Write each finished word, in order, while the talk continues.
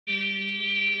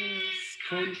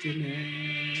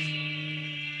continent.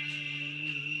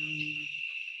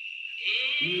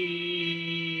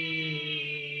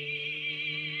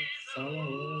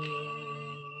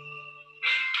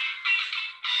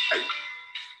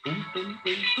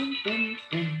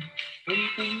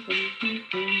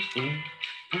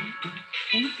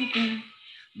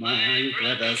 My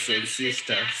brothers and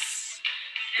sisters,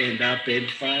 stand up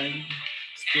and find.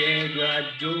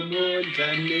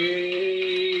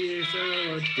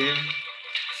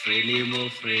 Freely more,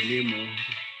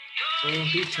 oh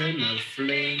eternal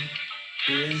flame,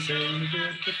 yes, and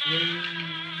the flame.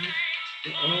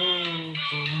 Oh,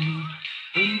 boom,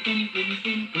 boom, boom, boom,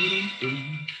 boom, boom,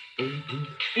 boom,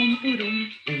 boom, boom,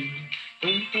 boom, boom,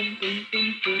 boom, boom, boom, boom,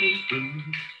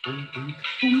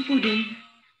 boom, boom, boom,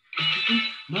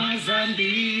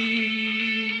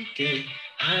 Mozambique,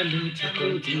 aluta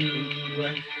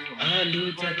continua,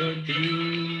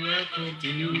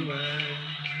 continua.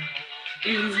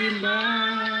 In Zimbabwe,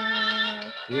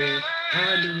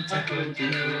 aluta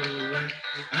continua.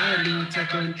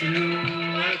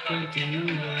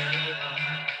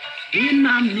 In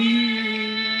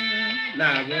Namibia,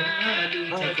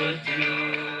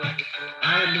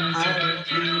 aluta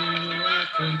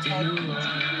continua.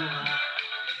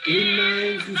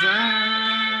 In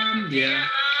Zambia,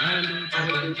 aluta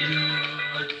continua.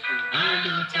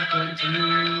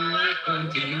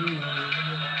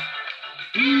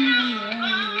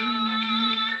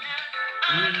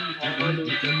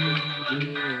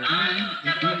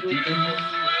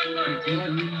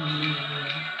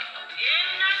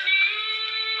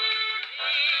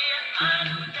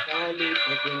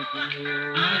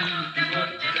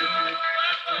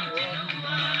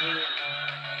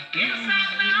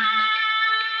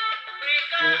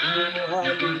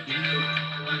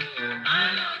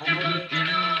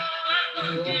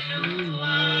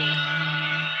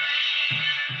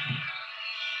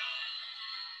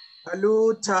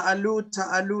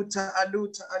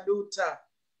 Aluta.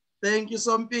 Thank you,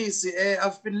 Sompisi.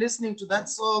 I've been listening to that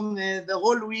song the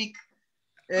whole week.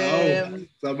 Yeah.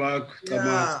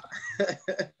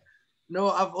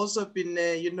 No, I've also been,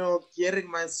 gearing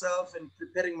myself and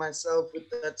preparing myself with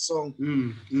that song.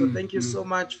 So thank you so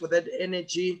much for that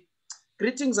energy.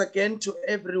 Greetings again to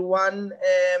everyone.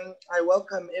 I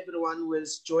welcome everyone who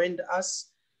has joined us.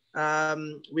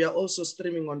 We are also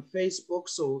streaming on Facebook,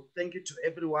 so thank you to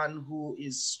everyone who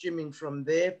is streaming from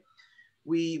there.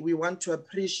 We want to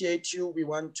appreciate you. We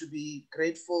want to be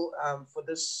grateful for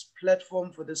this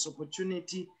platform, for this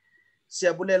opportunity.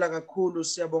 Siyabulela kakhulu,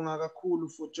 siyabonga kakhulu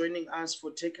for joining us,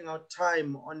 for taking out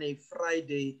time on a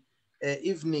Friday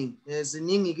evening.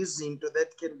 Ziningi izinto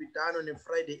that can be done on a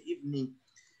Friday evening,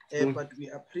 but we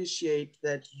appreciate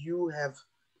that you have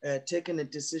taken a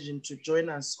decision to join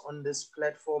us on this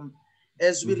platform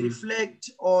as we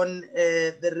reflect on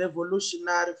the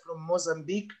revolutionary from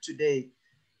Mozambique today.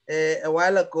 A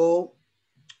while ago,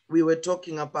 we were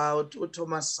talking about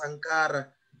Thomas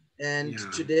Sankara, and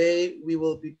today we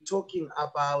will be talking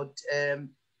about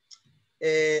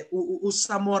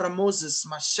Samora Moses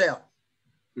Machel.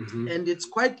 And it's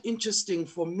quite interesting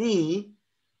for me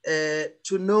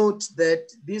to note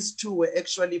that these two were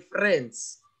actually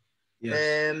friends. Yes.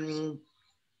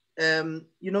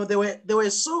 They were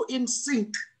so in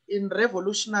sync in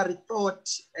revolutionary thought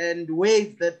and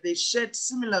ways that they shared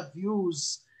similar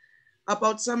views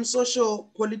about some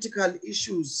social political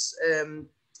issues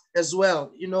as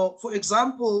well. For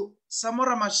example,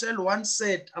 Samora Machel once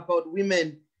said about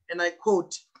women, and I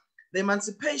quote, "The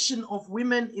emancipation of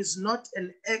women is not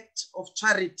an act of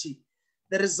charity,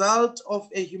 the result of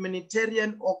a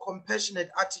humanitarian or compassionate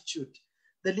attitude.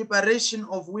 The liberation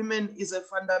of women is a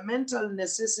fundamental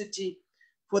necessity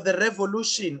for the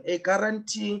revolution, a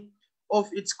guarantee of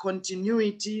its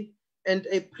continuity and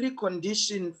a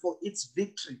precondition for its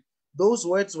victory." Those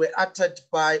words were uttered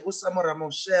by Samora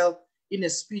Machel in a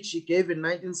speech he gave in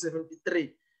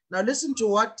 1973. Now listen to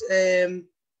what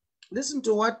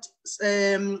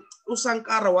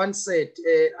Sankara once said.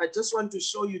 I just want to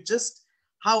show you just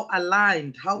how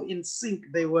aligned, how in sync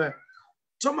they were.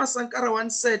 Thomas Sankara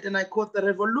once said, and I quote, "The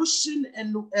revolution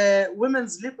and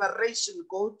women's liberation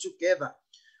go together.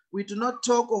 We do not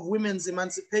talk of women's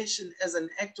emancipation as an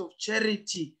act of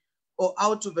charity or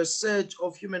out of a surge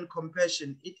of human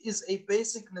compassion. It is a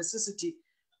basic necessity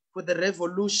for the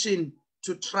revolution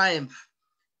to triumph."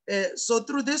 So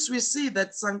through this, we see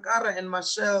that Sankara and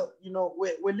Machel,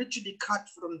 were literally cut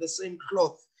from the same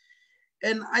cloth.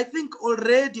 And I think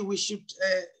already we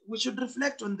should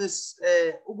reflect on this.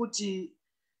 Uguti,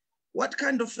 what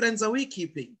kind of friends are we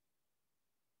keeping?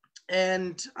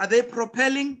 And are they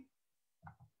propelling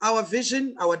our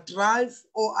vision, our drive,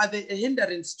 or are they a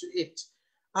hindrance to it?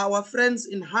 our friends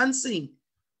enhancing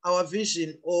our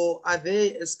vision, or are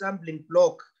they a stumbling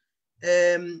block?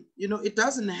 You know, it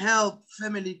doesn't help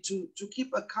family to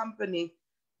keep a company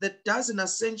that doesn't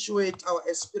accentuate our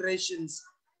aspirations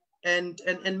and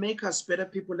make us better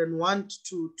people and want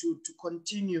to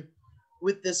continue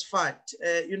with this fight.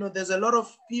 You know, there's a lot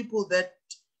of people that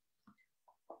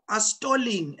are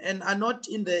stalling and are not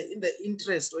in the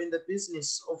interest or in the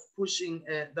business of pushing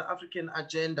the African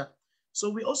agenda. So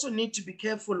we also need to be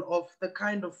careful of the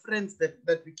kind of friends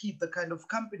that we keep, the kind of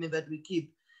company that we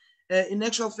keep. In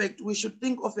actual fact, we should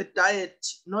think of a diet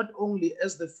not only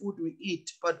as the food we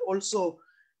eat, but also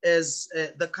as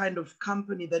the kind of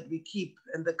company that we keep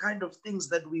and the kind of things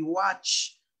that we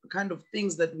watch, the kind of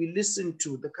things that we listen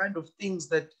to, the kind of things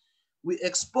that we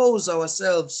expose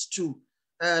ourselves to.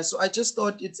 So I just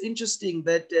thought it's interesting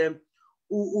that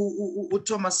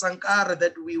Thomas Sankara,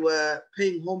 that we were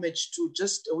paying homage to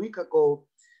just a week ago,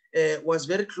 was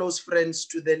very close friends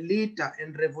to the leader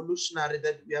and revolutionary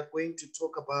that we are going to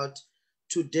talk about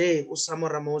today,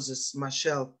 Samora Moses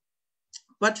Machel.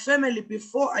 But family,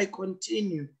 before I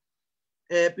continue,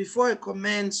 before I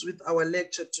commence with our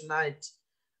lecture tonight,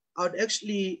 I would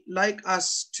actually like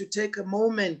us to take a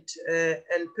moment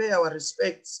and pay our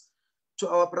respects to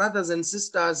our brothers and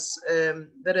sisters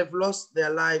that have lost their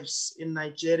lives in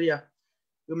Nigeria.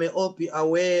 You may all be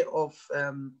aware of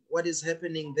what is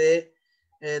happening there.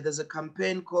 There's a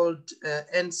campaign called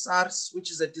End SARS,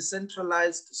 which is a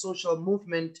decentralized social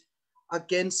movement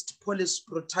against police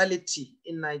brutality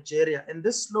in Nigeria. And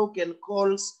this slogan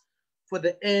calls for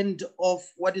the end of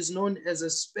what is known as a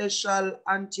special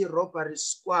anti-robbery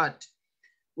squad,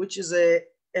 which is a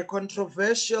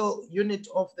controversial unit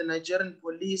of the Nigerian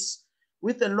police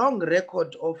with a long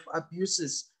record of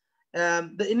abuses.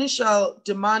 The initial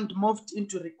demand moved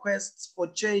into requests for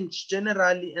change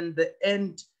generally and the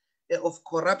end of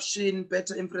corruption,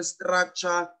 better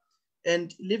infrastructure,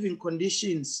 and living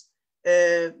conditions.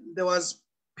 There was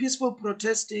peaceful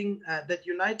protesting that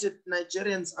united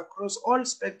Nigerians across all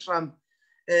spectrum,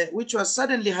 which was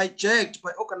suddenly hijacked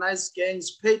by organized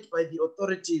gangs paid by the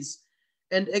authorities.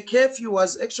 And a curfew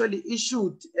was actually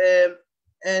issued,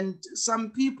 and some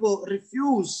people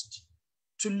refused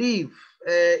to leave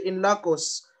in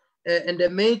Lagos, and a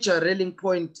major rallying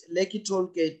point, Lekki Toll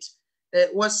Gate,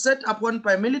 was set upon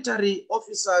by military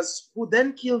officers who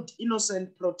then killed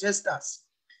innocent protesters.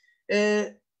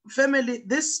 Family,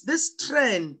 this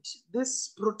trend,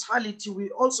 this brutality, we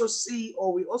also see,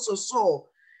 or we also saw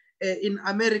in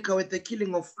America with the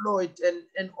killing of Floyd,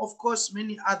 and of course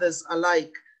many others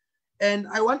alike. And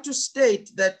I want to state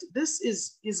that this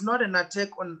is not an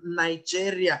attack on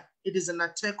Nigeria. It is an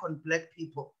attack on Black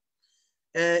people.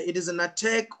 It is an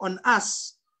attack on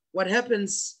us. What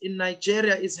happens in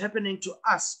Nigeria is happening to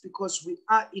us because we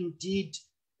are indeed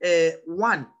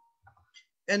one.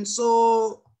 And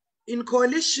so, in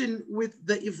coalition with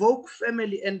the Evoke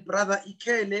family and brother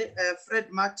Ikele,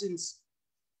 Fred Martins,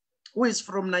 who is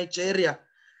from Nigeria,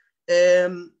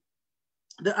 the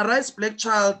Arise Black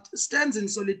Child stands in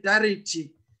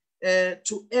solidarity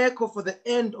to echo for the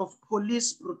end of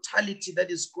police brutality that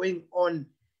is going on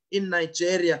in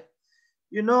Nigeria.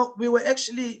 You know, we were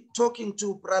actually talking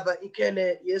to brother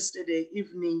Ikele yesterday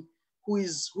evening, who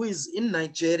is in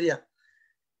Nigeria.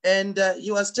 And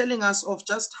he was telling us of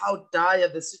just how dire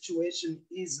the situation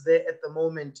is there at the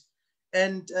moment.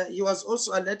 And he was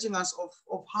also alerting us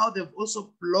of how they've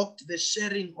also blocked the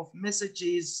sharing of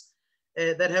messages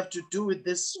that have to do with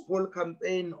this whole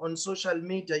campaign on social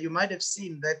media. You might have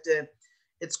seen that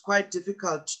it's quite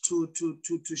difficult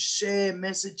to share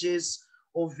messages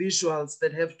or visuals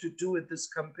that have to do with this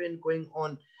campaign going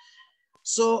on.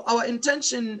 So our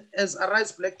intention as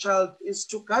Arise Black Child is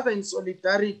to gather in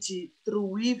solidarity through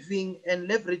weaving and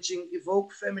leveraging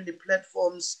Evoke family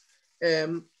platforms,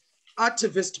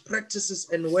 activist practices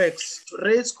and works to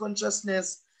raise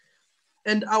consciousness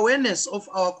and awareness of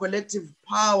our collective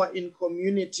power in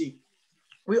community.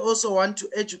 We also want to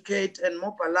educate and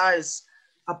mobilize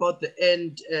about the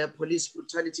End Police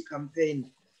Brutality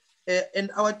campaign.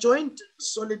 And our joint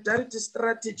solidarity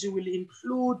strategy will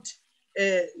include,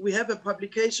 we have a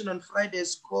publication on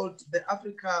Fridays called the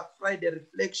Africa Friday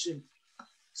Reflection.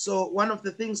 So one of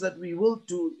the things that we will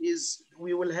do is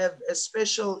we will have a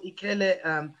special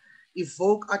Ikele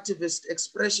Evoke Activist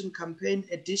Expression Campaign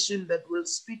edition that will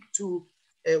speak to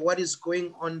what is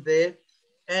going on there.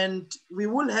 And we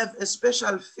will have a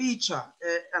special feature,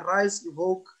 Arise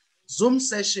Evoke Zoom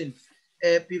session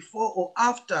before or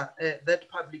after that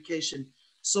publication.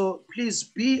 So please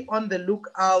be on the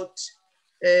lookout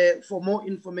for more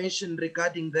information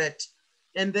regarding that.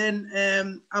 And then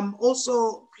I'm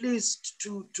also pleased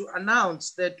to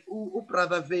announce that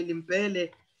Brother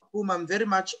Velimpele, whom I'm very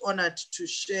much honored to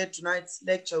share tonight's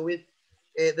lecture with,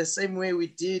 the same way we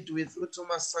did with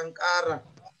Thomas Sankara,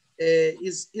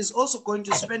 is also going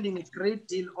to spending a great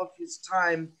deal of his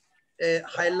time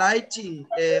highlighting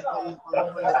on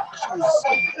the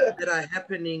issues that are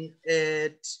happening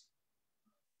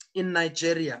in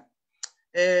Nigeria.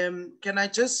 Can I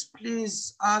just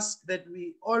please ask that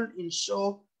we all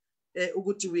ensure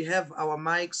we have our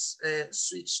mics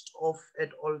switched off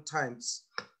at all times.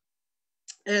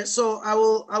 So I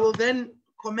will then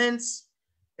commence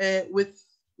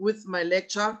with my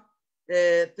lecture.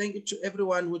 Thank you to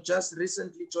everyone who just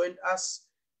recently joined us.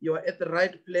 You are at the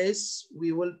right place.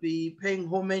 We will be paying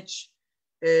homage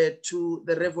to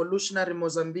the revolutionary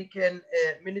Mozambican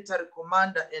military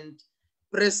commander and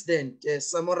President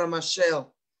Samora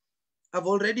Machel. I've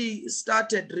already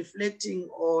started reflecting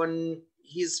on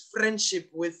his friendship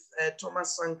with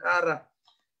Thomas Sankara,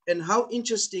 and how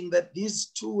interesting that these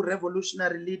two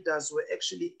revolutionary leaders were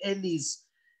actually allies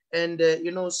and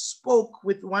spoke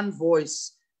with one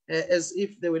voice as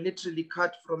if they were literally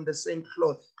cut from the same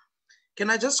cloth. Can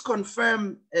I just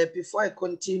confirm before I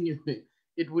continue?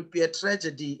 It would be a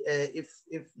tragedy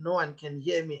if no one can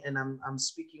hear me and I'm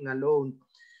speaking alone.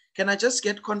 Can I just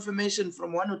get confirmation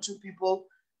from one or two people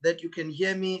that you can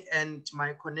hear me and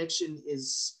my connection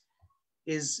is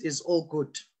all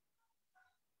good?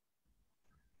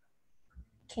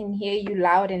 Can hear you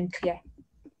loud and clear.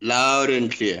 Loud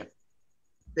and clear.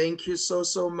 Thank you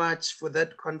so much for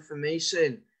that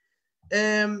confirmation.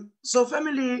 So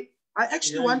family, I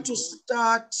actually want to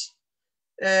start.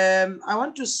 I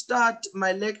want to start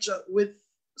my lecture with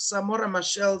Samora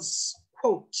Machel's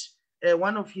quote,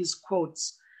 one of his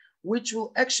quotes, which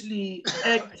will actually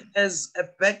act as a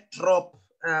backdrop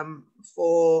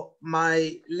for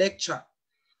my lecture.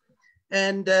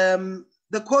 And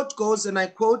the quote goes, and I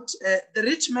quote, "The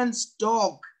rich man's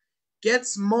dog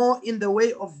gets more in the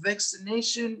way of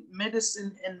vaccination,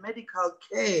 medicine, and medical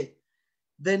care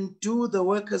than do the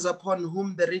workers upon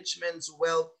whom the rich man's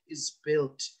wealth is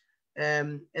built."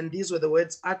 And these were the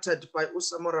words uttered by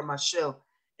Samora Machel.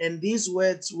 And these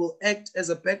words will act as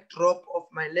a backdrop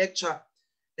of my lecture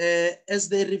as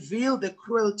they reveal the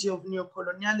cruelty of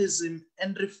neocolonialism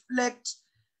and reflect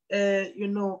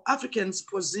Africans'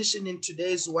 position in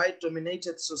today's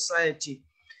white-dominated society.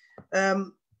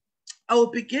 I will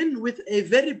begin with a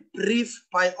very brief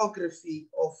biography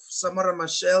of Samora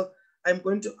Machel. I'm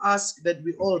going to ask that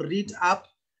we all read up.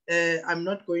 I'm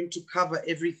not going to cover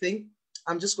everything.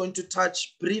 I'm just going to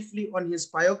touch briefly on his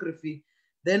biography.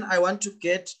 Then I want to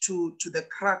get to the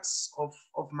crux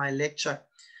of my lecture.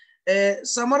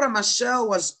 Samora Machel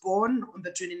was born on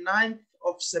the 29th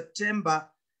of September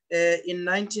in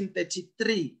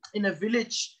 1933 in a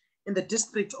village in the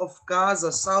district of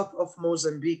Gaza, south of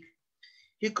Mozambique.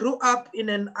 He grew up in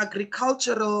an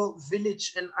agricultural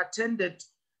village and attended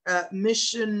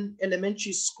Mission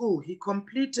Elementary School. He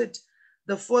completed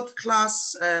the 4th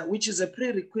class, which is a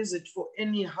prerequisite for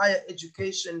any higher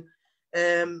education.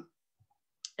 And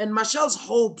Machel's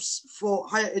hopes for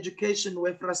higher education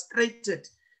were frustrated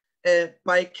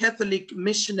by Catholic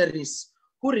missionaries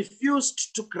who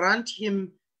refused to grant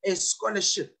him a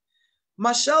scholarship.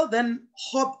 Machel then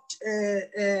hoped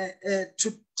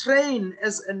to train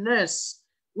as a nurse,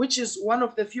 which is one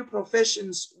of the few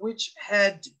professions which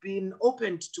had been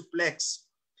opened to blacks.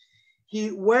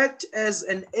 He worked as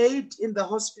an aide in the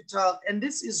hospital, and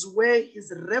this is where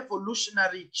his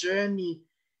revolutionary journey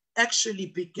actually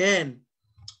began.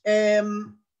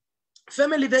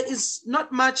 Family, there is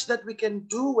not much that we can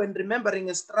do when remembering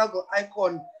a struggle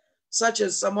icon such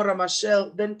as Samora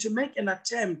Machel than to make an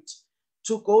attempt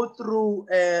to go through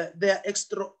their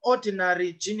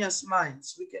extraordinary genius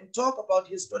minds. We can talk about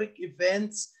historic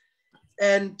events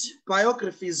and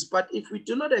biographies, but if we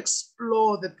do not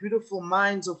explore the beautiful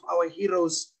minds of our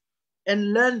heroes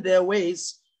and learn their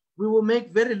ways, we will make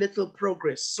very little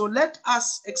progress. So let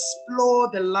us explore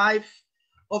the life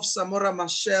of Samora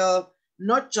Machel,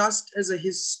 not just as a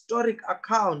historic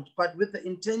account, but with the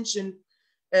intention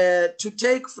to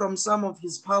take from some of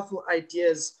his powerful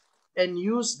ideas and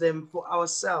use them for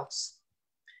ourselves.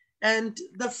 And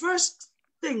the first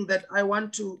thing that I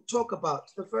want to talk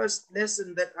about, the first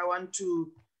lesson that I want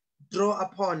to draw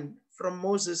upon from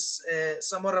Moses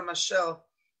Samora Machel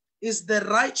is the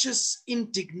righteous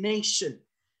indignation.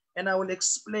 And I will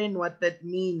explain what that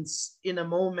means in a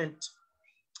moment.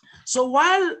 So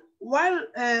while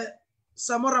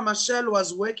Samora Machel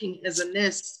was working as a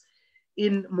nurse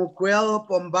in Muguel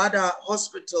Bombada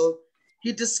Hospital,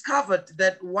 he discovered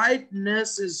that white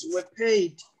nurses were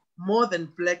paid more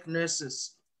than black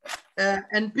nurses.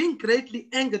 And being greatly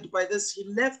angered by this, he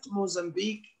left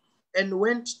Mozambique and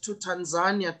went to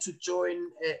Tanzania to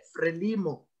join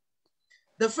Frelimo.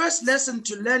 The first lesson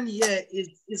to learn here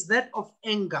is that of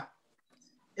anger.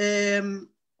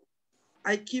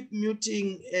 I keep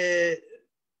muting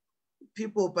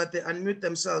people, but they unmute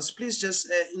themselves. Please just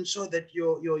ensure that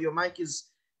your mic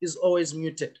is always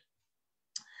muted.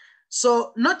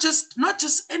 So not just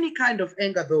any kind of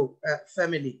anger though,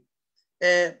 family,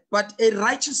 but a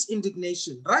righteous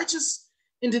indignation. Righteous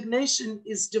indignation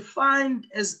is defined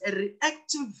as a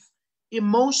reactive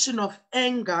emotion of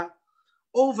anger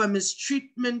over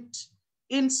mistreatment,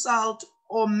 insult,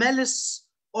 or malice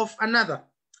of another.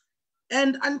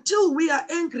 And until we are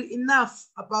angry enough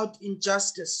about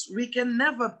injustice, we can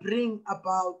never bring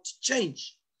about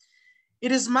change.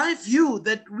 It is my view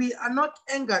that we are not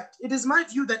angered. It is my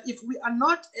view that if we are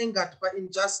not angered by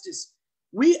injustice,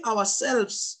 we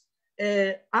ourselves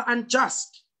are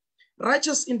unjust.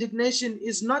 Righteous indignation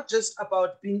is not just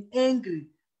about being angry,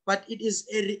 but it is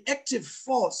a reactive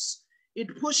force.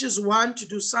 It pushes one to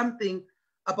do something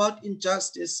about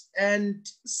injustice, and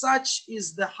such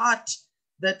is the heart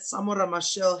that Samora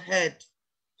Machel had.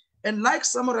 And like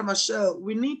Samora Machel,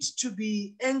 we need to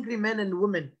be angry men and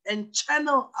women and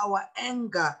channel our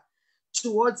anger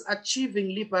towards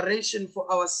achieving liberation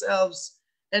for ourselves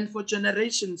and for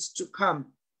generations to come.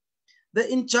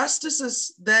 The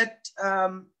injustices that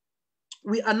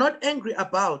we are not angry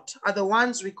about are the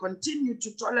ones we continue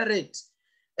to tolerate.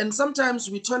 And sometimes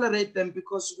we tolerate them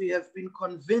because we have been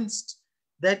convinced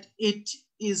that it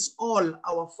is all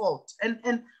our fault.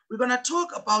 And we're going to talk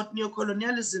about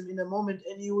neocolonialism in a moment,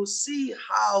 and you will see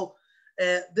how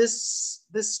this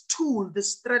tool,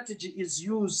 this strategy is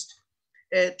used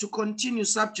to continue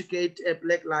subjugate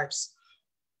Black lives.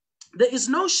 There is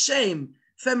no shame,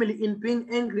 family, in being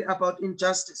angry about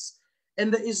injustice,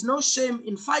 and there is no shame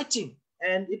in fighting.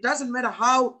 And it doesn't matter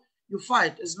how you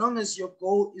fight, as long as your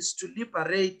goal is to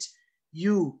liberate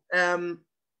you.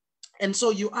 And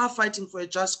so you are fighting for a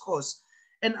just cause.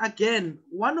 And again,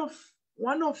 one of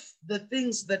the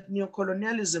things that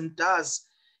neocolonialism does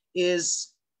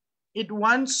is it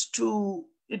wants to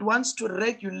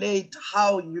regulate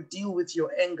how you deal with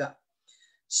your anger.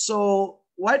 So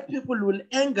white people will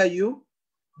anger you,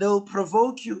 they'll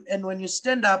provoke you, and when you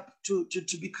stand up to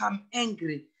become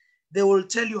angry, they will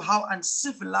tell you how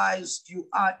uncivilized you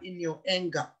are in your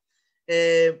anger.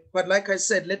 But like I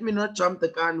said, let me not jump the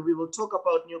gun. We will talk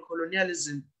about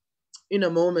neocolonialism in a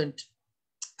moment.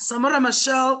 Samora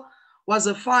Machel was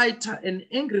a fighter, an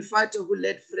angry fighter who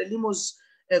led Frelimo's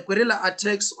guerrilla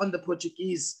attacks on the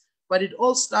Portuguese. But it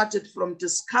all started from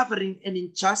discovering an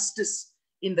injustice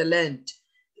in the land.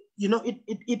 You know,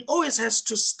 it always has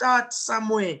to start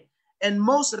somewhere. And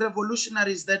most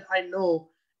revolutionaries that I know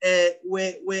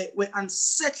were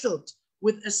unsettled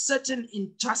with a certain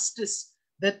injustice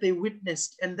that they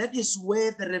witnessed. And that is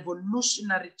where the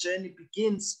revolutionary journey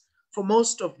begins for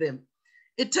most of them.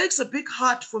 It takes a big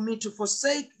heart for me to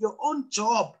forsake your own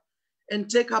job and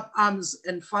take up arms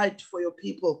and fight for your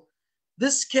people.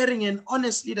 This caring and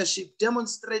honest leadership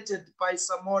demonstrated by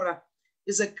Samora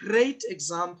is a great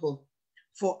example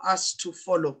for us to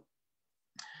follow.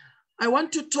 I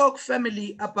want to talk,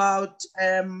 family, about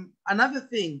another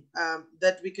thing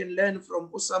that we can learn from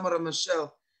Samora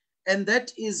Machel, and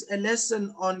that is a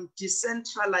lesson on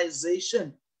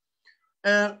decentralization.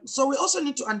 So we also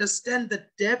need to understand the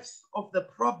depth of the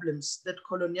problems that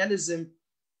colonialism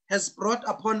has brought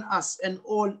upon us and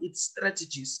all its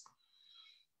strategies.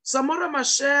 Samora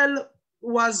Machel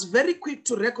was very quick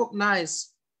to recognize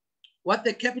what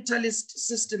the capitalist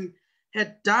system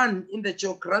had done in the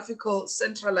geographical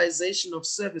centralization of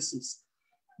services.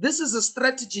 This is a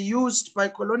strategy used by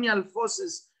colonial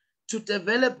forces to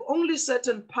develop only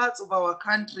certain parts of our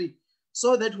country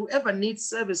so that whoever needs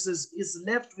services is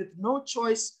left with no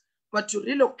choice but to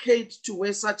relocate to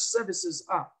where such services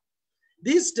are.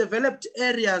 These developed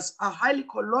areas are highly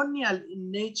colonial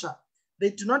in nature.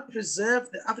 They do not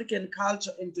preserve the African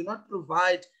culture and do not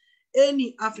provide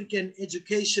any African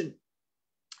education.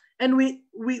 And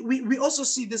we also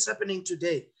see this happening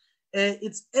today.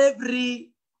 It's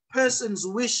every person's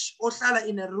wish, or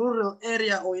in a rural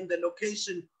area or in the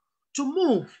location, to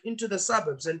move into the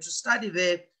suburbs and to study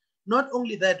there. Not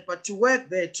only that, but to work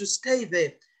there, to stay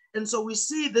there. And so we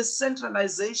see this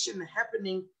centralization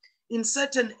happening in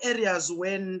certain areas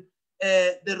when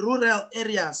the rural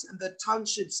areas and the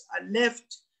townships are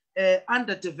left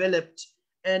underdeveloped.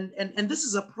 And this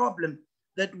is a problem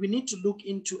that we need to look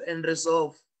into and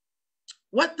resolve.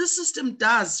 What this system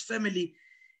does, family,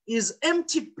 is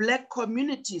empty Black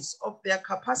communities of their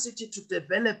capacity to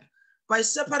develop by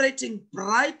separating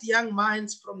bright young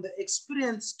minds from the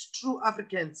experienced true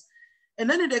Africans. And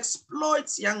then it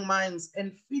exploits young minds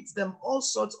and feeds them all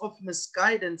sorts of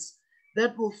misguidance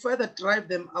that will further drive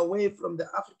them away from the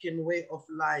African way of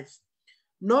life.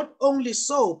 Not only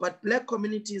so, but Black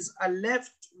communities are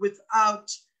left without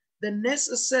the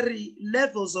necessary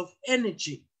levels of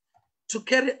energy to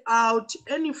carry out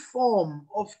any form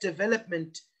of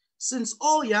development, since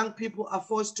all young people are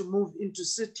forced to move into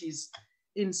cities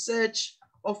in search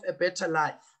of a better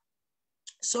life.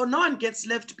 So no one gets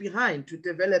left behind to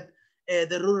develop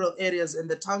the rural areas and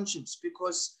the townships,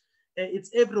 because it's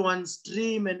everyone's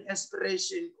dream and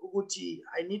aspiration. Uguti,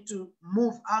 I need to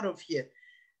move out of here.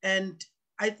 And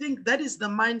I think that is the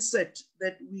mindset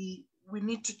that we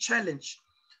need to challenge.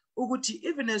 Uguti,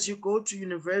 even as you go to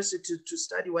university to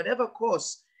study whatever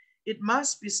course, it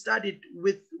must be studied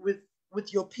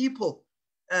with your people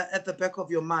at the back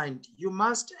of your mind. You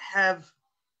must have,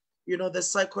 the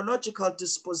psychological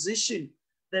disposition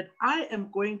that I am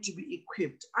going to be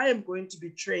equipped, I am going to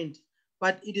be trained,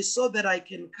 but it is so that I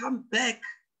can come back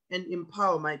and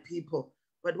empower my people.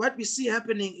 But what we see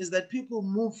happening is that people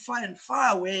move far and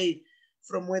far away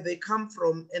from where they come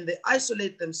from, and they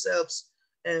isolate themselves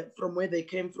from where they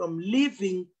came from,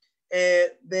 leaving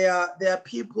their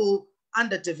people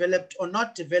underdeveloped or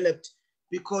not developed,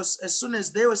 because as soon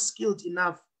as they were skilled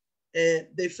enough,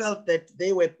 they felt that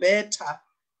they were better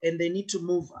and they need to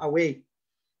move away.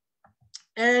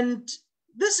 And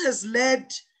this has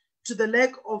led to the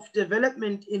lack of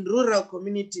development in rural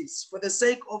communities. For the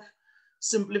sake of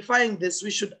simplifying this,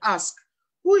 we should ask,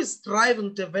 who is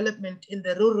driving development in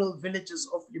the rural villages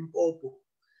of Limpopo,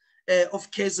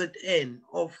 of KZN,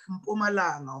 of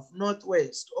Mpumalanga, of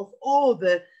Northwest, of all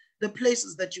the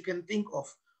places that you can think of,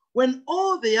 when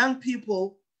all the young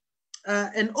people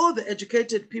and all the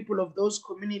educated people of those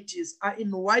communities are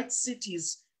in white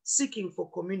cities seeking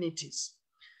for communities?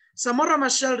 Samora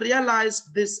Machel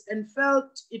realized this and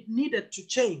felt it needed to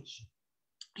change.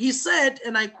 He said,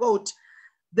 and I quote,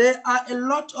 "There are a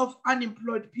lot of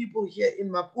unemployed people here in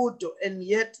Maputo, and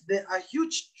yet there are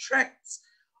huge tracts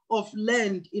of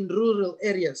land in rural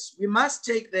areas. We must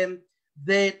take them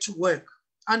there to work,"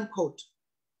 unquote.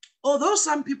 Although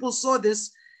some people saw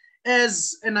this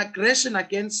as an aggression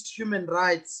against human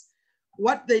rights,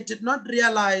 what they did not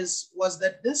realize was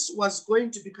that this was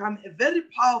going to become a very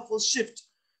powerful shift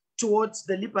towards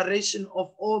the liberation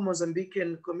of all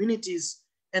Mozambican communities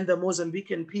and the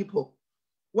Mozambican people.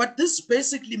 What this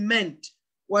basically meant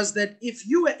was that if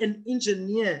you were an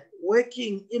engineer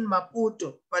working in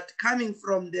Maputo, but coming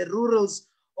from the rurals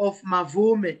of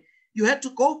Mavume, you had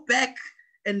to go back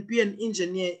and be an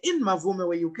engineer in Mavume,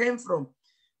 where you came from.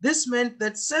 This meant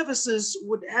that services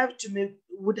would have to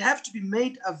be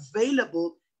made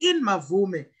available in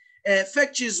Mavume.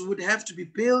 Factories would have to be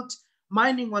built.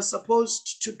 Mining was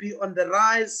supposed to be on the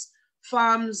rise.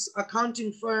 Farms,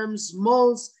 accounting firms,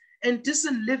 malls, and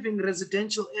decent living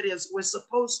residential areas were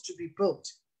supposed to be built.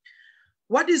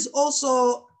 What is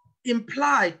also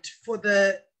implied for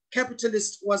the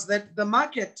capitalists was that the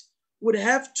market would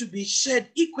have to be shared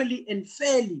equally and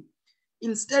fairly,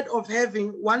 instead of having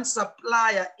one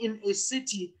supplier in a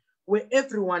city where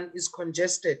everyone is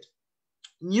congested.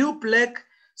 New Black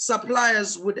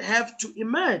suppliers would have to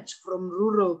emerge from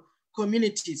rural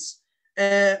communities.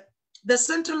 The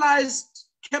centralized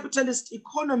capitalist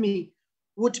economy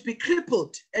would be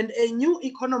crippled, and a new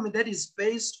economy that is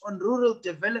based on rural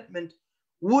development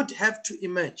would have to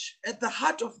emerge. At the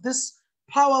heart of this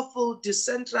powerful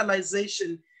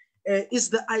decentralization is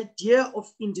the idea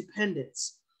of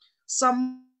independence.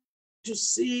 Some to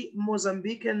see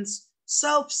Mozambicans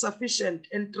self-sufficient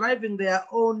and driving their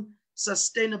own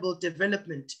sustainable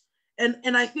development.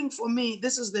 And I think for me,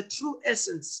 this is the true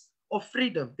essence of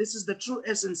freedom. This is the true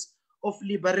essence of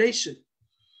liberation.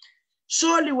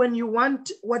 Surely when you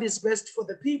want what is best for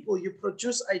the people, you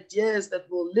produce ideas that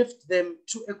will lift them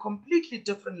to a completely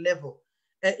different level.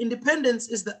 Independence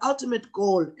is the ultimate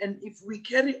goal. And if we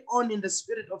carry on in the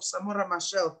spirit of Samora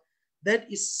Machel, that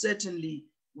is certainly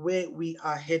where we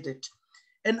are headed.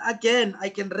 And again, I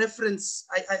can reference,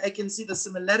 I can see the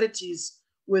similarities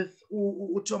with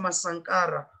Thomas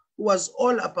Sankara, who was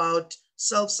all about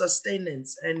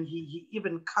self-sustenance, and he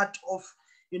even cut off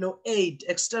aid,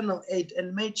 external aid,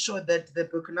 and made sure that the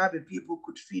Burkinabe people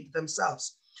could feed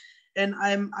themselves. And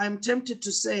I'm tempted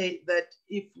to say that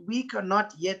if we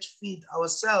cannot yet feed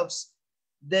ourselves,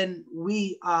 then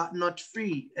we are not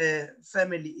free,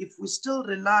 family. If we still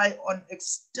rely on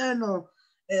external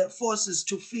forces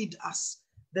to feed us,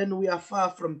 then we are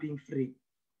far from being free.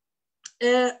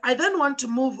 I then want to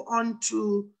move on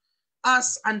to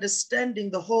us understanding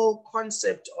the whole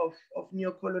concept of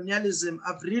neocolonialism,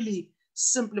 I've really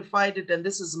simplified it, and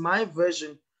this is my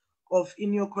version of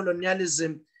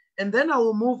neocolonialism. And then I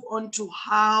will move on to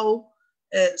how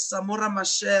Samora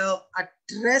Machel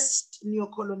addressed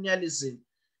neocolonialism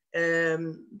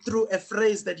through a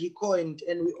phrase that he coined,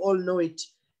 and we all know it,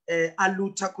 a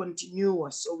luta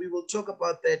continua. So we will talk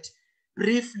about that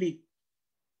briefly.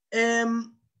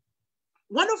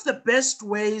 One of the best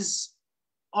ways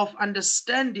of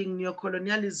understanding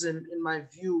neocolonialism, in my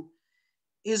view,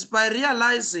 is by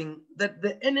realizing that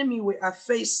the enemy we are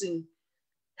facing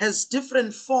has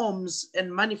different forms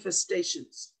and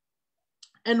manifestations.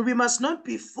 And we must not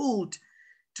be fooled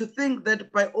to think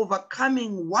that by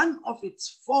overcoming one of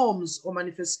its forms or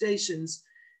manifestations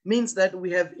means that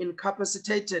we have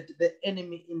incapacitated the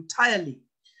enemy entirely.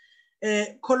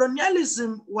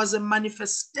 Colonialism was a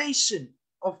manifestation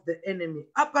of the enemy.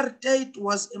 Apartheid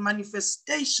was a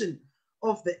manifestation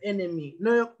of the enemy.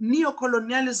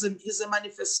 Neocolonialism is a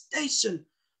manifestation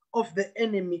of the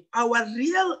enemy. Our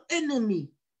real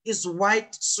enemy is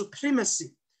white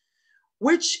supremacy,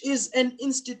 which is an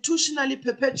institutionally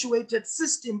perpetuated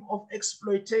system of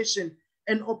exploitation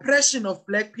and oppression of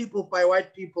Black people by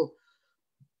white people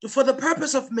for the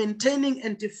purpose of maintaining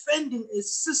and defending a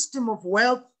system of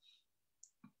wealth,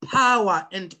 power,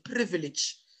 and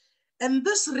privilege. And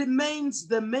this remains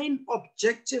the main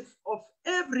objective of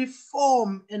every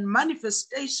form and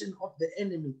manifestation of the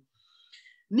enemy.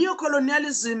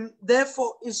 Neocolonialism,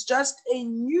 therefore, is just a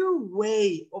new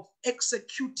way of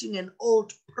executing an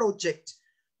old project,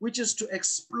 which is to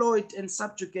exploit and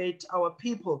subjugate our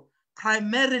people,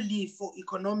 primarily for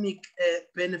economic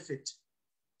benefit.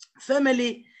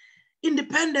 Family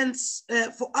independence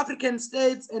for African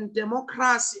states and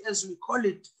democracy, as we call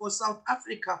it, for South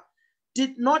Africa,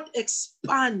 did not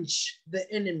expunge the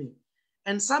enemy.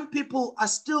 And some people are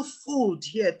still fooled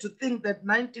here to think that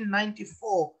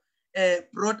 1994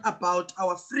 brought about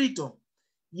our freedom.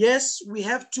 Yes, we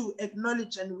have to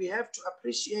acknowledge and we have to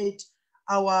appreciate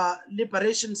our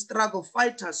liberation struggle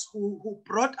fighters who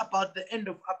brought about the end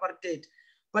of apartheid.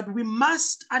 But we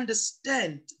must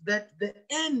understand that the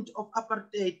end of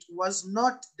apartheid was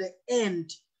not the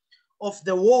end of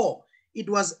the war. It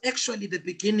was actually the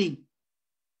beginning.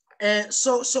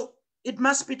 So it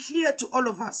must be clear to all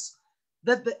of us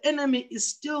that the enemy is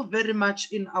still very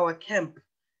much in our camp,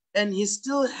 and he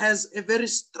still has a very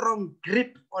strong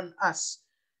grip on us,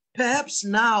 perhaps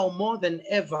now more than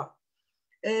ever.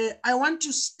 I want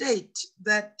to state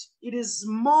that it is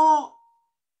more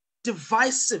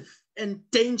divisive and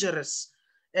dangerous,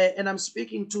 and I'm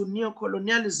speaking to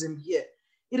neocolonialism here.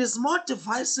 It is more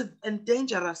divisive and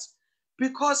dangerous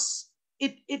because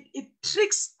it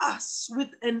tricks us with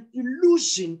an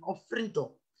illusion of freedom.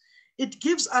 It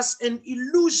gives us an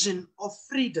illusion of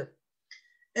freedom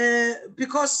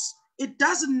because it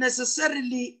doesn't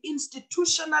necessarily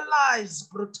institutionalize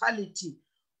brutality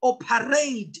or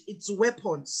parade its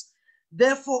weapons.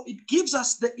 Therefore, it gives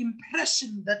us the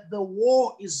impression that the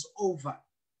war is over.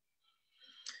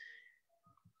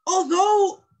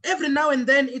 Although every now and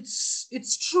then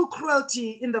its true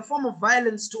cruelty in the form of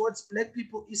violence towards Black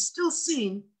people is still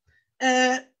seen,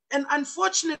 and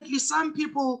unfortunately some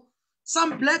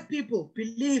Black people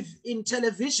believe in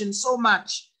television so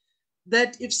much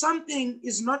that if something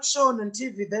is not shown on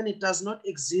TV, then it does not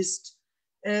exist.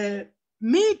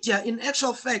 Media, in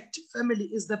actual fact, family,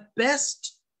 is the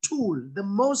best tool, the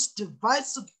most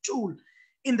divisive tool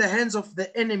in the hands of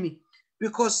the enemy,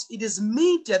 because it is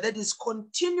media that is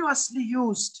continuously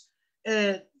used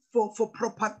for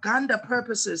propaganda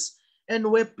purposes, and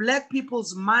where Black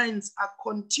people's minds are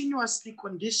continuously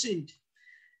conditioned.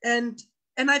 And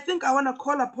I think I want to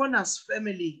call upon us,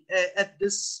 family, at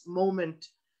this moment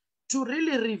to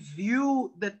really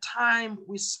review the time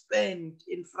we spend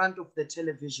in front of the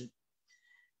television,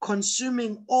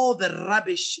 consuming all the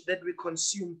rubbish that we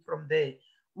consume from there.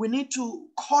 We need to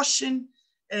caution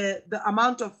the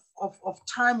amount of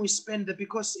time we spend there,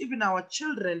 because even our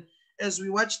children, as we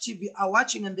watch TV, are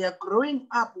watching, and they are growing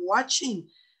up watching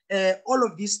all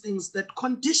of these things that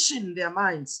condition their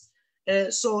minds.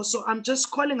 So I'm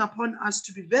just calling upon us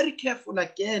to be very careful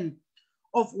again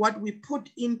of what we put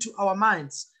into our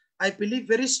minds. I believe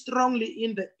very strongly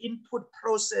in the input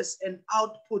process and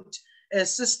output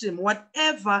system.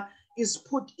 Whatever is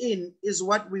put in is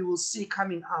what we will see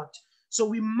coming out. So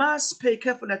we must pay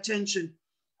careful attention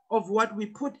of what we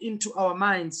put into our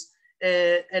minds.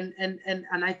 And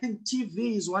I think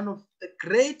TV is one of the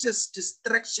greatest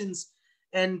distractions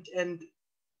and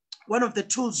one of the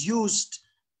tools used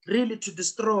really to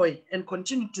destroy and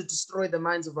continue to destroy the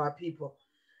minds of our people.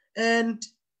 And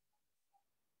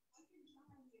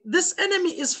This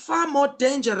enemy is far more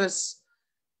dangerous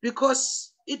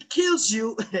because it kills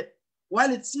you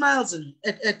while it smiles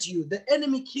at you. The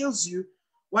enemy kills you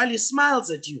while he smiles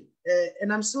at you.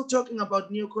 And I'm still talking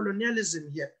about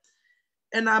neocolonialism here.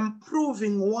 And I'm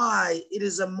proving why it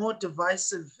is a more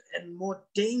divisive and more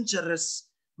dangerous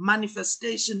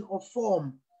manifestation or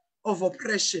form of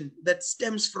oppression that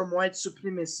stems from white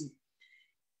supremacy.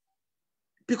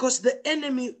 Because the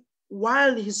enemy,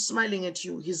 while he's smiling at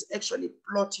you, he's actually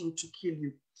plotting to kill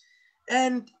you.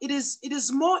 And it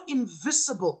is more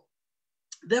invisible.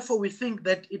 Therefore, we think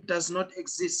that it does not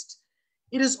exist.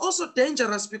 It is also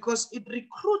dangerous because it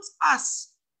recruits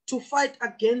us to fight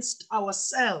against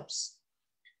ourselves.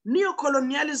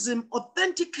 Neocolonialism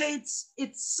authenticates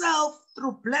itself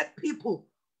through Black people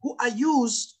who are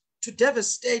used to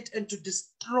devastate and to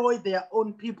destroy their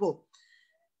own people.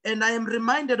 And I am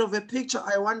reminded of a picture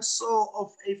I once saw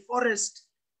of a forest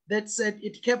that said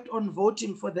it kept on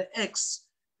voting for the X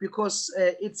because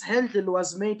its handle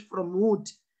was made from wood.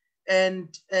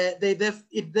 And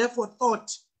it therefore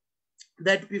thought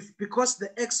that because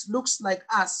the X looks like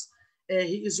us,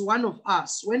 he is one of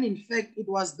us, when in fact it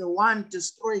was the one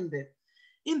destroying them.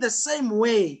 In the same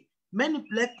way, many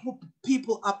Black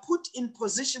people are put in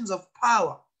positions of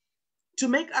power to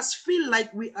make us feel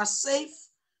like we are safe,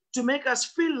 to make us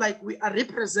feel like we are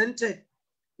represented,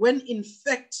 when in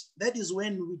fact that is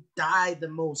when we die the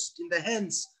most, in the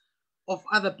hands of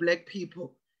other Black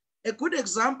people. A good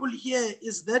example here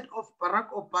is that of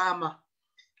Barack Obama.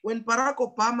 When Barack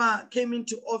Obama came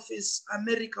into office,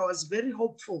 America was very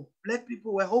hopeful. Black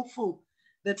people were hopeful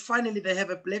that finally they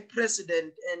have a Black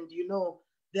president, and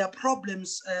their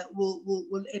problems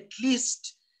will at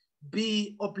least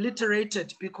be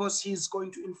obliterated because he's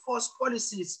going to enforce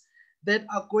policies that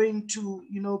are going to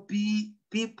be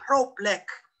pro-Black.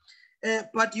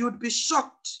 But you would be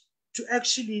shocked to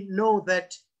actually know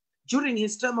that during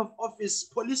his term of office,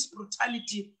 police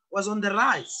brutality was on the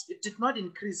rise. It did not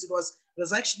increase. It was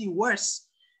actually worse.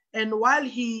 And while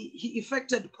he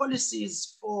effected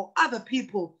policies for other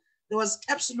people, there was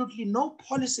absolutely no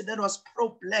policy that was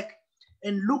pro-Black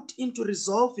and looked into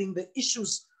resolving the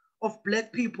issues of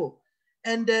Black people.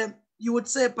 And you would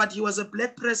say, but he was a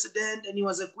Black president and he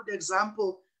was a good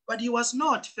example, but he was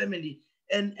not, family.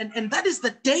 And that is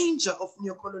the danger of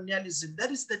neocolonialism.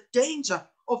 That is the danger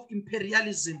of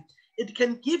imperialism. It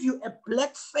can give you a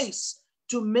Black face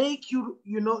to make you,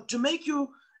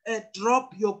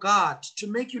 drop your guard, to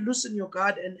make you loosen your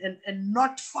guard and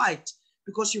not fight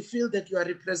because you feel that you are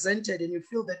represented and you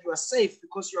feel that you are safe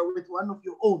because you are with one of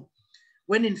your own,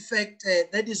 when in fact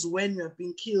that is when you are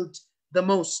being killed the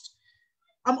most.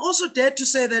 I'm also dare to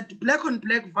say that Black on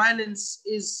Black violence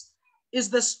is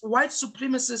this white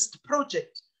supremacist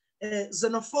project.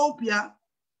 Xenophobia,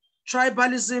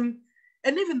 tribalism,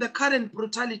 and even the current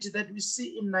brutality that we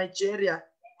see in Nigeria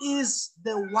is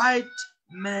the white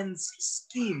man's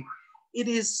scheme. It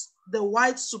is the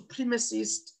white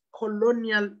supremacist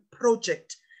colonial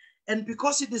project. And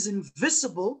because it is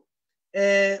invisible,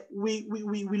 we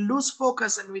lose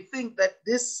focus and we think that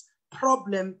this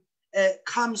problem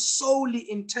comes solely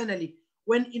internally,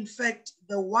 when in fact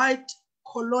the white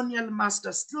colonial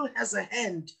master still has a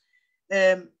hand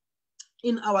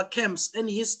in our camps, and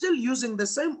he's still using the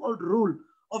same old rule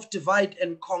of divide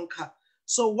and conquer.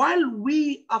 So while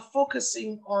we are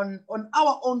focusing on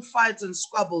our own fights and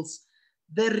squabbles,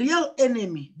 the real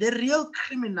enemy, the real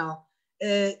criminal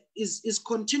is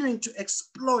continuing to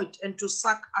exploit and to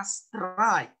suck us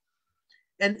dry.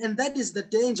 And that is the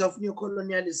danger of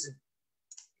neocolonialism.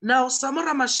 Now,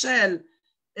 Samora Machel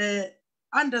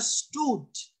understood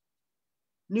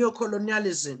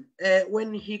neocolonialism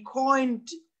when he coined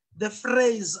the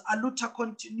phrase "aluta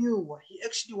continua." He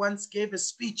actually once gave a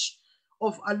speech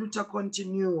of "aluta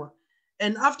continua."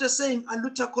 And after saying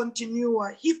 "aluta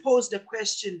continua," he posed a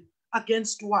question: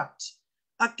 against what?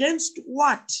 Against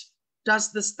what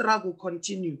does the struggle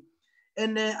continue?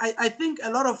 And I think a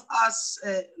lot of us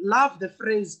love the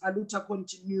phrase "aluta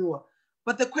continua,"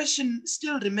 but the question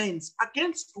still remains: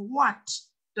 against what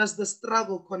does the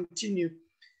struggle continue?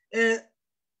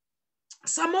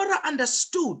 Samora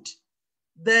understood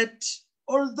that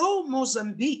although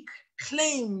Mozambique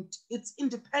claimed its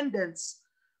independence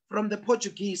from the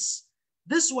Portuguese,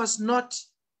 this was not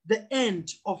the end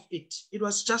of it. It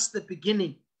was just the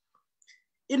beginning.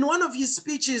 In one of his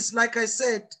speeches, like I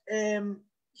said,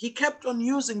 he kept on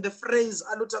using the phrase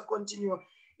 "aluta continua."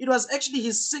 It was actually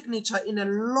his signature in a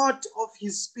lot of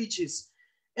his speeches.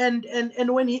 And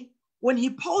when he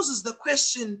poses the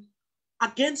question,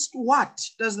 against what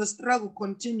does the struggle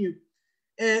continue?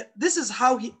 This is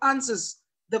how he answers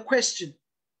the question.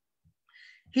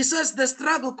 He says the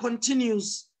struggle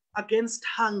continues against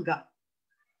hunger.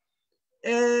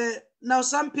 Now,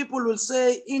 some people will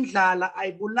say, indlala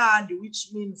ayibulali, which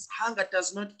means hunger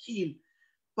does not kill.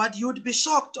 But you'd be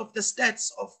shocked of the stats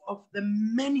of the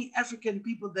many African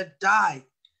people that die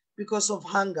because of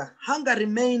hunger. Hunger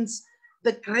remains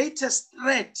the greatest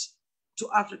threat to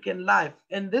African life.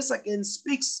 And this again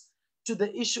speaks to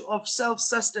the issue of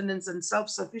self-sustenance and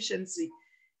self-sufficiency.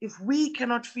 If we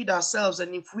cannot feed ourselves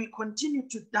and if we continue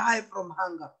to die from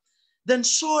hunger, then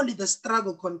surely the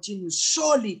struggle continues.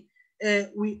 Surely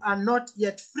we are not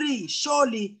yet free.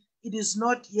 Surely it is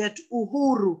not yet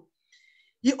uhuru.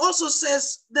 He also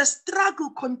says the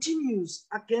struggle continues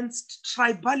against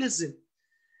tribalism.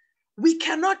 We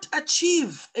cannot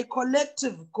achieve a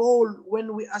collective goal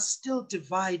when we are still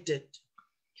divided.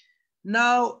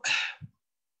 Now,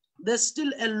 there's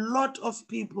still a lot of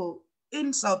people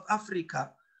in South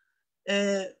Africa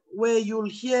where you'll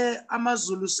hear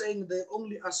AmaZulu saying they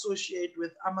only associate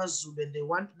with AmaZulu and they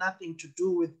want nothing to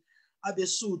do with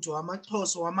Abesuto,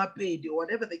 AmaXhosa, or AmaPedi, or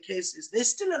whatever the case is. There's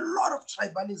still a lot of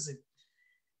tribalism.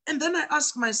 And then I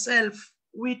ask myself,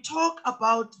 we talk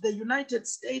about the United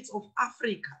States of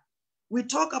Africa. We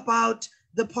talk about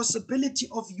the possibility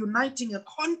of uniting a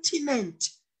continent,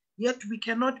 yet we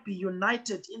cannot be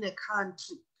united in a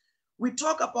country. We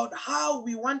talk about how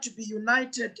we want to be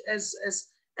united as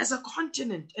a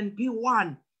continent and be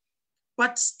one.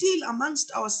 But still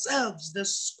amongst ourselves,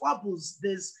 there's squabbles,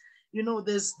 there's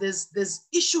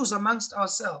issues amongst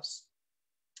ourselves.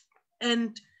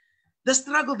 And the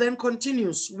struggle then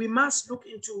continues. We must look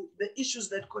into the issues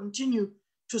that continue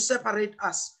to separate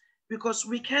us, because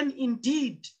we can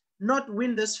indeed not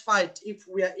win this fight if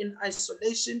we are in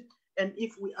isolation and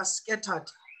if we are scattered.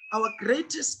 Our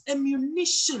greatest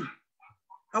ammunition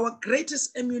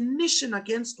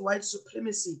against white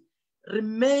supremacy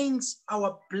remains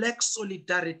our Black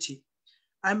solidarity.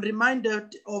 I'm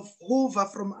reminded of Hoover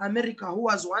from America, who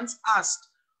was once asked,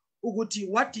 Uguti,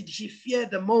 what did he fear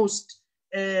the most?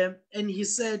 And he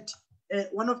said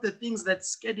one of the things that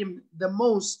scared him the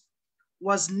most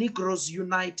was Negroes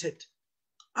united.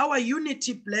 Our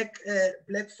unity, black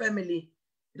family,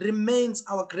 remains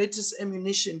our greatest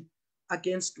ammunition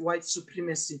against white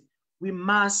supremacy. We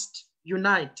must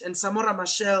unite. And Samora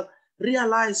Machel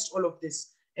realized all of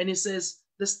this. And he says,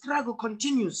 the struggle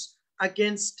continues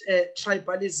against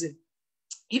tribalism.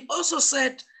 He also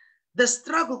said, the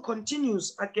struggle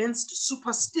continues against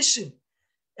superstition.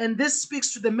 And this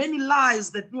speaks to the many lies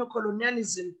that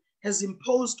neocolonialism has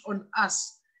imposed on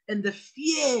us and the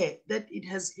fear that it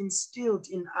has instilled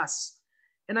in us.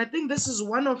 And I think this is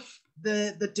one of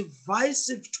the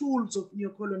divisive tools of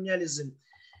neocolonialism.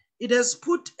 It has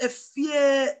put a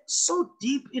fear so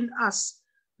deep in us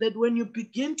that when you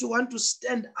begin to want to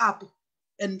stand up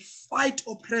and fight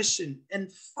oppression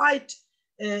and fight,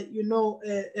 a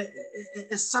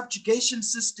subjugation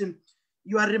system,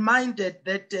 you are reminded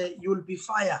that you'll be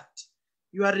fired.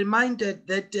 You are reminded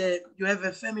that you have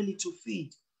a family to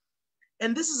feed.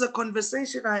 And this is a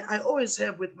conversation I always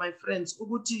have with my friends.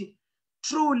 Uguti,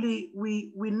 truly,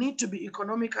 we need to be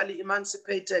economically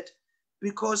emancipated,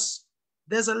 because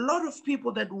there's a lot of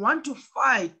people that want to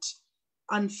fight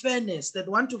unfairness, that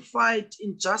want to fight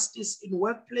injustice in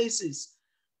workplaces,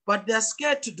 but they're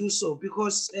scared to do so,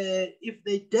 because if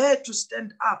they dare to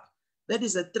stand up, that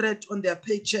is a threat on their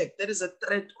paycheck. That is a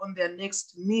threat on their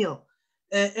next meal.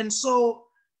 And so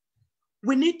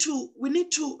we need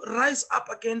to rise up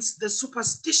against the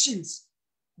superstitions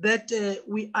that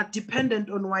we are dependent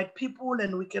on white people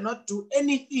and we cannot do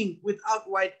anything without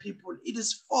white people. It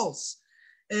is false.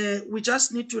 We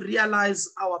just need to realize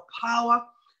our power,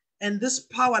 and this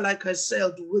power, like I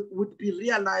said, would be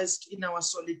realized in our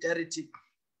solidarity.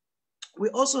 We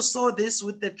also saw this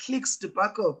with the cliques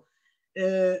debacle.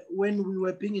 When we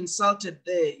were being insulted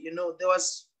there, there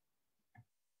was,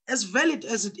 as valid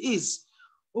as it is,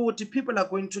 the people are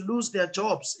going to lose their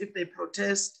jobs if they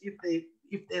protest,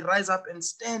 if they rise up and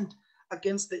stand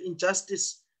against the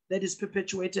injustice that is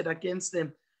perpetuated against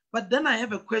them. But then I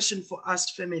have a question for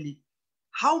us, family.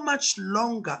 How much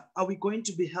longer are we going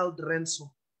to be held ransom?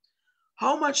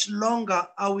 How much longer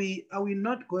are we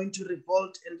not going to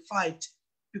revolt and fight?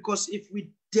 Because if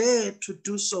we dare to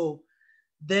do so,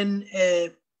 then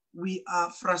we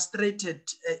are frustrated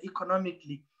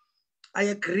economically. I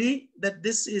agree that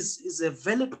this is a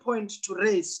valid point to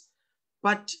raise,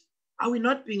 but are we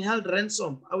not being held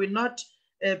ransom? Are we not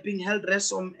being held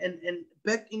ransom and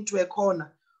backed into a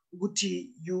corner?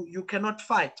 You cannot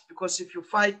fight, because if you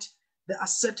fight, there are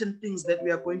certain things that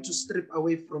we are going to strip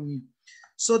away from you.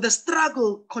 So the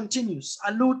struggle continues.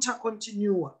 Aluta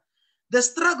continua. The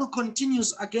struggle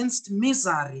continues against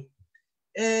misery.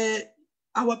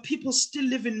 our people still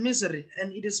live in misery,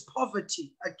 and it is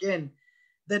poverty again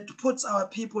that puts our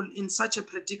people in such a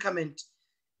predicament.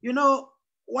 You know,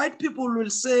 white people will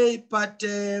say, but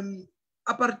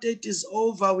apartheid is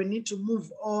over, we need to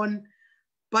move on.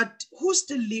 But who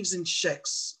still lives in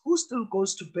shacks? Who still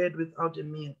goes to bed without a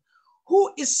meal?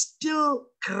 Who is still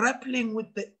grappling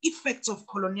with the effects of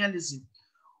colonialism?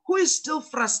 Who is still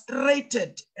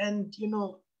frustrated and, you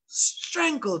know,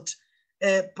 strangled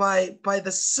by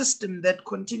the system that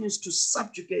continues to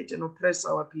subjugate and oppress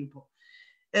our people?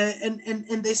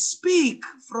 And they speak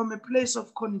from a place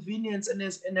of convenience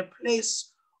and a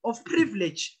place of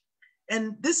privilege.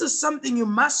 And this is something you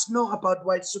must know about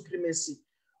white supremacy.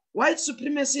 White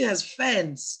supremacy has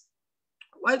fans.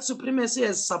 White supremacy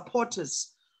has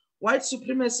supporters. White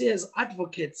supremacy has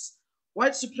advocates.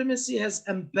 White supremacy has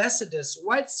ambassadors.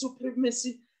 White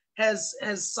supremacy has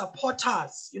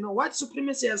supporters. You know, white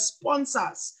supremacy has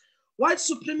sponsors. White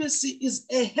supremacy is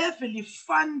a heavily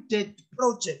funded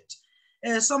project.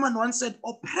 Someone once said,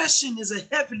 oppression is a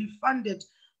heavily funded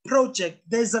project.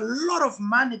 There's a lot of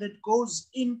money that goes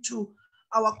into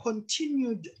our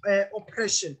continued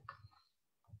oppression.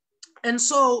 And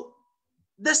so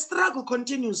the struggle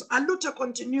continues. A luta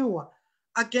continua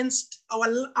against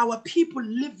our people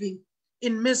living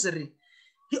in misery.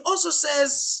 He also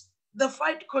says the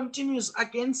fight continues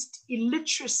against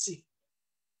illiteracy.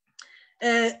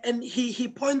 And he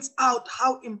points out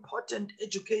how important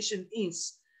education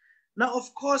is. Now,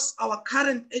 of course, our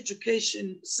current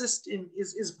education system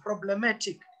is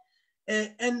problematic.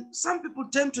 And some people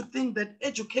tend to think that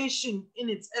education in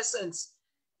its essence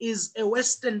is a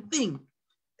Western thing.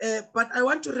 But I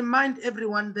want to remind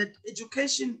everyone that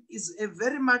education is a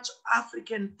very much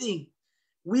African thing.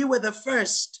 We were the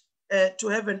first to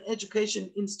have an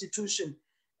education institution.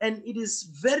 And it is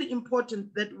very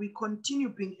important that we continue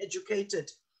being educated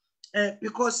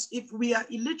because if we are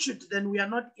illiterate, then we are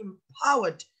not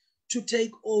empowered to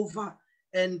take over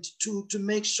and to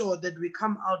make sure that we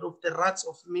come out of the ruts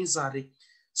of misery.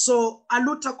 So a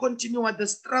luta continua, the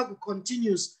struggle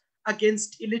continues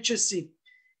against illiteracy.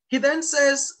 He then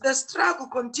says the struggle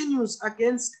continues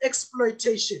against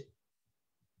exploitation.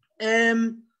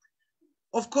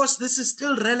 Of course, this is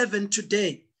still relevant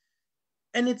today.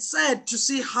 And it's sad to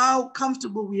see how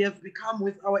comfortable we have become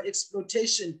with our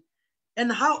exploitation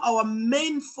and how our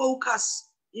main focus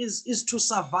is to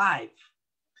survive.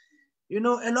 You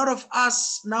know, a lot of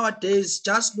us nowadays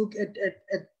just look at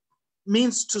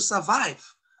means to survive.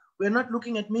 We're not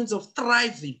looking at means of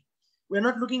thriving. We're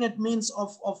not looking at means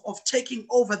of taking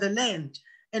over the land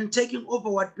and taking over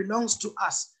what belongs to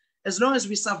us. As long as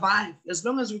we survive, as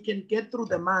long as we can get through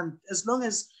the month, as long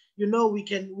as, you know, we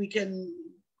can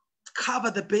cover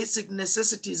the basic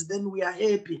necessities, then we are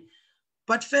happy.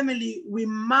 But family, we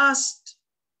must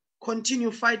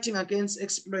continue fighting against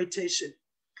exploitation.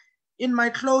 In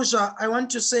my closure, I want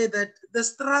to say that the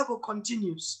struggle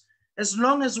continues. As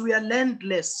long as we are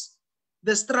landless,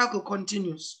 the struggle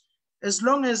continues. As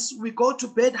long as we go to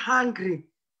bed hungry,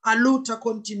 a luta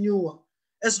continua.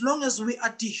 As long as we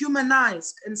are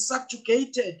dehumanized and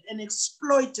subjugated and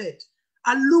exploited,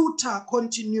 a luta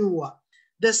continua.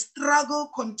 The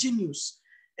struggle continues.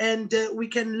 And we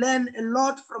can learn a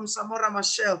lot from Samora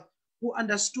Machel, who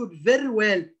understood very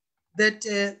well that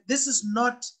this is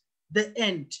not the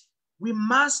end. We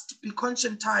must be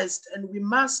conscientized and we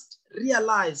must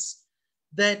realize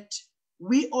that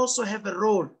we also have a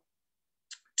role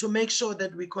to make sure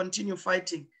that we continue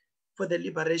fighting for the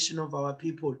liberation of our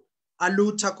people. A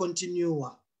luta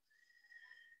continua.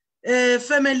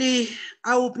 Family,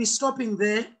 I will be stopping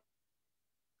there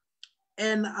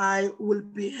and I will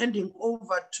be handing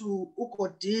over to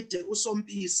Ukodide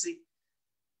Usompisi.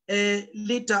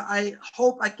 Leader, I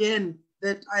hope again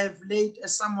that I have laid a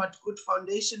somewhat good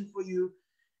foundation for you.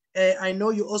 I know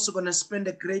you're also going to spend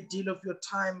a great deal of your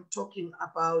time talking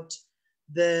about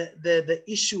the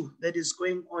issue that is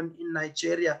going on in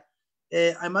Nigeria.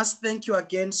 I must thank you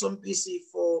again, Sompisi,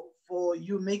 for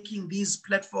you making these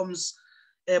platforms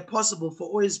possible, for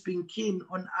always being keen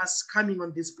on us coming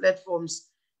on these platforms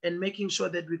and making sure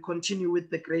that we continue with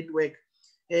the great work.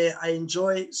 I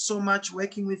enjoy so much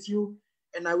working with you,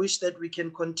 and I wish that we can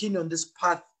continue on this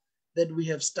path that we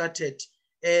have started.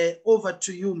 Over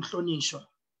to you, Mhlonishwa.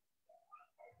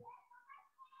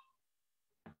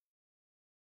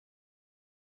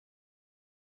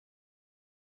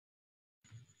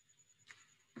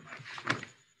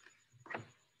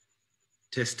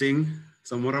 Testing,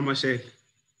 Samora Machel.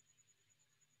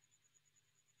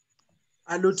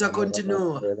 Aluta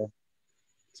continua.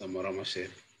 Samora Machel.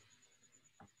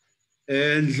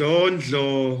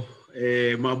 Ndlondlo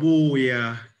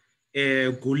mabuya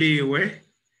guliwe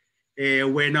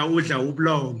wena udla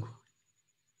ubulongo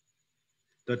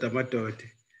doda madoda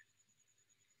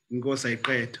inkosi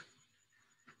ayiqeda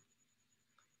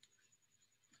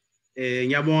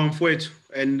ngiyabonga mfowethu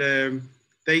and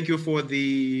thank you for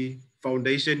the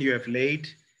foundation you have laid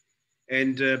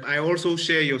and I also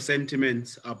share your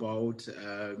sentiments about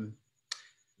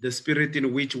the spirit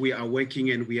in which we are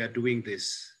working and we are doing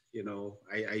this. You know,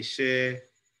 I share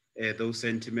those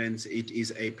sentiments. It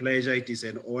is a pleasure, it is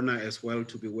an honor as well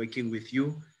to be working with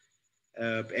you.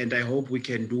 And I hope we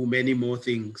can do many more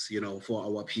things, you know, for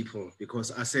our people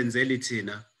because Assassination,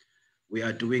 we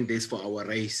are doing this for our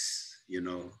race, you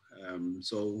know.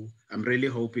 So I'm really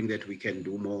hoping that we can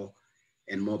do more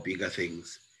and more bigger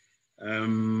things.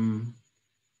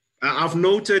 I've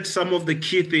noted some of the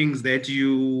key things that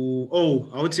you,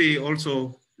 I would say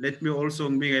also, let me also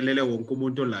make a little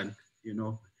you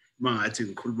know, mangathi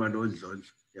ngikhuluma noNdlondlo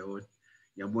yabona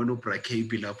ngiyabona ubra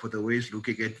KB lapho the way he's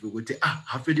looking at me ukuthi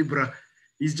happy bra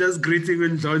he's just greeting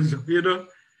uNdlondlo you know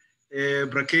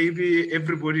bra KB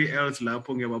everybody else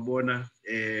lapho ngiyababona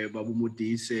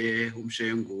babumudise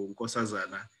umshengu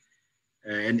unkosazana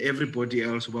and everybody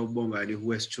else ubabongani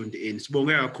who has tuned in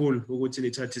sibonge kakhulu ukuthi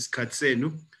nithathe isikhathi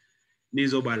senu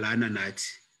nizobalana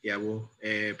nathi yabo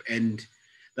and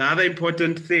the other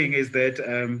important thing is that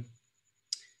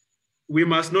we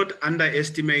must not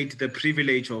underestimate the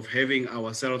privilege of having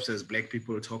ourselves as Black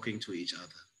people talking to each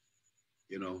other.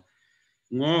 You know,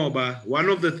 ngoba one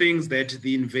of the things that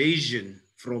the invasion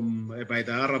by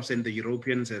the Arabs and the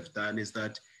Europeans have done is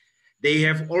that they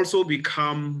have also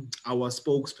become our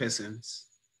spokespersons.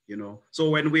 You know, so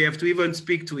when we have to even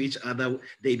speak to each other,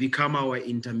 they become our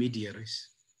intermediaries.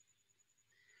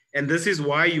 And this is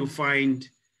why you find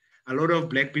a lot of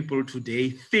Black people today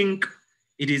think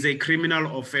it is a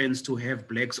criminal offense to have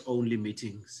Blacks only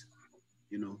meetings,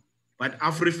 you know. But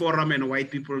AfriForum and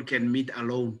white people can meet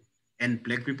alone and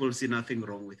Black people see nothing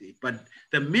wrong with it. But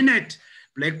the minute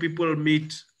Black people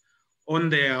meet on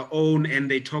their own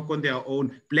and they talk on their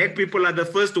own, Black people are the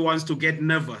first ones to get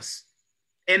nervous.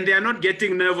 And they are not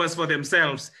getting nervous for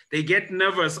themselves. They get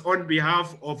nervous on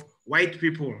behalf of white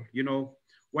people, you know,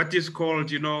 what is called,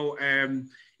 you know,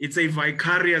 it's a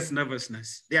vicarious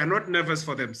nervousness. They are not nervous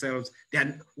for themselves. They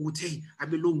are, you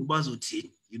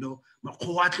know,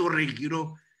 you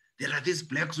know, there are these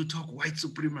Blacks who talk white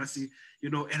supremacy,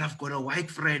 you know, and I've got a white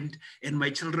friend and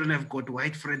my children have got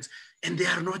white friends and they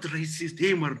are not racist.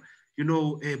 You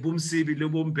know,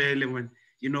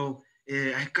 you know,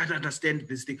 I can't understand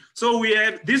this thing. So we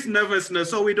have this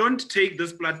nervousness. So we don't take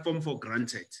this platform for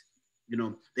granted, you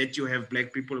know, that you have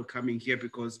Black people coming here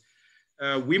because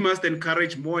we must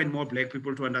encourage more and more Black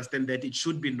people to understand that it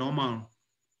should be normal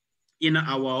in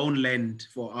our own land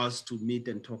for us to meet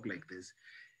and talk like this.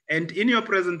 And in your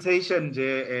presentation,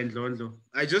 Jay and Lonzo,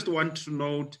 I just want to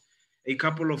note a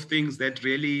couple of things that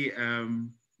really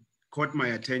caught my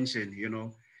attention, you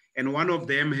know. And one of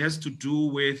them has to do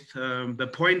with the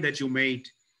point that you made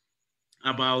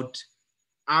about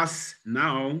us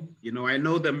now. You know, I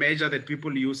know the measure that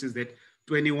people use is that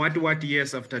 20 what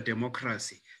years after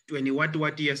democracy. 20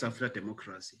 what years after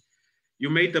democracy. You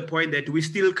made the point that we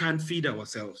still can't feed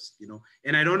ourselves, you know.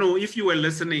 And I don't know if you were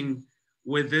listening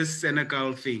with this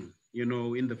Senegal thing, you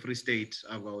know, in the Free State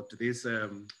about this,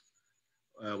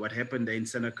 what happened there in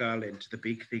Senegal and the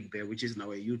big thing there, which is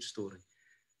now a huge story.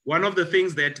 One of the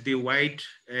things that the white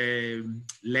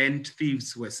land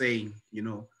thieves were saying, you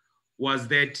know, was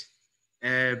that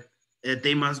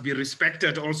they must be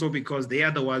respected also because they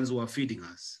are the ones who are feeding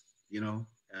us, you know.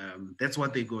 That's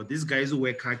what they go. These guys who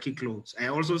wear khaki clothes. I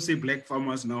also see Black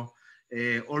farmers now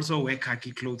also wear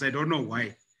khaki clothes. I don't know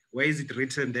why. Why is it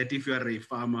written that if you are a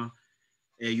farmer,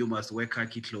 you must wear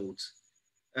khaki clothes?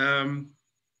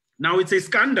 Now it's a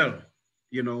scandal,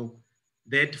 you know,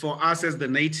 that for us as the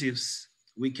natives,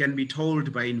 we can be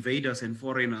told by invaders and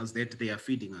foreigners that they are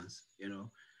feeding us, you know.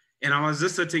 And I was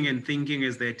just sitting and thinking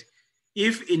is that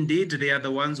if indeed they are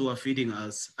the ones who are feeding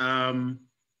us,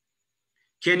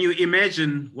 can you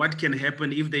imagine what can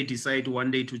happen if they decide one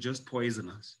day to just poison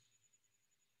us?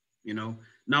 You know,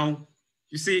 now,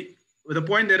 you see, the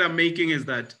point that I'm making is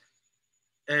that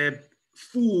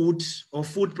food or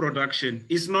food production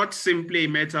is not simply a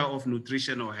matter of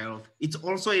nutrition or health. It's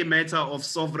also a matter of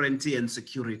sovereignty and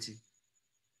security.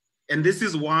 And this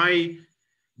is why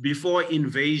before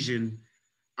invasion,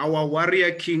 our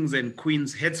warrior kings and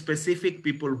queens had specific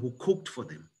people who cooked for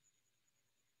them,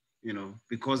 you know,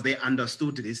 because they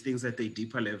understood these things at a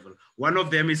deeper level. One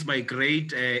of them is my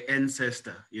great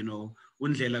ancestor, you know,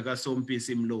 Undlela Kasompi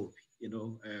Simlopi, you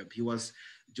know, he was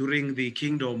during the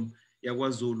kingdom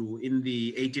YaKwaZulu in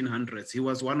the 1800s. He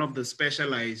was one of the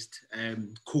specialized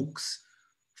cooks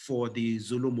for the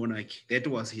Zulu monarchy. That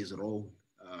was his role.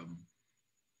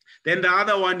 Then the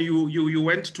other one, you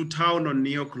went to town on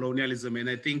neo-colonialism, and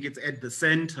I think it's at the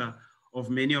center of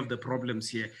many of the problems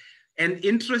here. And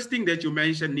interesting that you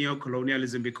mentioned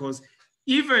neo-colonialism, because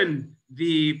even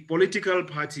the political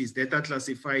parties that are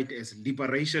classified as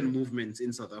liberation movements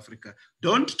in South Africa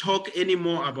don't talk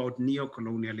anymore about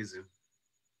neo-colonialism,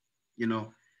 you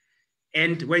know.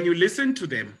 And when you listen to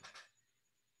them,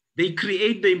 they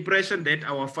create the impression that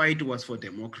our fight was for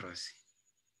democracy.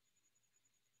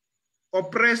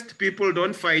 Oppressed people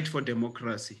don't fight for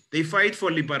democracy. They fight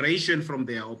for liberation from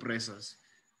their oppressors.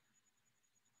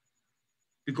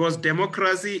 Because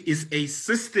democracy is a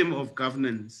system of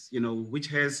governance, you know, which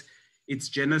has its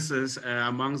genesis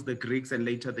amongst the Greeks and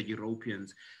later the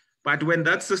Europeans. But when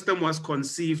that system was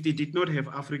conceived, it did not have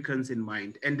Africans in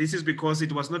mind. And this is because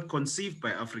it was not conceived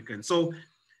by Africans. So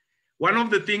one of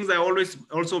the things I always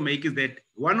also make is that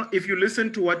if you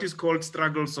listen to what is called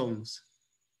struggle songs,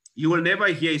 you will never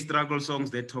hear struggle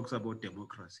songs that talks about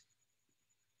democracy.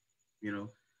 You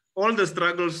know, all the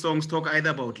struggle songs talk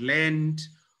either about land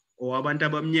or abantu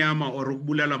abamnyama or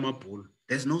ukubulala amabhulu.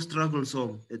 There's no struggle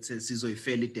song that says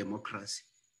sizofela democracy.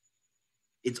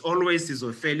 It's always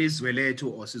sizofela izwe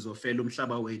lethu or sizofela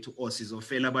umhlaba wethu or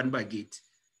sizofela abantu bakithi.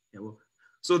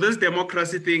 So this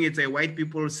democracy thing, it's a white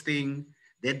people's thing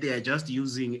that they are just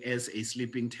using as a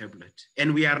sleeping tablet.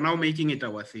 And we are now making it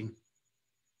our thing.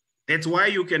 That's why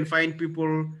you can find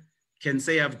people can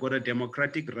say, I've got a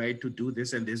democratic right to do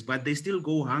this and this, but they still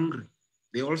go hungry.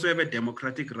 They also have a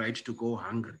democratic right to go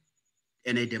hungry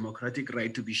and a democratic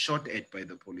right to be shot at by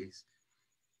the police.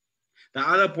 The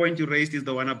other point you raised is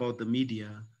the one about the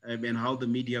media and how the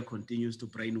media continues to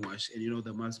brainwash and, you know,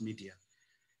 the mass media.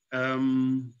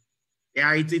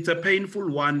 Yeah, it's a painful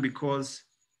one because,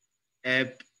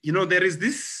 you know, there is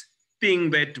this thing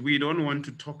that we don't want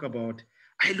to talk about.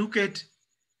 I look at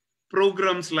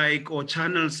programs like, or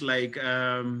channels like,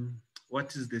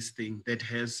 what is this thing that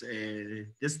has,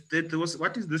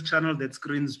 what is this channel that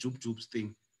screens Jub's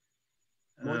thing?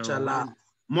 Machel.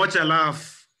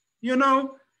 You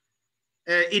know,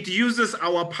 it uses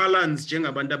our parlance,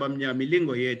 njengabantu abamnyama,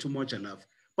 ilingo yethu Machel.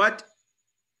 But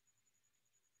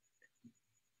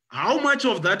how much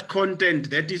of that content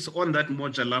that is on that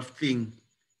Machel thing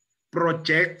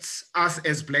projects us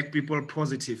as Black people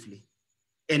positively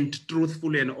and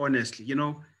truthfully and honestly? You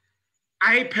know,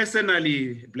 I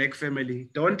personally, Black family,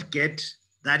 don't get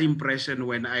that impression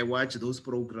when I watch those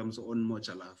programs on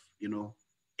Machel, you know.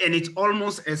 And it's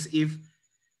almost as if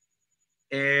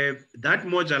that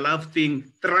Machel thing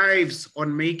thrives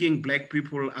on making Black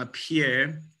people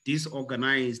appear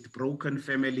disorganized, broken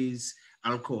families,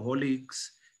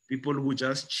 alcoholics, people who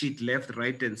just cheat left,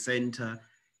 right, and center,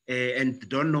 and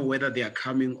don't know whether they are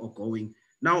coming or going.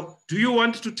 Now, do you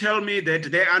want to tell me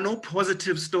that there are no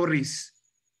positive stories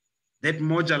that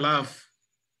Machel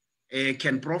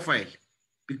can profile?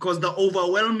 Because the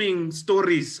overwhelming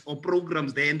stories or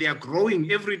programs there, and they are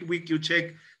growing every week. You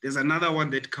check, there's another one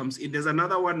that comes in. There's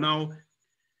another one now.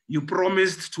 You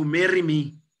promised to marry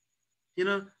me. You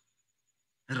know,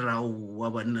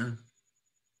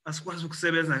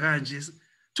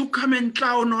 to come and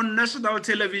clown on national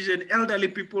television, elderly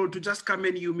people to just come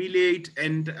and humiliate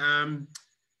and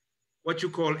what you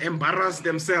call embarrass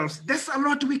themselves. There's a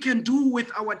lot we can do with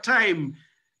our time.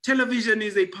 Television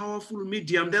is a powerful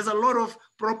medium. There's a lot of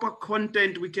proper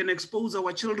content we can expose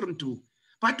our children to.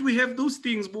 But we have those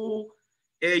things, Bo,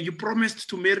 you promised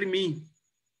to marry me.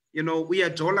 You know, we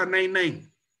are $99.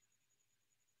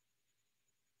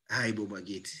 Hi,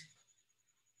 Bobagit.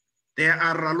 There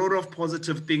are a lot of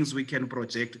positive things we can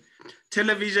project.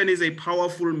 Television is a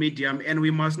powerful medium, and we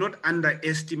must not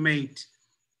underestimate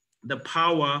the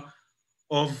power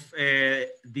of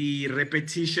the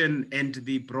repetition and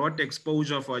the broad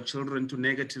exposure of our children to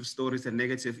negative stories and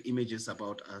negative images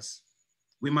about us.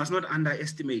 We must not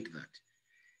underestimate that.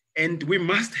 And we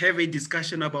must have a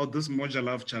discussion about this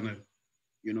Machel channel.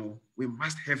 You know, we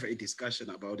must have a discussion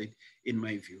about it, in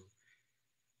my view.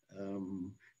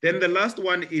 Then the last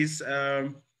one is,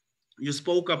 you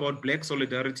spoke about Black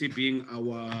solidarity being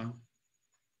our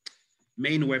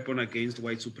main weapon against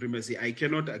white supremacy. I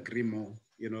cannot agree more.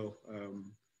 You know,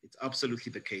 it's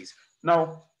absolutely the case.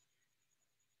 Now,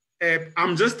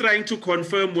 I'm just trying to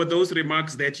confirm with those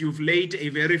remarks that you've laid a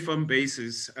very firm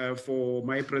basis for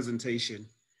my presentation.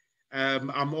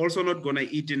 I'm also not going to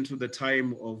eat into the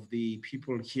time of the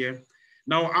people here.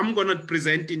 Now, I'm going to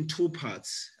present in two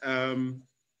parts.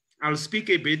 I'll speak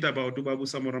a bit about Ubabu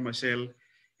Samora Machel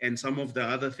and some of the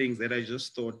other things that I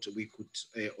just thought we could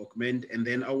augment. And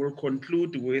then I will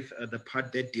conclude with the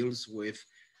part that deals with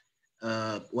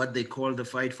what they call the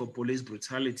fight for police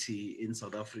brutality in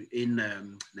South Africa, in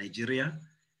Nigeria,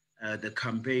 the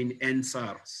campaign End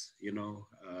SARS, you know,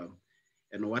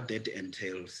 and what that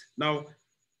entails. Now,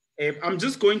 I'm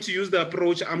just going to use the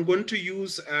approach. I'm going to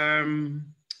use,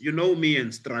 you know me,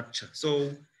 and structure.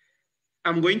 So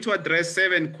I'm going to address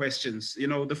 7 questions. You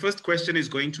know, the first question is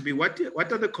going to be, what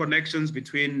are the connections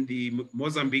between the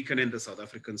Mozambican and the South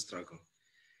African struggle?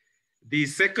 The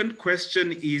second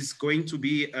question is going to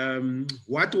be,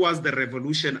 what was the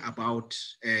revolution about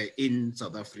in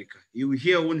South Africa? You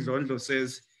hear Undlondo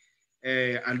says,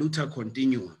 aluta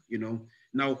continua, you know.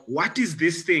 Now, what is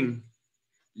this thing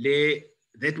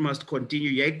that must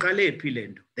continue?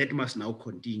 That must now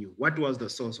continue. What was the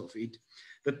source of it?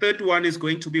 The third one is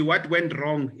going to be what went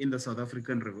wrong in the South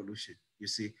African Revolution. You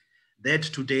see, that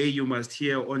today you must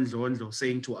hear Undlondo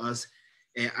saying to us,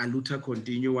 aluta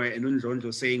continua, and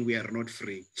Undlondo saying we are not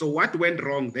free. So what went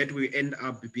wrong that we end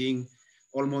up being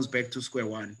almost back to square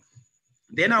one?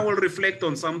 Then I will reflect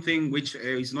on something which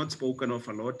is not spoken of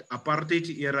a lot,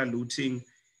 apartheid era looting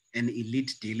and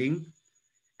elite dealing.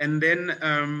 And then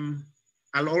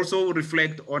I'll also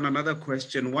reflect on another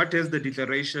question. What has the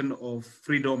Declaration of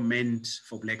Freedom meant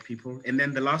for Black people? And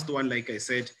then the last one, like I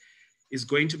said, is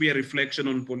going to be a reflection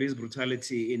on police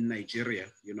brutality in Nigeria,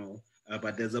 you know,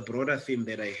 but there's a broader theme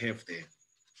that I have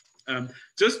there.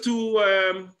 Just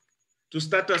to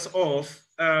start us off,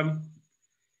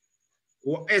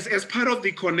 as part of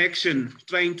the connection,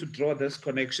 trying to draw this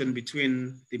connection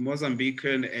between the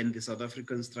Mozambican and the South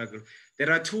African struggle,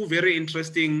 there are 2 very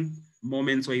interesting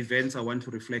moments or events I want to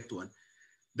reflect on.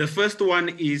 The first one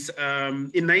is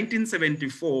in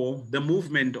 1974, the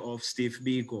movement of Steve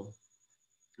Biko,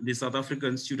 the South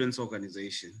African Students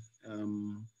Organization,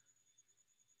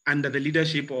 under the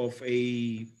leadership of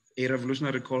a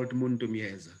revolutionary called Muntu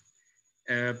Mieza.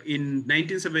 In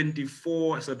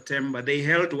 1974, September, they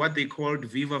held what they called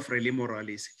Viva Frelimo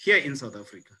rallies here in South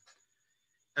Africa.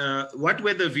 What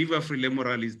were the Viva Frelimo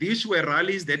rallies? These were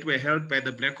rallies that were held by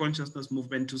the Black Consciousness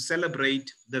Movement to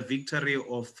celebrate the victory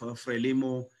of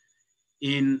Frelimo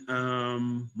in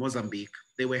Mozambique.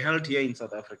 They were held here in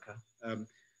South Africa.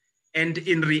 And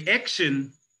in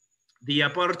reaction, the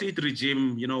apartheid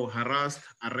regime, you know, harassed,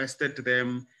 arrested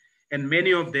them, and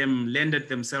many of them landed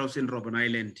themselves in Robben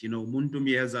Island. You know, Muntu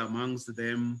Mieza amongst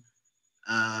them,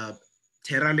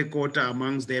 Tera Lekota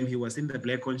amongst them. He was in the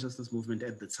Black Consciousness Movement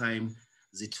at the time.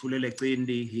 Zithulele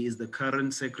Cindi, he is the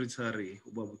current secretary,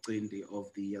 Ubabu Cindi,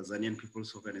 of the Azanian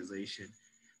People's Organization.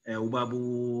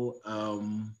 Ubabu,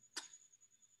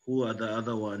 who are the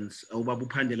other ones? Ubabu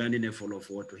Pandelani Nefolo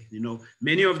Fortwe. You know,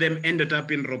 many of them ended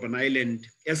up in Robben Island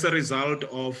as a result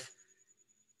of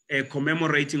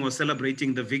commemorating or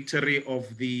celebrating the victory of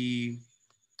the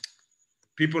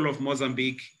people of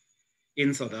Mozambique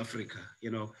in South Africa,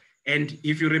 you know. And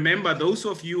if you remember, those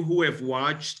of you who have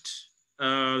watched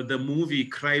the movie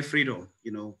Cry Freedom,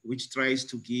 you know, which tries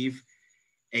to give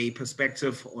a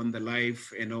perspective on the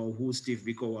life, you know, who Steve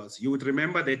Biko was, you would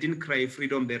remember that in Cry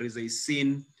Freedom, there is a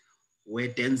scene where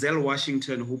Denzel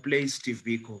Washington, who plays Steve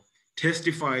Biko,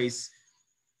 testifies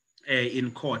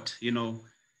in court, you know.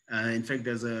 In fact,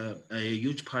 there's a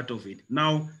huge part of it.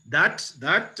 Now, that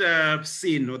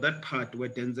scene or that part where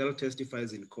Denzel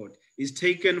testifies in court is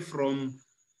taken from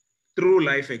true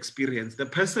life experience. The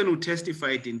person who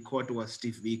testified in court was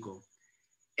Steve Biko.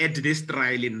 At this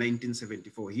trial in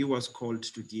 1974, he was called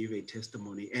to give a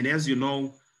testimony. And as you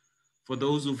know, for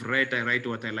those who've read I Write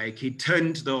What I Like, he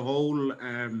turned the whole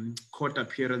court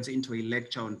appearance into a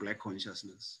lecture on Black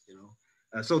consciousness, you know.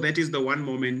 So that is the one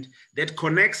moment that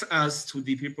connects us to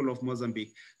the people of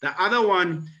Mozambique. The other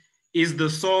one is the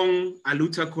song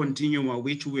Aluta Continua,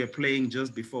 which we were playing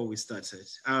just before we started,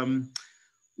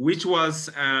 which was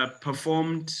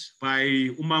performed by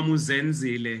Umamu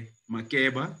Zenzile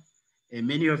Makeba.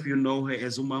 Many of you know her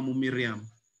as Umamu Miriam.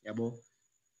 Yabo.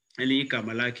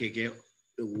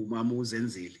 Umamu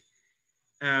Zenzile.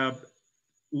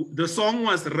 The song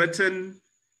was written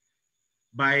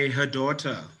by her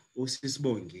daughter,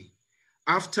 Usisbongi,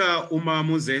 after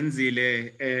Umamu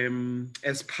Zenzile,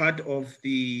 as part of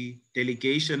the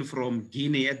delegation from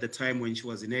Guinea at the time when she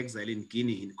was in exile in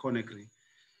Guinea, in Conakry.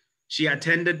 She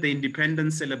attended the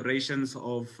independence celebrations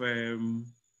of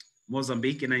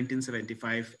Mozambique in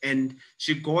 1975, and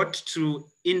she got to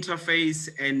interface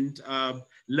and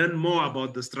learn more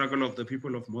about the struggle of the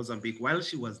people of Mozambique while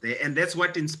she was there. And that's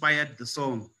what inspired the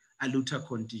song Aluta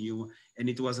Continua. And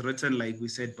it was written, like we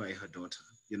said, by her daughter,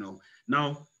 you know.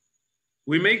 Now,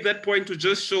 we make that point to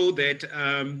just show that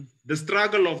the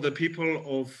struggle of the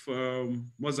people of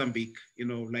Mozambique, you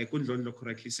know, like Undlondo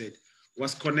correctly said,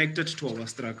 was connected to our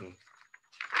struggle.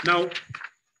 Now,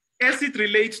 as it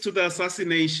relates to the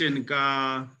assassination of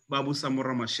Babu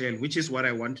Samora Machel, which is what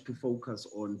I want to focus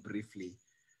on briefly.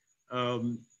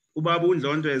 Ubabu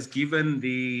Ndlondo has given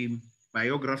the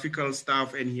biographical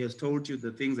stuff, and he has told you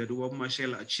the things that Ubabu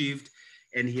Machel achieved,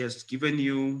 and he has given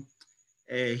you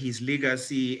his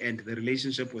legacy and the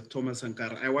relationship with Thomas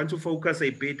Sankara. I want to focus a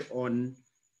bit on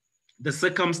the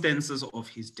circumstances of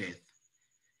his death,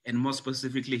 and more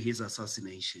specifically his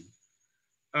assassination.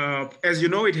 As you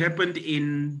know, it happened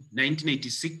in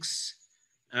 1986,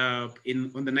 on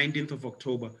the 19th of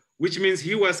October, which means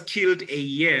he was killed a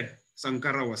year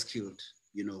Sankara was killed.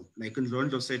 You know, like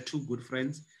Ndlondo said, two good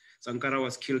friends. Sankara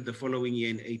was killed the following year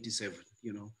in 87.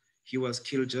 You know, he was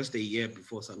killed just a year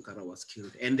before Sankara was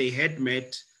killed. And they had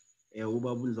met,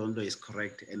 Ubabu Ndlondo is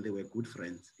correct, and they were good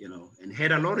friends, you know, and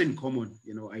had a lot in common,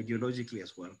 you know, ideologically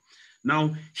as well.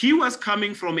 Now, he was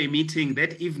coming from a meeting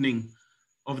that evening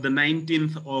of the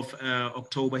 19th of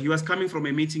October. He was coming from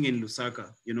a meeting in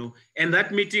Lusaka, you know, and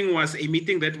that meeting was a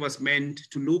meeting that was meant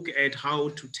to look at how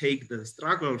to take the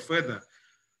struggle further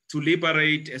to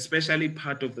liberate, especially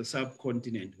part of the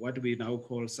subcontinent, what we now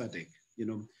call SADC, you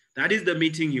know. That is the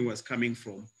meeting he was coming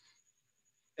from.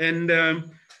 And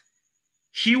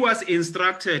he was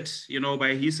instructed, you know,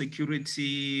 by his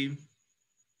security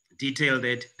detail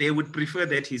that they would prefer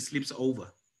that he sleeps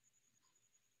over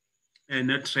and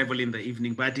not travel in the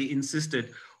evening, but he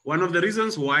insisted. One of the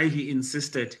reasons why he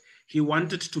insisted, he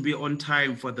wanted to be on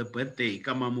time for the birthday,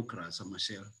 Kamamukra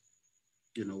Machel,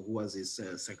 you know, who was his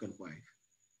second wife.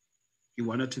 He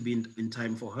wanted to be in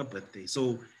time for her birthday.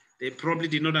 So they probably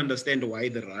did not understand why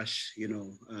the rush, you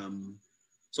know.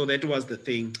 So that was the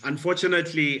thing.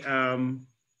 Unfortunately,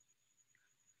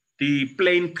 the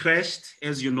plane crashed,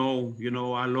 as you know,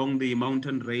 along the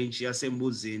mountain range,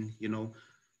 Yasembuzin, you know.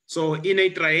 So in a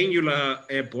triangular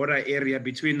border area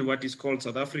between what is called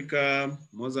South Africa,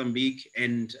 Mozambique,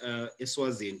 and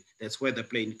Eswatini, that's where the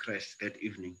plane crashed that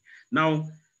evening. Now,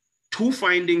 two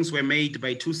findings were made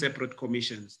by two separate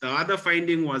commissions. The other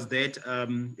finding was that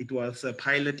it was a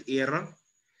pilot error.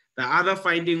 The other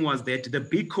finding was that the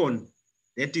beacon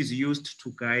that is used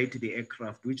to guide the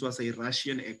aircraft, which was a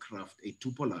Russian aircraft, a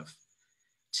Tupolev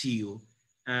TU,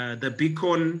 the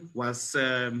beacon was,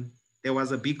 there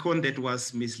was a beacon that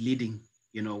was misleading,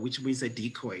 you know, which means a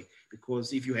decoy,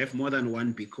 because if you have more than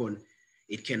one beacon,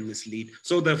 it can mislead.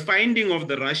 So the finding of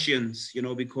the Russians, you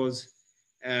know, because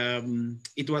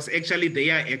it was actually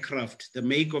their aircraft, the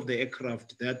make of the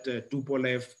aircraft, that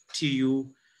Tupolev Tu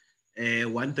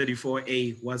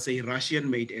 134A was a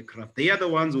Russian-made aircraft. They are the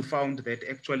ones who found that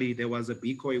actually there was a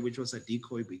decoy, which was a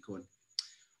decoy beacon,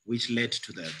 which led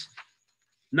to that.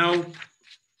 Now,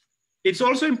 it's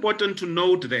also important to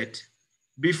note that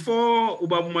before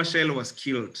Ubabu Machel was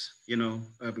killed, you know,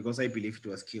 because I believe it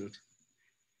was killed,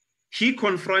 he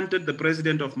confronted the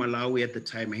president of Malawi at the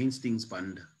time, Hastings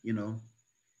Banda, you know,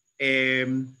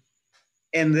 and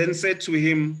then said to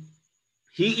him,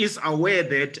 he is aware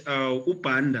that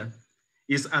Ubanda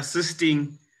is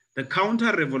assisting the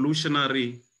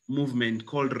counter-revolutionary movement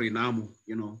called Renamo,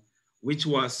 you know, which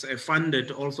was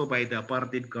funded also by the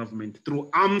apartheid government through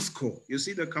AMSCO. You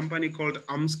see the company called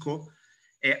AMSCO?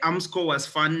 AMSCO was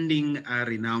funding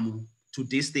Renamo to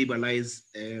destabilize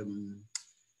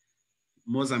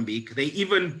Mozambique. They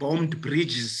even bombed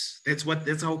bridges. That's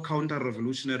how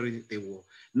counter-revolutionary they were.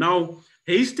 Now,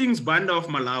 Hastings Banda of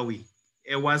Malawi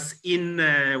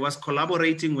was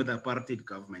collaborating with the apartheid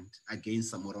government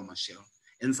against Samora Machel.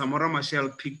 And Samora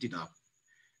Machel picked it up,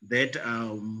 that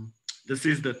this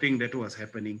is the thing that was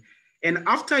happening. And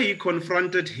after he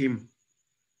confronted him,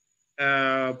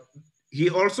 he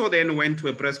also then went to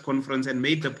a press conference and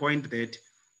made the point that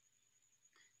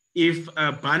if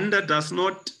Banda does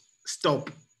not stop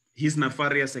his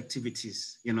nefarious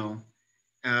activities, you know,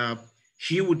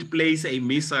 he would place a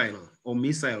missile or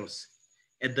missiles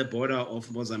at the border of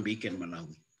Mozambique and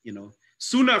Malawi, you know.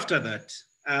 Soon after that,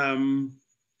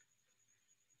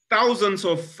 thousands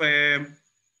of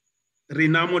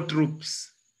Renamo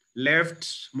troops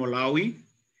left Malawi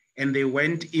and they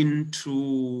went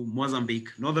into Mozambique,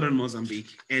 northern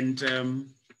Mozambique, and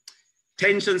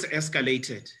tensions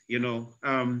escalated, you know.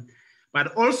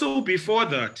 But also before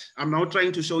that, I'm now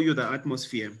trying to show you the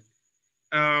atmosphere.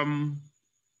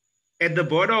 At the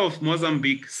border of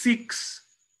Mozambique, 6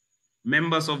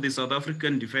 members of the South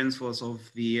African Defense Force of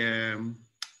the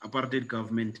apartheid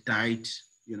government died,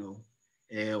 you know,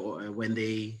 when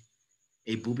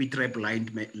a booby-trap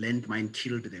landmine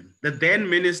killed them. The then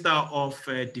Minister of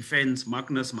Defense,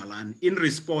 Magnus Malan, in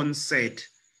response said,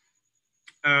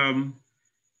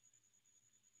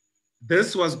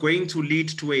 this was going to lead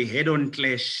to a head-on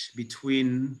clash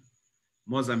between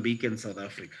Mozambique and South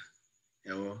Africa.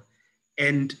 You know?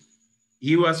 And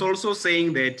he was also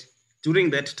saying that during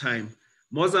that time,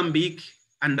 Mozambique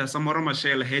under Samora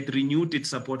Machel had renewed its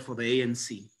support for the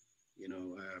ANC, you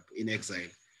know, in exile.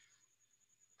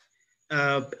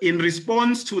 In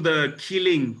response to the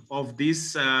killing of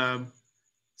these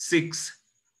 6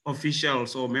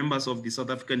 officials or members of the South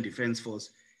African Defence Force,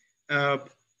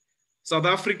 South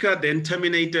Africa then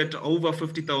terminated over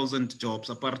 50,000 jobs,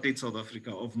 apartheid South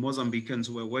Africa, of Mozambicans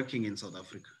who were working in South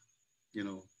Africa, you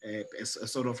know, as a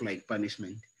sort of like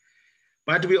punishment.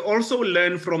 But we also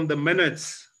learn from the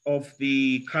minutes of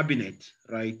the cabinet,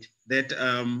 right, that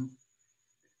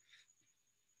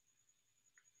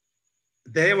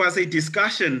there was a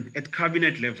discussion at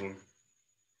cabinet level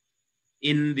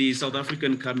in the South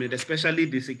African cabinet, especially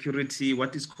the security,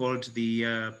 what is called the,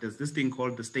 there's this thing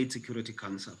called the State Security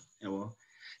Council. You know?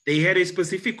 They had a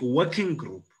specific working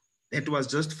group that was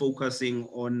just focusing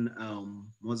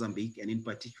on Mozambique, and in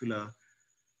particular,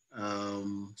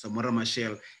 Samora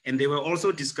Machel. And they were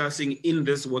also discussing in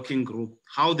this working group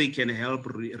how they can help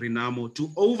Renamo to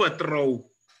overthrow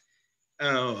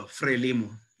Frelimo,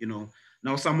 you know.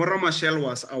 Now, Samora Machel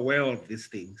was aware of these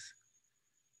things.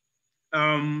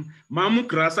 Mamu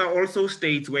Grasa also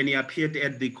states when he appeared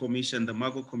at the commission, the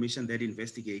Mago commission that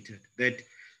investigated, that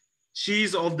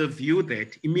she's of the view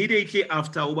that immediately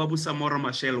after Ubabu Samora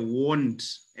Machel warned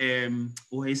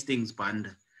Hastings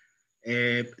Banda,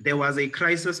 there was a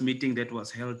crisis meeting that was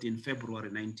held in February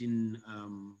in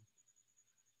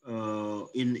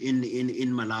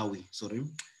Malawi, sorry,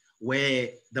 where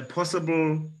the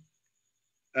possible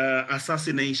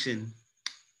assassination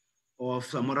of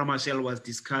Samora Machel was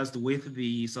discussed with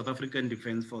the South African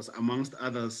Defence Force, amongst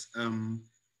others,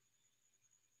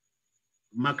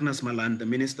 Magnus Malan, the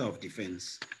Minister of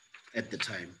Defence at the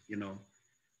time, you know.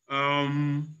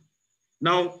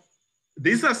 Now,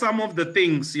 these are some of the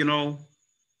things, you know,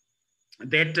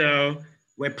 that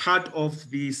were part of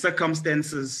the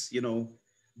circumstances, you know,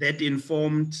 that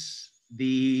informed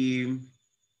the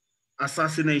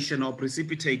assassination or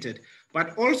precipitated.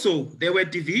 But also there were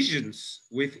divisions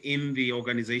within the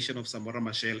organization of Samora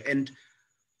Machel. And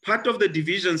part of the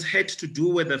divisions had to do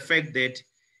with the fact that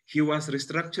he was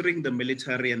restructuring the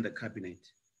military and the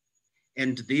cabinet.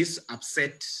 And this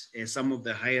upset some of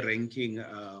the high-ranking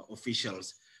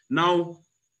officials. Now,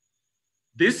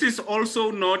 this is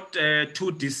also not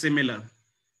too dissimilar.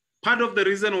 Part of the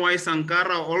reason why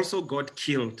Sankara also got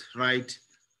killed, right,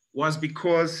 was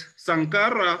because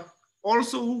Sankara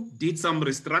also did some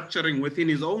restructuring within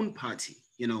his own party.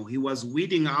 You know, he was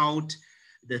weeding out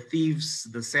the thieves,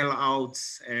 the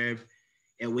sellouts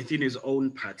within his own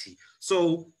party.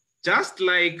 So just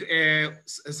like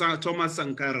Thomas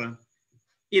Sankara,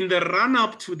 in the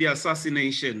run-up to the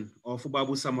assassination of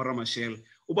Ubabu Samora Machel,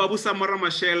 Ubabu Samora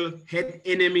Machel had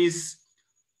enemies,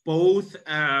 both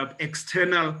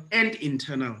external and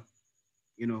internal,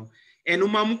 you know. And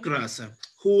Umamu Grasa,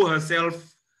 who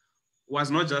herself was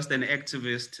not just an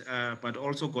activist, but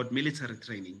also got military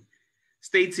training,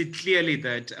 states it clearly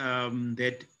that,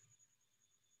 that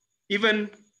even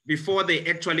before they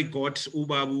actually got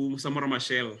Ubabu Samora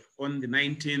Machel on the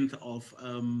 19th of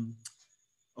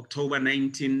October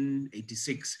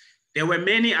 1986, there were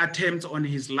many attempts on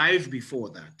his life before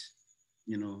that,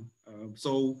 you know.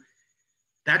 So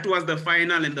that was the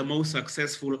final and the most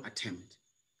successful attempt.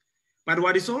 But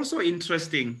what is also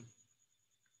interesting,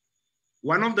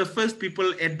 one of the first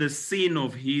people at the scene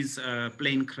of his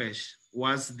plane crash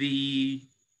was the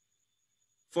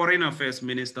Foreign Affairs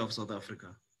Minister of South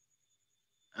Africa,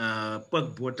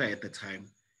 Pug Botha at the time.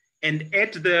 And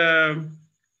at the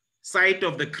site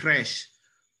of the crash,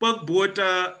 Pug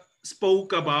Botha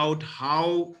spoke about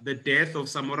how the death of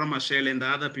Samora Machel and the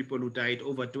other people who died,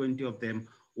 over 20 of them,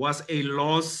 was a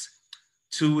loss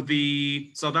to the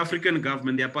South African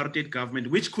government, the apartheid government,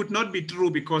 which could not be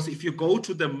true, because if you go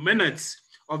to the minutes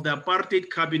of the apartheid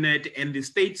cabinet and the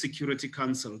State Security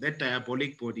Council, that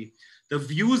diabolic body, the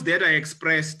views that are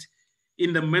expressed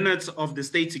in the minutes of the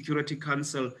State Security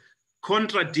Council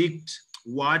contradict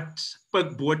what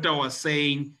Pug Botha was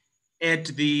saying at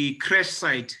the crash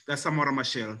site, the Samora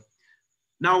Machel.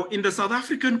 Now, in the South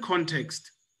African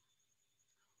context,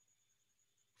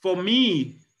 for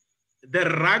me, the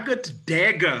rugged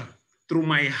dagger through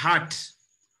my heart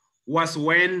was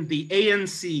when the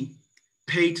ANC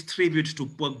paid tribute to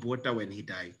Pug Botha when he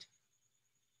died.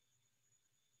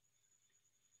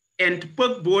 And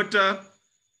Pug Botha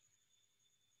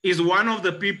is one of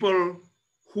the people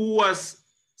who was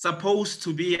supposed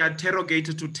to be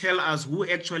interrogated to tell us who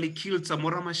actually killed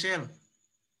Samora Machel.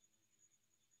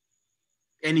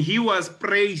 And he was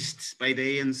praised by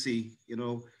the ANC, you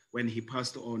know, when he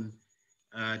passed on.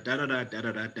 For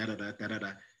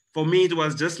me, it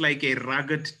was just like a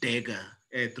rugged dagger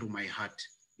through my heart,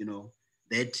 you know,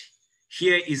 that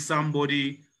here is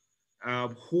somebody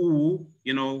who,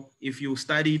 you know, if you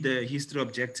study the history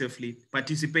objectively,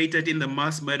 participated in the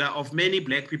mass murder of many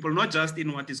Black people, not just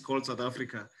in what is called South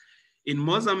Africa, in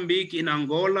Mozambique, in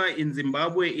Angola, in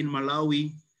Zimbabwe, in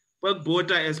Malawi.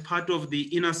 Bota, as part of the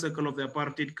inner circle of the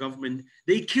apartheid government,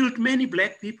 they killed many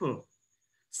Black people,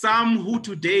 some who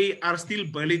today are still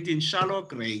buried in shallow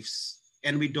graves,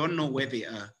 and we don't know where they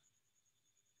are.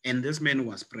 And this man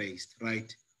was praised,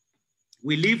 right?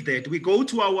 We leave that. We go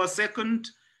to our second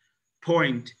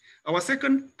point. Our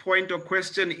second point of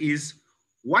question is,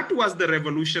 what was the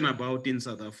revolution about in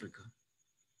South Africa?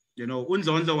 You know,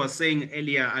 Unzonzo was saying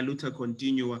earlier, Aluta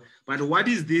continua, but what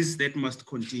is this that must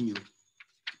continue?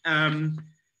 One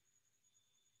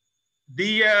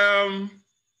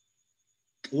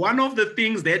of the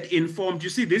things that informed, you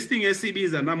see, this thing SCB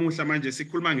is a namuhla manje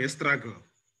sikhuluma nge-struggle,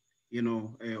 you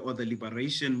know, or the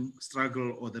liberation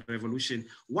struggle or the revolution.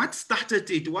 What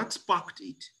started it? What sparked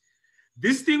it?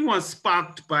 This thing was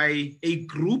sparked by a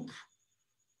group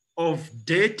of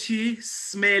dirty,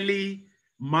 smelly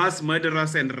mass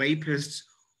murderers and rapists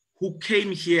who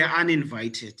came here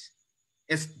uninvited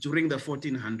during the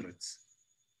 1400s,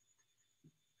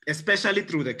 especially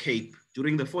through the Cape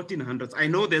during the 1400s. I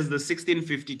know there's the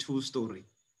 1652 story.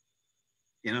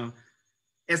 You know,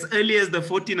 as early as the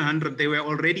 1400s, they were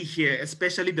already here,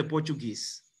 especially the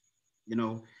Portuguese, you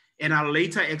know, and I'll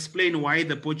later explain why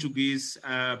the Portuguese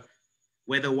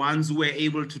were the ones who were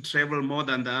able to travel more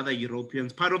than the other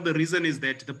Europeans. Part of the reason is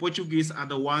that the Portuguese are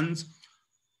the ones,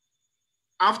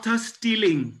 after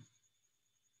stealing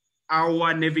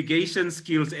our navigation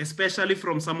skills, especially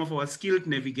from some of our skilled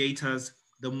navigators,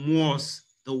 the Moors,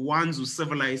 the ones who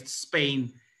civilized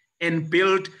Spain and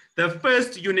built the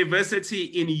first university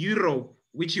in Europe,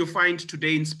 which you find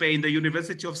today in Spain, the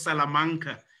University of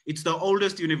Salamanca. It's the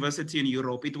oldest university in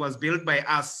Europe. It was built by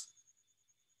us,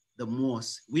 the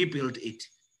Moors. We built it.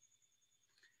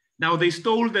 Now, they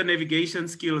stole the navigation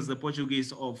skills, the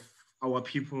Portuguese, of our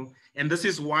people, and this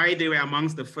is why they were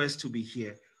amongst the first to be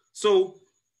here. So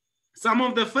some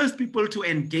of the first people to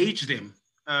engage them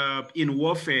in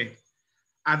warfare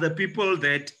are the people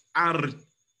that are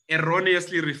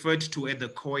erroneously referred to as the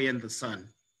Khoi and the San.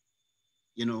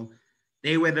 You know,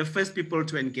 they were the first people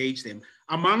to engage them.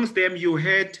 Amongst them, you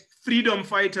had freedom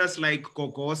fighters like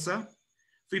Gogosa,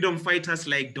 freedom fighters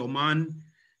like Doman.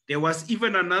 There was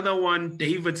even another one,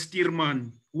 David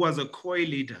Stearman, who was a Khoi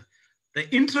leader. The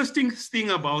interesting thing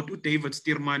about David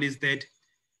Stearman is that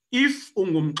if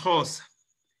ungumXhosa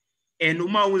and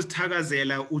uma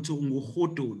uzithakazela uthi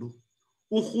ungurhudulu,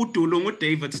 urhudulu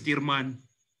nguDavid Stearman.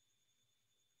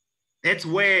 That's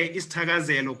where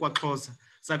isithakazelo kwaXhosa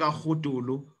saka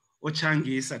rhudulu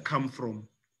ochangisa come from.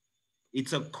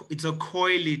 It's a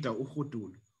Khoi leader,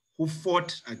 urhudulu, who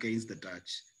fought against the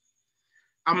Dutch.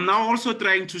 I'm now also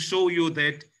trying to show you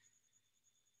that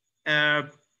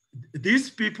these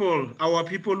people, our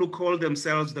people who call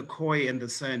themselves the Khoi and the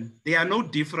San, they are no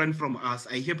different from us.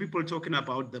 I hear people talking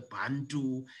about the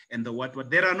Bantu and the what.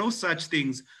 There are no such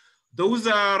things. Those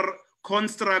are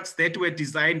constructs that were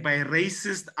designed by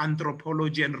racist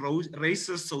anthropology and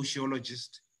racist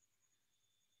sociologists.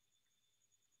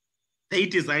 They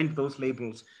designed those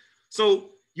labels. So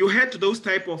you had those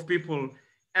type of people.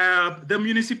 The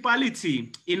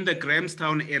municipality in the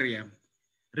Grahamstown area,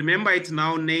 remember it's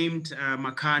now named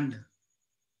Makanda.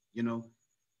 You know,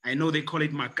 I know they call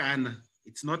it Makana.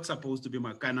 It's not supposed to be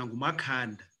Makana,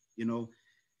 Makanda, you know.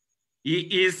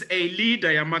 He is a leader,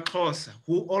 Yamaxhosa,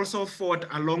 who also fought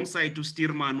alongside to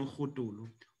Stearman uRhudulu.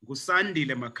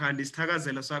 Ngusandile Makanda,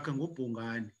 isithakazelo sakhe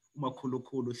ngubhungane,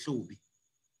 umakhulukhulu Hlubi.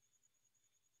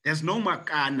 There's no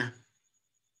Makana.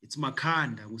 It's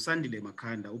Makanda, ngusandile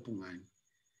Makanda, ubhungane.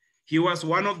 He was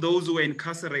one of those who were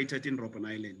incarcerated in Robben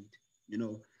Island, you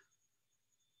know.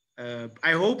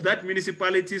 I hope that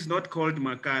municipality is not called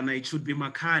Makana. It should be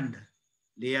Makanda.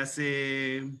 They are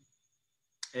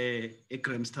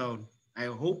Grahamstown. I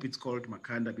hope it's called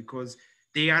Makanda because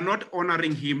they are not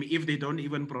honoring him if they don't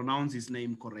even pronounce his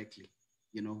name correctly,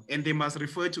 you know, and they must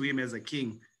refer to him as a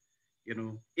king, you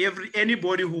know.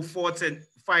 Anybody who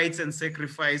fights and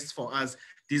sacrificed for us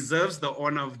deserves the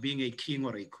honor of being a king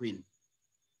or a queen.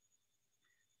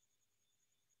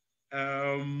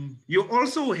 You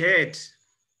also had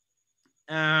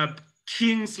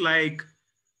kings like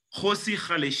Kgosi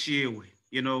Galeshewe,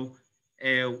 you know,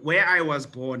 where I was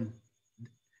born.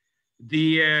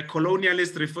 The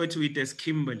colonialists refer to it as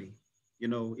Kimberley, you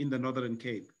know, in the Northern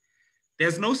Cape.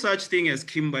 There's no such thing as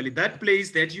Kimberley. That place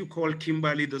that you call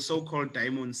Kimberley, the so-called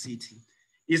Diamond City,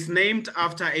 is named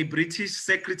after a British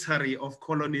Secretary of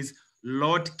Colonies,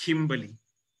 Lord Kimberley.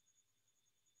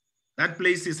 That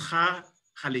place is Ga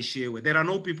Galeshewe. There are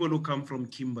no people who come from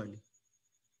Kimberley.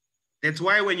 That's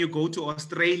why when you go to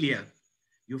Australia,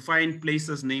 you find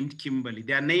places named Kimberley.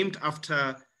 They are named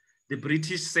after the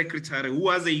British Secretary who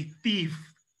was a thief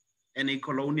and a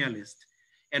colonialist.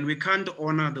 And we can't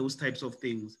honor those types of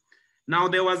things. Now,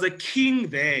 there was a king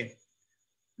there,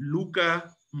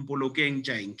 Luka Mbolokeng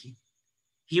Jainki.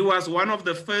 He was one of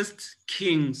the first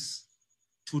kings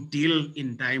to deal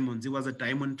in diamonds. He was a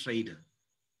diamond trader,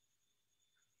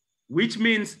 which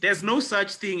means there's no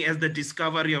such thing as the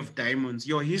discovery of diamonds.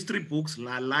 Your history books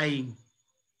are lying.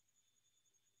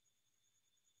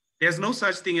 There's no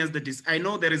such thing as I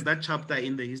know there is that chapter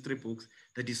in the history books,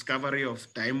 the discovery of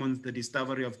diamonds, the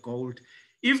discovery of gold.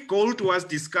 If gold was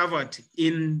discovered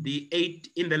in the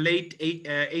late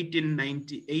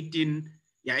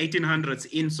 1800s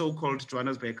in so-called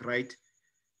Johannesburg, right?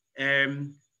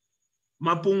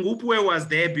 Mapungubwe was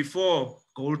there before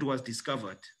gold was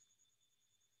discovered.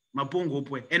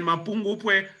 Mapungubwe. And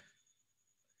Mapungubwe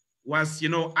was,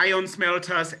 iron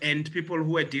smelters and people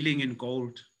who were dealing in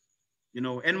gold, and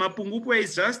Mapungubwe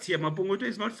is just here. Mapungubwe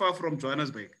is not far from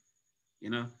Johannesburg,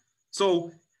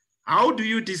 So how do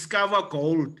you discover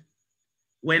gold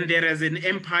when there is an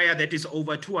empire that is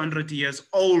over 200 years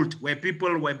old where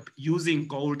people were using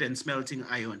gold and smelting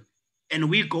iron? And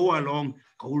we go along,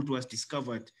 gold was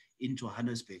discovered in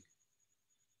Johannesburg.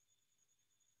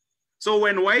 So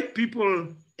when white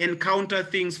people encounter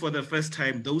things for the first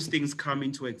time, those things come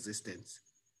into existence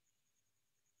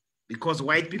because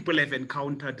white people have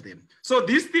encountered them. So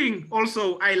this thing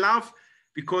also, I love,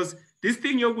 because this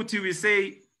thing, Yoguti, we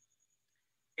say,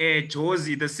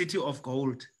 Jozi, the city of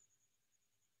gold.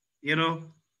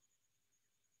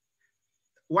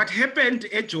 What happened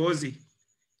at Jozi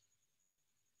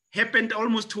happened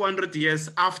almost 200 years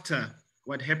after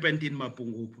what happened in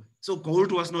Mapungubwe. So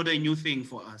gold was not a new thing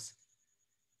for us.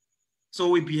 So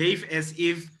we behave as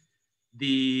if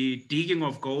the digging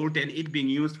of gold and it being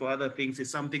used for other things is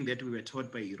something that we were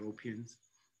taught by Europeans.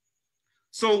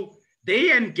 So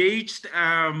they engaged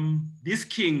these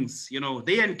kings,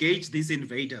 they engaged these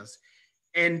invaders.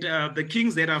 And the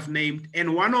kings that I've named,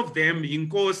 and one of them,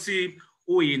 Inkosi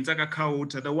Uyintsaka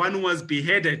Khawuta, the one who was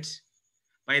beheaded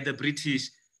by the British.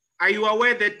 Are you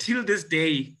aware that till this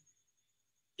day,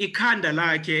 ikhanda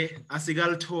lakhe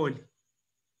asikalitholi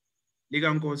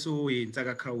likaNkosi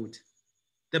Uyintsaka Khawuta?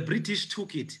 The British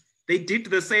took it. They did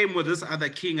the same with this other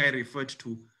king I referred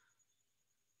to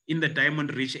in the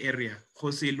Diamond Rich area,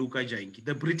 Jose Luka Jainki.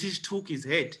 The British took his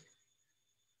head.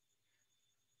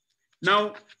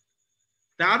 Now,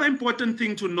 the other important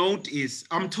thing to note is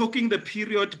I'm talking the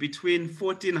period between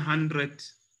 1400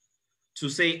 to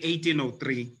say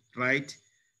 1803, right?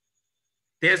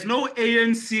 There's no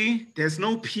ANC, there's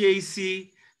no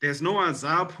PAC, there's no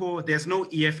AZAPO, there's no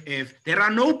EFF. There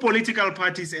are no political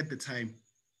parties at the time.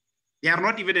 They are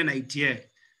not even an idea.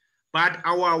 But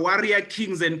our warrior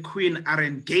kings and queens are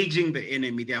engaging the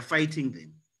enemy. They are fighting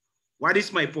them. What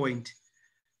is my point?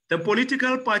 The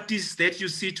political parties that you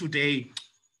see today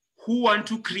who want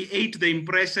to create the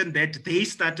impression that they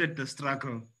started the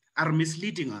struggle are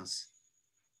misleading us.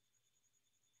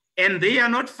 And they are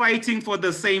not fighting for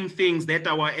the same things that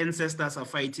our ancestors are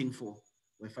fighting for.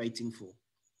 We're fighting for.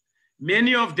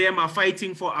 Many of them are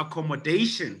fighting for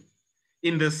accommodation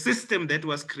in the system that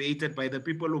was created by the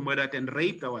people who murdered and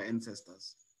raped our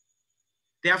ancestors.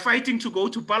 They are fighting to go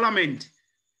to parliament,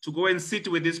 to go and sit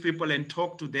with these people and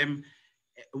talk to them,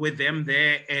 with them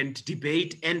there and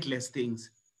debate endless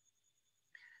things.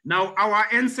 Now, our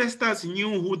ancestors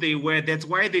knew who they were. That's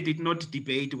why they did not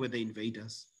debate with the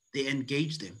invaders. They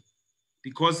engaged them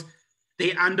because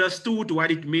they understood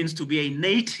what it means to be a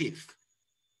native.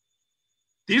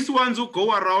 These ones who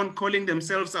go around calling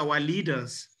themselves our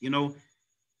leaders,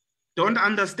 don't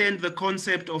understand the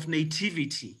concept of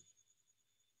nativity.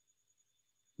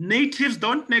 Natives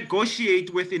don't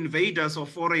negotiate with invaders or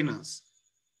foreigners.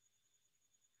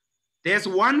 There's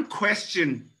one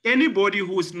question. Anybody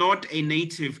who is not a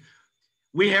native,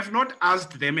 we have not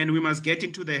asked them, and we must get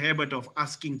into the habit of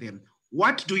asking them,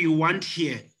 what do you want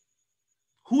here?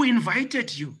 Who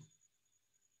invited you?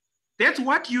 That's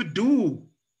what you do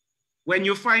when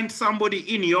you find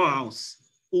somebody in your house.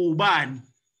 Uban,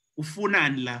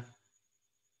 ufunanla,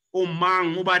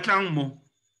 umang, ubatlangmo.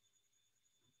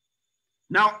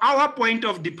 Now, our point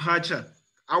of departure,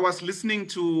 I was listening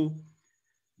to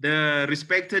the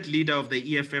respected leader of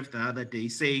the EFF the other day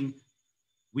saying,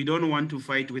 we don't want to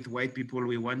fight with white people,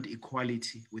 we want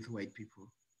equality with white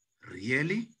people.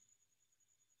 Really?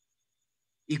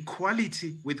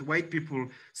 equality with white people.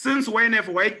 Since when have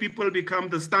white people become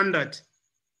the standard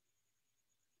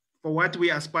for what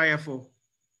we aspire for?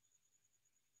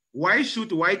 Why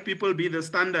should white people be the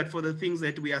standard for the things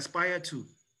that we aspire to?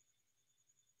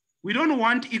 We don't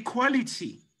want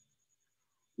equality.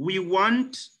 We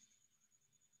want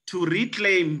to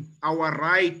reclaim our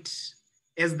right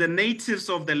as the natives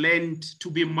of the land to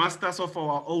be masters of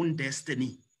our own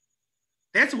destiny.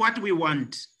 That's what we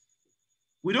want.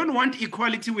 We don't want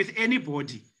equality with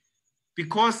anybody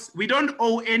because we don't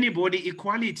owe anybody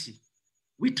equality.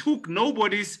 We took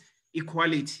nobody's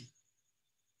equality.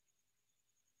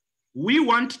 We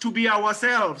want to be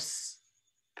ourselves.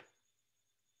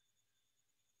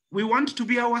 We want to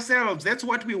be ourselves. That's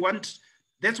what we want.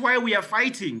 That's why we are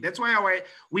fighting. That's why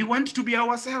we want to be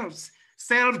ourselves,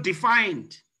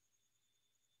 self-defined.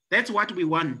 That's what we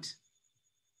want.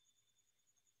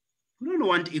 We don't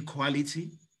want equality.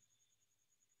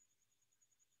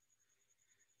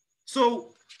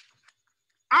 So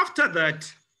after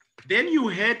that, then you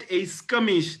had a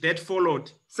skirmish that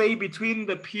followed, say between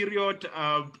the period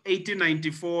of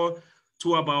 1894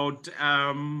 to about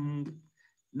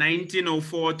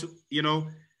 1904, to,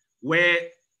 where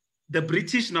the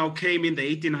British now came in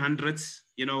the 1800s,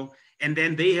 and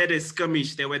then they had a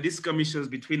skirmish. There were these skirmishes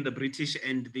between the British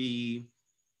and the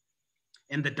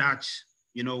Dutch,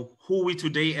 who we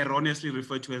today erroneously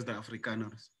refer to as the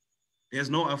Afrikaners. There's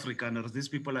no Afrikaners. These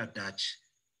people are Dutch.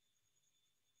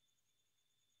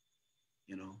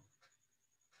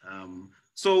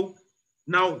 So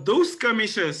now those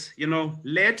skirmishes,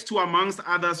 led to, amongst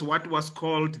others, what was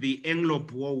called the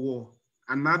Anglo-Boer War,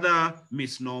 another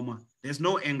misnomer. There's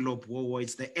no Anglo-Boer War.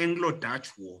 It's the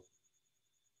Anglo-Dutch War.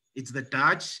 It's the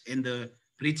Dutch and the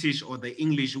British or the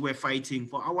English who were fighting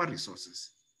for our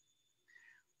resources,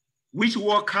 which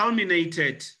war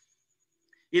culminated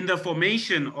in the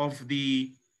formation of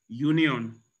the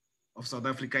Union of South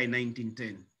Africa in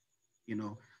 1910,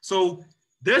 So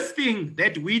this thing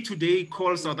that we today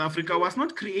call South Africa was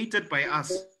not created by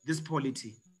us, this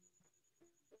polity,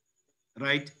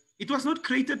 right? It was not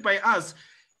created by us.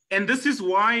 And this is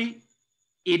why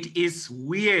it is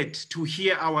weird to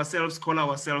hear ourselves call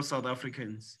ourselves South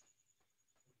Africans.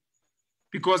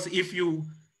 Because if you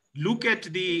look at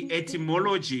the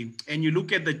etymology and you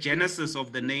look at the genesis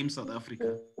of the name South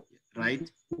Africa,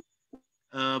 right?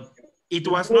 It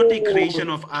was not a creation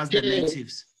of us, the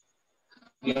natives.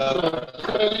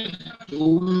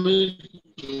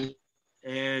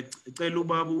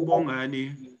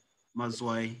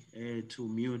 To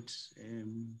mute.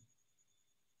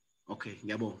 Okay,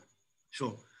 yabo.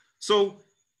 Sure. So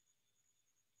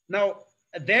now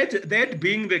that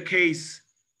being the case,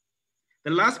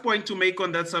 the last point to make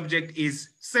on that subject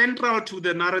is central to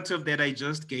the narrative that I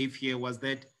just gave here was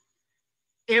that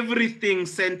everything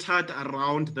centered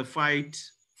around the fight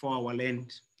for our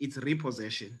land, its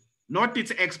repossession, not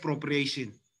its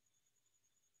expropriation.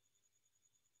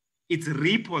 It's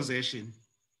repossession,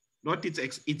 not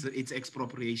its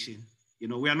expropriation.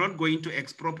 We are not going to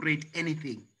expropriate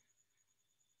anything.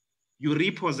 You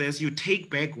repossess, you take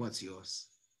back what's yours,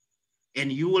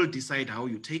 and you will decide how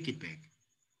you take it back.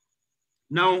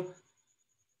 Now,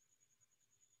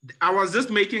 I was just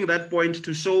making that point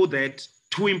to show that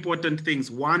two important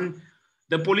things. One,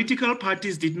 the political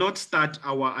parties did not start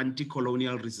our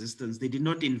anti-colonial resistance. They did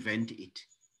not invent it.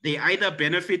 They either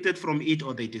benefited from it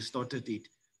or they distorted it.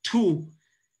 Two,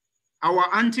 our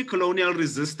anti-colonial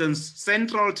resistance,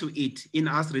 central to it in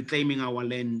us reclaiming our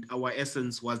land, our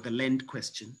essence, was the land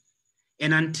question.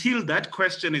 And until that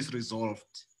question is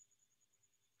resolved,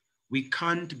 we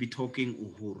can't be talking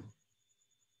uhuru.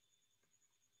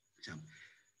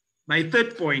 My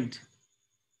third point,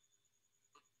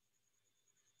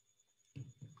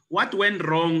 what went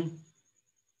wrong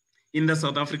in the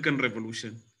South African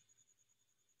Revolution?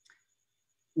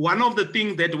 One of the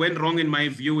things that went wrong in my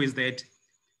view is that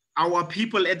our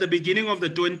people at the beginning of the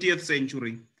 20th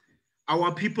century,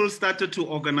 our people started to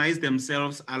organize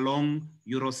themselves along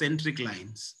Eurocentric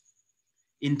lines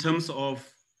in terms of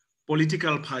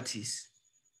political parties,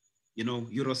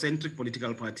 Eurocentric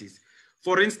political parties.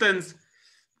 For instance,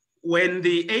 when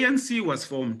the ANC was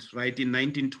formed, right, in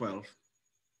 1912,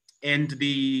 and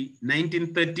the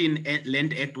 1913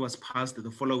 Land Act was passed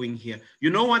the following year, you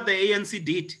know what the ANC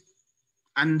did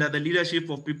under the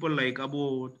leadership of people like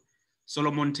Abu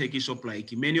Solomon Tekishop,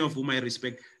 many of whom I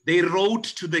respect? They wrote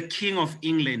to the King of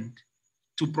England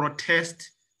to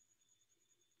protest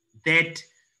that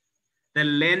the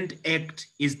Land Act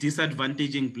is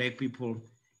disadvantaging Black people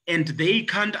and they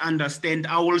can't understand.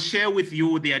 I will share with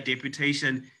you their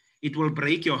deputation. It will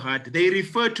break your heart. They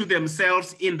refer to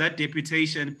themselves in that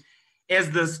deputation as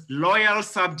the loyal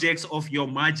subjects of your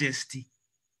majesty.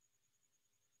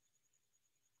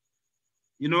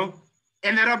 You know,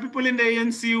 and there are people in the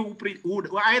ANC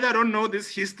who either don't know this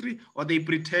history or they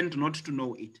pretend not to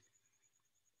know it.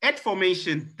 At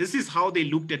formation, this is how they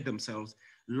looked at themselves: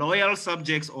 loyal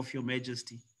subjects of your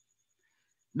majesty.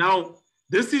 Now,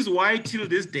 this is why till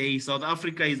this day, South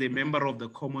Africa is a member of the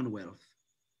Commonwealth,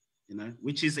 you know,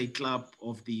 which is a club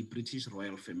of the British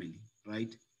royal family,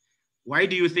 right? Why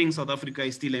do you think South Africa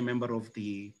is still a member of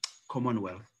the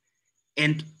Commonwealth?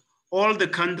 And all the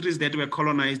countries that were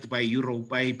colonized by Europe,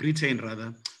 by Britain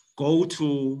rather, go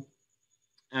to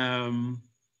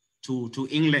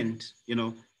England, you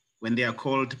know, when they are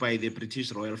called by the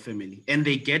British royal family, and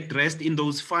they get dressed in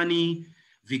those funny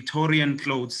Victorian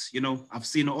clothes. You know, I've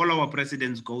seen all our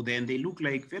presidents go there and they look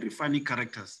like very funny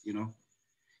characters, you know,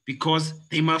 because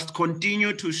they must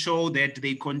continue to show that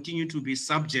they continue to be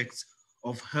subjects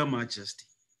of Her Majesty.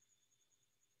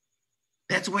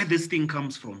 That's where this thing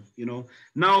comes from, you know.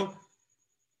 Now,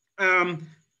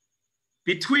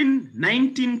 between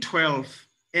 1912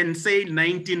 and say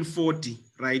 1940,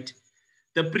 right,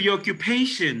 the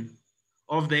preoccupation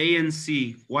of the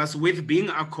ANC was with being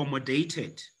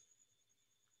accommodated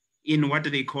in what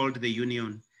they called the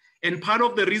Union. And part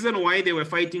of the reason why they were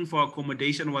fighting for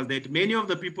accommodation was that many of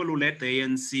the people who led the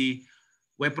ANC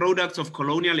were products of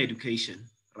colonial education,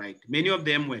 right? Many of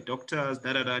them were doctors,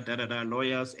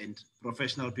 lawyers, and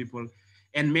professional people.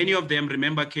 And many of them,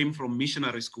 remember, came from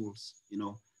missionary schools, you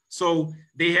know. So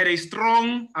they had a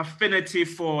strong affinity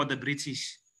for the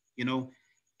British, you know.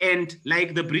 And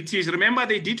like the British, remember,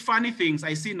 they did funny things.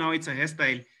 I see now it's a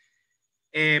hairstyle.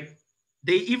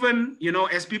 They even, you know,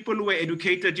 as people who were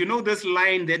educated, you know, this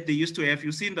line that they used to have,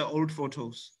 you see in the old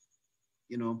photos,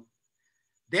 you know,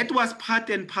 that was part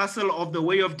and parcel of the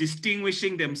way of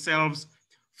distinguishing themselves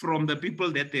from the people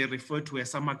that they refer to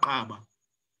as Samaqaba,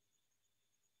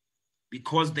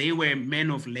 because they were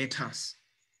men of letters.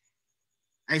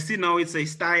 I see now it's a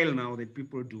style now that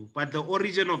people do, but the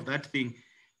origin of that thing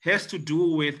has to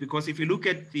do with, because if you look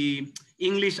at the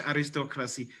English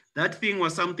aristocracy, that thing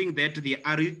was something that the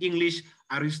English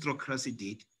aristocracy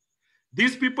did.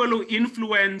 These people who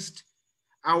influenced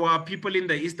our people in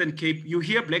the Eastern Cape, you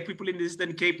hear black people in the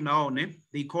Eastern Cape now, ne?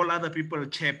 They call other people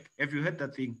chap. Have you heard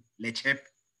that thing? Le chap.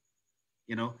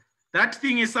 You know, that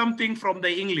thing is something from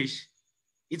the English.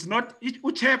 It's not,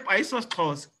 chap, I saw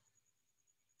Xhosa.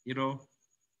 You know,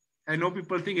 I know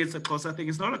people think it's a Xhosa thing.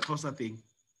 It's not a Xhosa thing.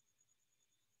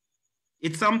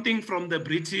 It's something from the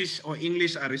British or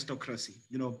English aristocracy,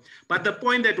 you know. But the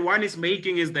point that one is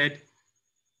making is that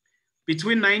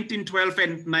between 1912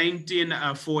 and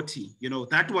 1940, you know,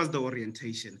 that was the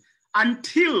orientation,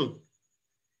 until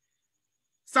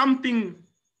something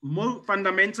more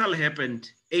fundamental happened.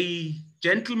 A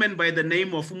gentleman by the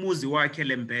name of Muziwa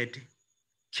Kelembede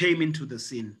came into the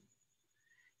scene,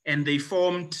 and they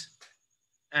formed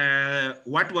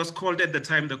what was called at the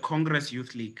time the Congress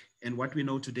Youth League, and what we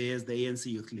know today as the ANC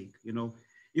Youth League. You know,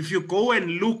 if you go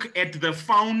and look at the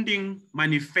founding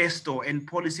manifesto and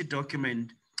policy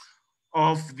document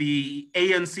of the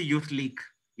ANC Youth League,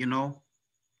 you know,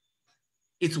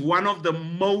 it's one of the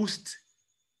most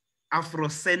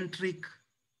Afrocentric,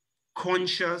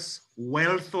 conscious,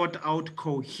 well thought out,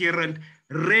 coherent,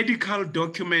 radical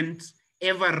documents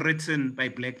ever written by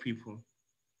Black people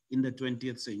in the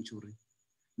 20th century.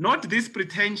 Not this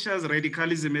pretentious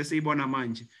radicalism as Ibona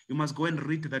Manje. You must go and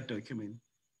read that document,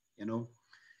 you know.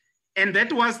 And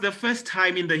that was the first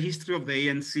time in the history of the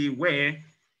ANC where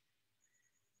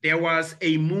there was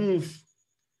a move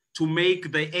to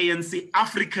make the ANC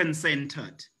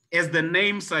African-centered, as the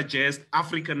name suggests,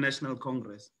 African National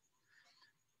Congress.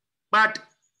 But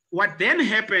what then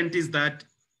happened is that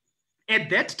at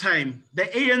that time, the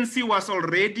ANC was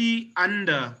already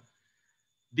under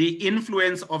the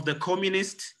influence of the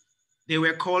communists. They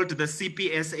were called the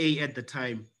CPSA at the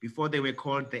time, before they were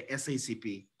called the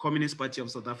SACP, Communist Party of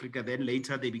South Africa. Then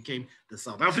later they became the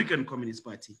South African Communist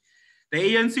Party. The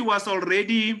ANC was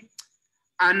already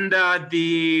under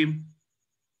the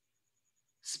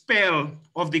spell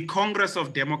of the Congress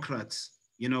of Democrats,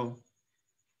 you know,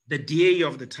 the DA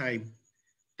of the time.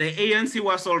 The ANC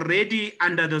was already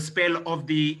under the spell of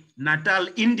the Natal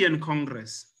Indian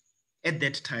Congress at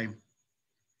that time.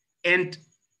 And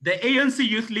the ANC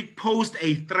Youth League posed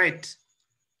a threat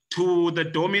to the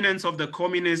dominance of the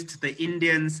communists, the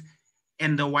Indians,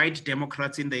 and the white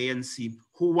Democrats in the ANC,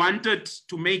 who wanted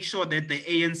to make sure that the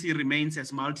ANC remains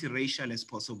as multiracial as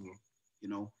possible, you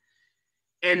know.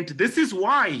 And this is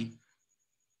why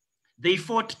they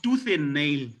fought tooth and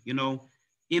nail, you know,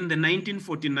 in the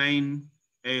 1949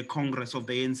 Congress of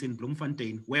the ANC in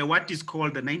Bloemfontein, where what is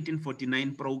called the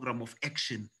 1949 Program of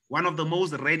Action, one of the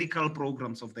most radical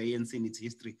programs of the ANC in its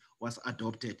history, was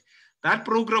adopted. That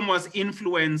program was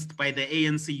influenced by the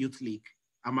ANC Youth League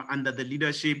under the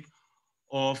leadership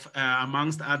of,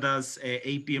 amongst others,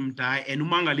 APM Dai, and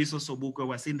Umangaliso Sobukwe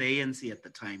was in the ANC at the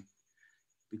time,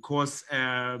 because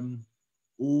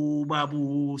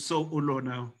Ubabu So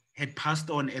Ulona had passed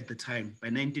on at the time. By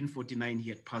 1949, he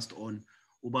had passed on,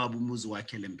 Ubabu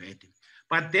Muzuwake Lembede.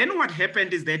 But then what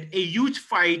happened is that a huge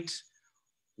fight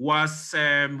was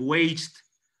waged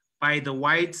by the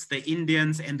whites, the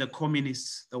Indians, and the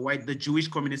communists, the Jewish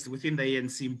communists within the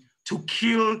ANC, to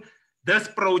kill this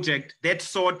project that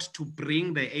sought to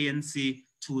bring the ANC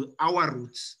to our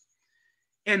roots.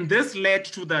 And this led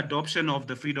to the adoption of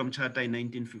the Freedom Charter in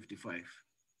 1955.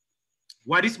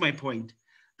 What is my point?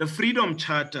 The Freedom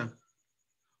Charter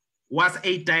was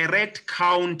a direct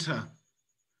counter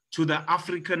to the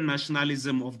African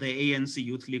nationalism of the ANC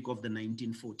Youth League of the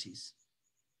 1940s.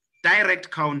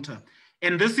 Direct counter.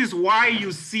 And this is why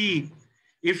you see,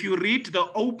 if you read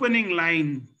the opening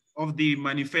line of the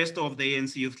manifesto of the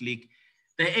ANC Youth League,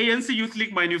 the ANC Youth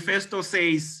League manifesto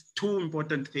says two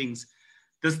important things.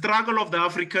 The struggle of the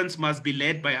Africans must be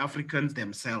led by Africans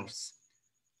themselves.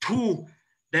 Two,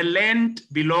 the land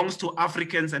belongs to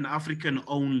Africans and African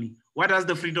only. What does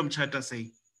the Freedom Charter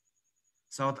say?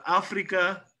 South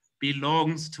Africa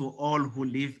belongs to all who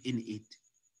live in it.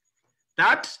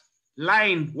 That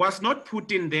line was not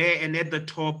put in there and at the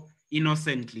top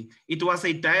innocently. It was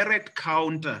a direct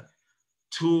counter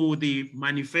to the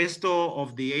manifesto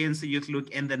of the ANC Youth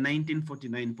League and the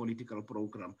 1949 political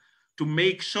program to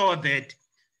make sure that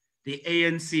the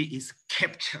ANC is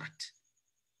captured.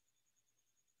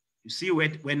 You see,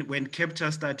 when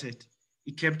capture started,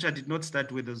 capture did not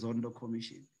start with the Zondo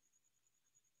Commission.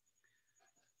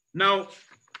 Now,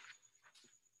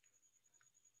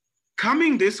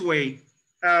 coming this way,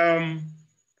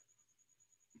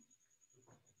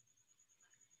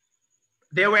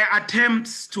 there were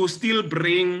attempts to still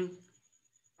bring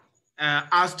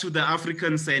us to the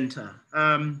African center.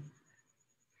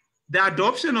 The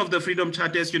adoption of the Freedom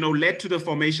Charters, led to the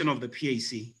formation of the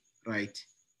PAC, right?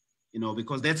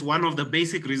 Because that's one of the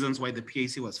basic reasons why the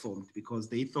PAC was formed, because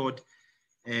they thought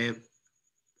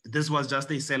this was just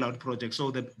a sellout project.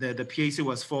 So the PAC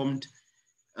was formed.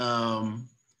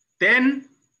 Then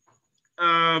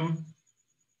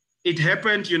it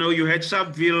happened, you had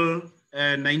Sharpeville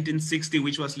 1960,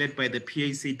 which was led by the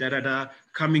PAC,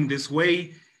 coming this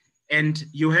way. And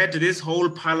you had this whole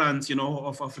balance,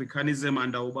 of Africanism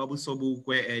under Ubabu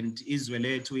Sobukwe and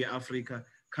Izwele to Africa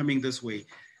coming this way.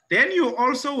 Then you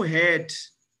also had,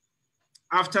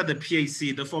 after the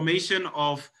PAC, the formation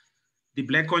of the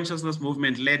Black Consciousness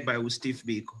Movement led by Steve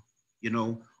Biko,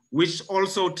 which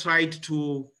also tried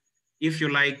to, if you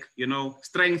like,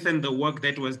 strengthen the work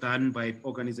that was done by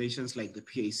organizations like the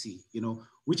PAC,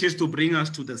 which is to bring us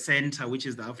to the center, which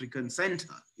is the African center,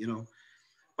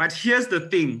 But here's the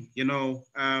thing,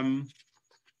 to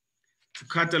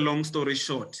cut a long story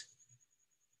short.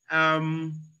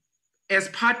 As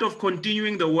part of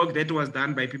continuing the work that was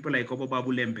done by people like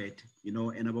Obobabu Lembede,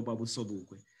 and Obobabu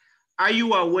Sobukwe, are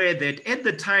you aware that at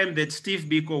the time that Steve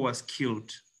Biko was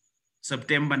killed,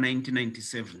 September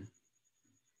 1997,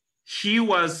 he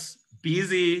was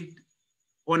busy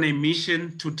on a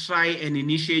mission to try and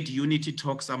initiate unity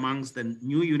talks amongst the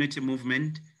new unity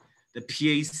movement, the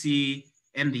PAC,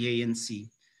 and the ANC.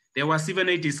 There was even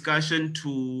a discussion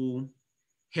to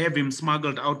have him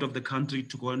smuggled out of the country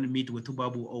to go and meet with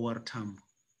Ubabu Owar Tambo.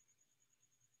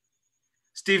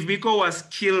 Steve Biko was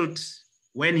killed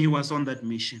when he was on that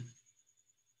mission.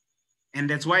 And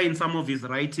that's why in some of his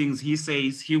writings, he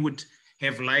says he would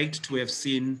have liked to have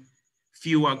seen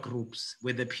fewer groups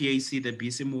with the PAC, the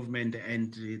BC movement,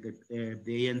 and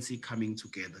the ANC coming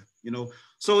together,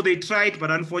 So they tried,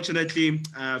 but unfortunately,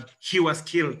 he was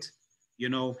killed,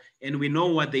 and we know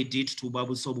what they did to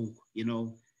Babu Sobuk,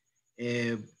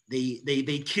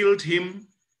 they killed him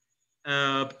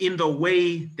in the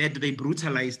way that they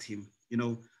brutalized him,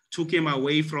 took him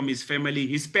away from his family.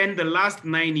 He spent the last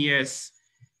 9 years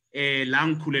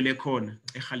Langkulelekon,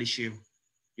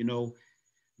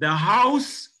 the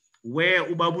house where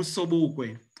Ubabu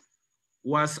Sobukwe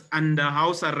was under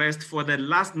house arrest for the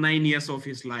last 9 years of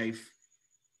his life.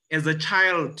 As a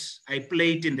child, I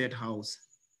played in that house,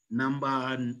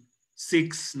 number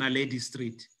 6 Naledi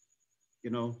Street.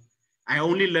 I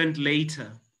only learned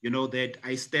later, that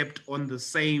I stepped on the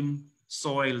same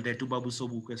soil that Ubabu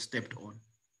Sobukwe stepped on.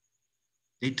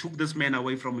 They took this man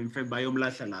away from him,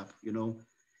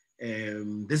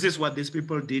 this is what these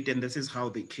people did, and this is how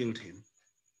they killed him.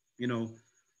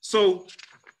 So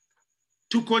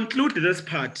To conclude this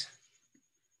part,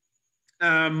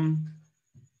 remember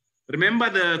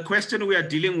the question we are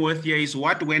dealing with here is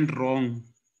what went wrong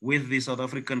with the South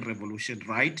African Revolution,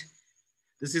 right?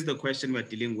 This is the question we're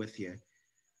dealing with here.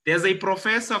 There's a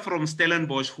professor from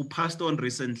Stellenbosch who passed on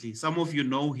recently. Some of you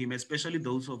know him, especially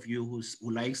those of you who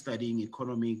like studying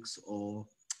economics or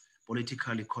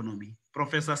political economy.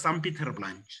 Professor Sam-Pieter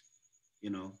Blanche,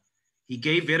 he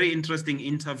gave very interesting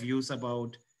interviews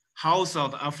about how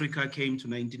South Africa came to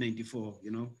 1994,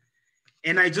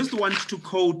 And I just want to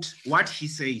quote what he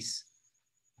says.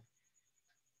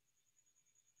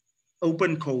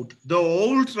 Open quote, "The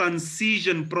whole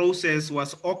transition process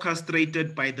was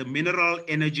orchestrated by the mineral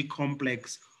energy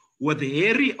complex with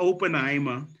Harry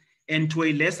Oppenheimer and to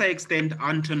a lesser extent,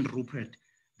 Anton Rupert.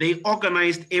 They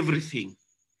organized everything.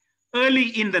 Early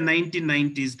in the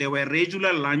 1990s, there were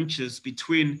regular lunches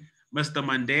between Mr.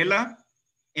 Mandela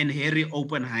and Harry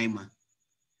Oppenheimer.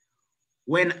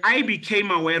 When I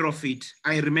became aware of it,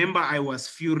 I remember I was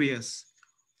furious.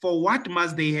 For what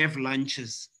must they have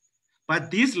lunches? But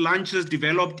these lunches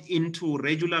developed into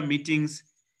regular meetings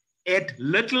at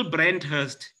Little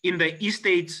Brandhurst in the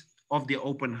estates of the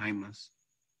Oppenheimers."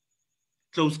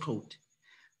 Close quote.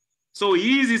 So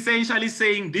he is essentially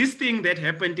saying this thing that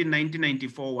happened in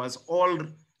 1994 was all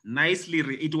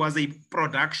it was a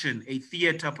production, a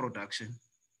theater production.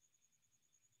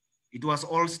 It was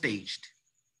all staged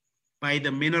by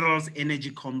the minerals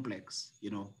energy complex,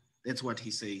 that's what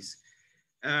he says.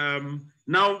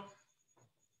 Now,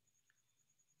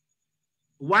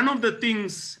 one of the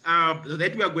things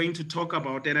that we are going to talk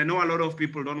about, and I know a lot of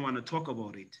people don't want to talk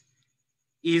about it,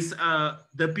 is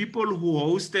the people who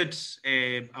hosted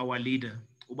our leader,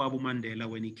 Ubabu Mandela,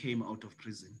 when he came out of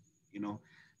prison.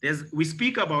 We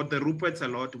speak about the Ruperts a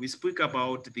lot, we speak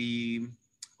about the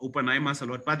Oppenheimers a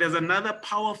lot, but there's another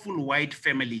powerful white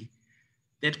family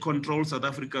that controls South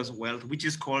Africa's wealth, which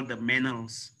is called the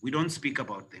Manels. We don't speak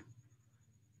about them,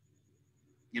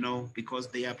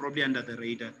 because they are probably under the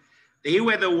radar. They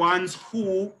were the ones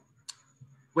who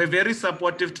were very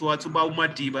supportive towards Ubabu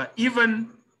Madiba,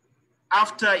 even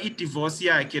after it divorced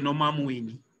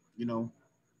Nomamwini,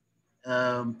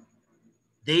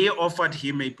 they offered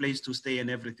him a place to stay and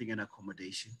everything and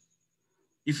accommodation.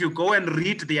 If you go and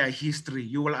read their history,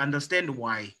 you will understand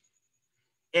why.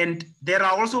 And there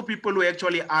are also people who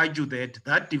actually argue that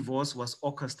that divorce was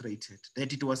orchestrated,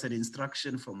 that it was an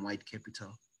instruction from white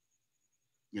capital,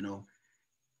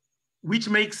 which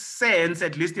makes sense,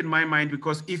 at least in my mind,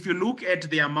 because if you look at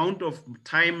the amount of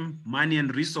time, money,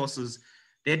 and resources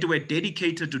that were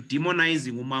dedicated to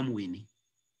demonizing uMamWinnie,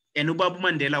 and Ubabu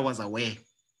Mandela was aware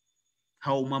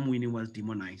how uMamWinnie was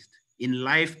demonized in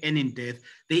life and in death.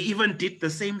 They even did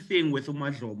the same thing with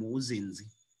uMadlomo, uZinzi.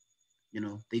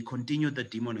 They continued the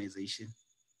demonization.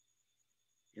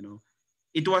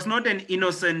 It was not an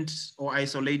innocent or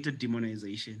isolated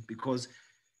demonization, because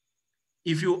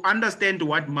if you understand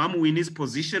what MamWinnie's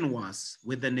position was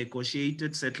with the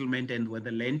negotiated settlement and with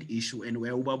the land issue and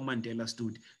where Ubabu Mandela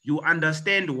stood, you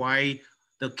understand why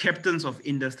the captains of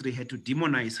industry had to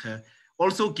demonize her.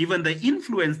 Also, given the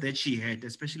influence that she had,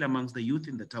 especially amongst the youth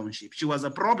in the township, she was a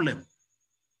problem.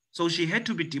 So she had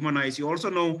to be demonized. You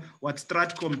also know what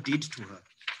Stratcom did to her.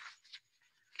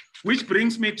 Which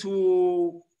brings me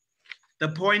to the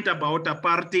point about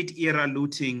apartheid era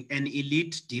looting and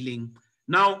elite dealing.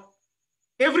 Now,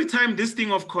 every time this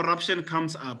thing of corruption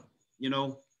comes up,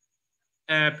 and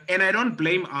I don't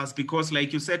blame us, because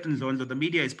like you said, Ndlondo, the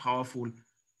media is powerful.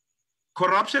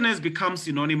 Corruption has become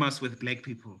synonymous with Black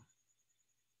people.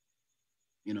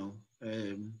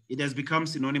 It has become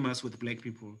synonymous with Black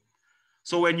people.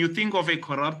 So when you think of a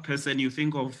corrupt person, you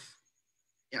think of,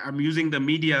 I'm using the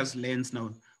media's lens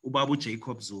now, Ubabu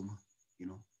Jacob Zuma,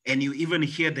 and you even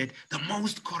hear that the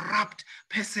most corrupt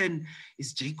person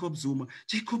is Jacob Zuma.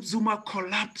 Jacob Zuma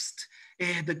collapsed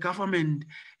the government,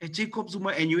 Jacob Zuma,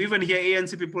 and you even hear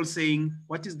ANC people saying,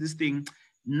 what is this thing?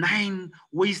 9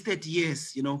 wasted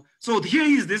years, So here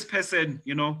is this person,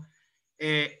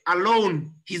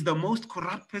 alone, he's the most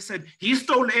corrupt person. He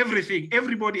stole everything.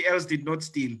 Everybody else did not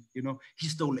steal, He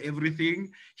stole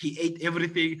everything. He ate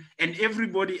everything. And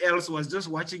everybody else was just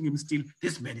watching him steal.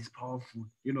 This man is powerful,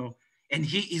 And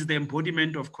he is the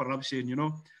embodiment of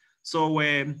corruption, So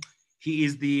he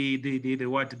is the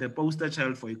poster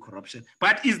child for corruption.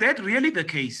 But is that really the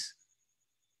case?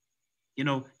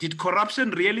 Did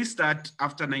corruption really start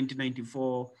after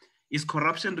 1994? Is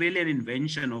corruption really an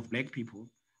invention of Black people?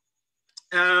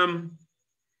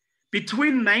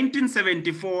 Between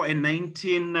 1974 and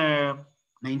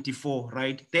 1994,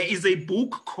 right, there is a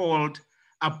book called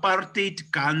Apartheid,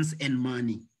 Guns and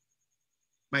Money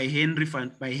by Henny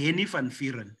van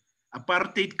Vieren.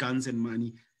 Apartheid, Guns and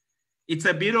Money. It's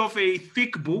a bit of a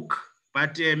thick book,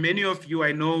 but many of you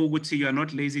I know would say you are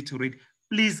not lazy to read.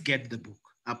 Please get the book,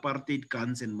 Apartheid,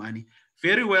 Guns and Money.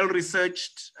 Very well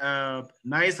researched,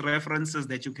 nice references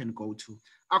that you can go to.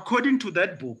 According to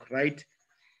that book, right,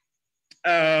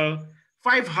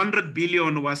 500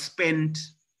 billion was spent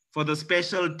for the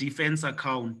special defense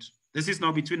account. This is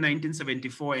now between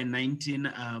 1974 and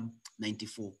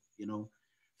 1994, you know.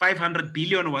 500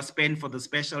 billion was spent for the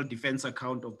special defense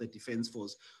account of the Defense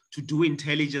Force to do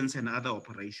intelligence and other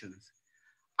operations.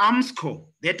 Armsco,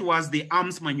 that was the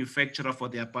arms manufacturer for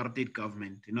the apartheid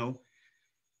government, you know,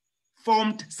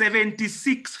 formed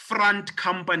 76 front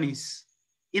companies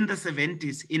in the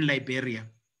 70s in Liberia.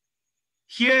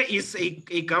 Here is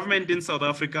a government in South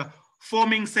Africa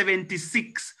forming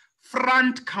 76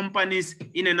 front companies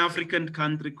in an African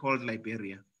country called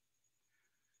Liberia.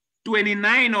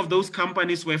 29 of those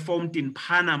companies were formed in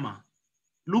Panama.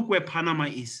 Look where Panama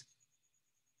is.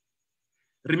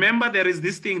 Remember, there is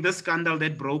this thing, this scandal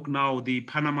that broke now, the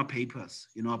Panama Papers,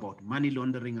 you know, about money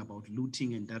laundering, about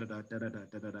looting and da-da-da.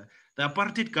 The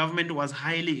apartheid government was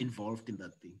highly involved in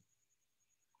that thing.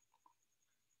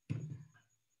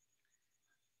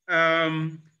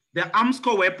 The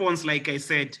Armsco weapons, like I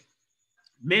said,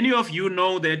 many of you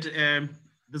know that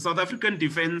the South African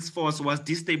Defense Force was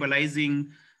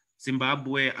destabilizing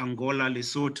Zimbabwe, Angola,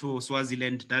 Lesotho,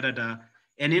 Swaziland, da-da-da.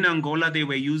 And in Angola, they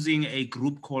were using a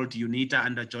group called UNITA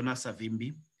under Jonas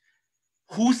Savimbi.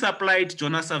 Who supplied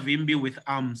Jonas Savimbi with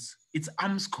arms? It's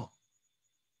Armsco.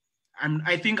 And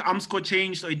I think Armsco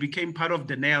changed, so it became part of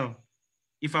Denel,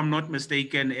 if I'm not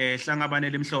mistaken.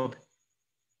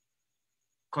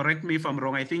 Correct me if I'm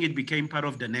wrong. I think it became part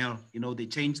of Denel. You know, they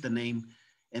changed the name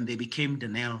and they became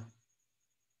Denel.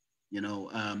 You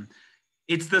know,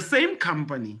 it's the same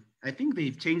company. I think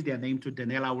they've changed their name to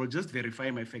Denel. I will just verify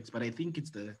my facts, but I think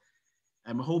it's the,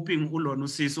 I'm hoping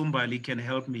Ulonusi Sumbali can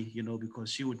help me, you know,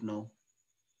 because she would know.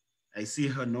 I see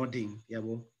her nodding. Yeah,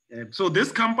 well, so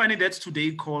this company that's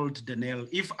today called Denel,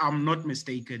 if I'm not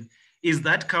mistaken, is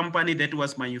that company that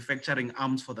was manufacturing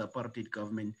arms for the apartheid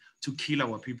government to kill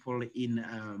our people in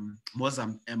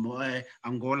Mozambique,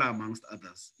 Angola, amongst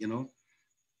others, you know.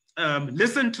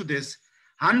 Listen to this,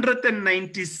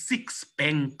 196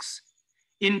 banks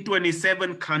in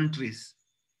 27 countries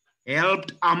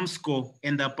helped Armsco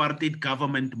and the apartheid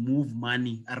government move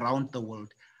money around the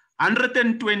world.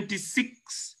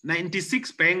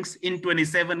 96 banks in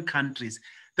 27 countries.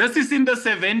 This is in the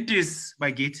 70s,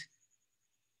 Bagit.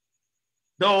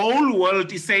 The whole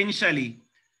world essentially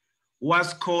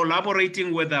was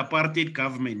collaborating with the apartheid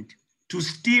government to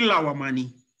steal our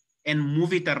money and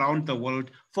move it around the world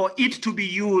for it to be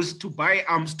used to buy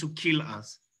arms to kill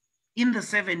us. In the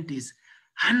 70s,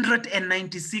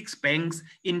 196 banks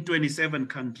in 27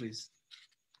 countries.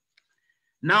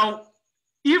 Now,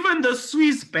 even the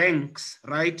Swiss banks,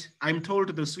 right? I'm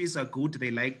told the Swiss are good.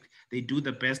 They do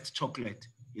the best chocolate,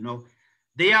 you know.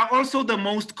 They are also the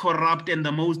most corrupt and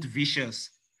the most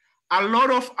vicious. A lot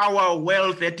of our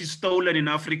wealth that is stolen in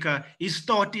Africa is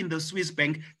stored in the Swiss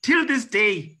bank. Till this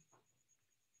day,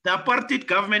 the apartheid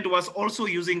government was also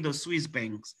using the Swiss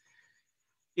banks.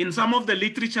 In some of the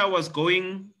literature I was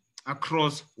going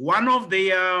across, one of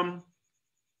the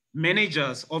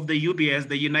managers of the UBS,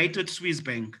 the United Swiss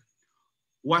Bank,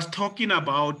 was talking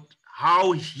about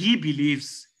how he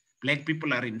believes Black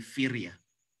people are inferior.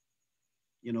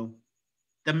 You know,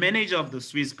 the manager of the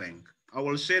Swiss Bank. I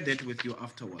will share that with you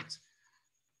afterwards.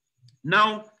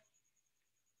 Now,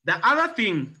 the other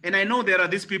thing, and I know there are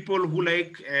these people who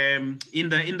like, in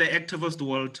the activist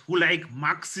world, who like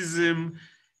Marxism,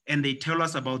 and they tell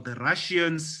us about the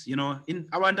Russians, you know, in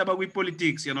Awandabawi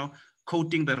politics, you know,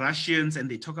 quoting the Russians, and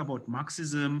they talk about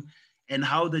Marxism and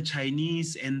how the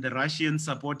Chinese and the Russians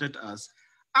supported us.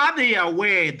 Are they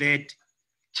aware that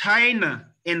China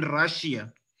and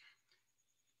Russia,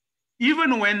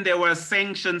 even when there were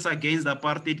sanctions against the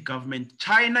apartheid government,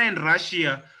 China and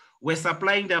Russia were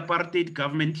supplying the apartheid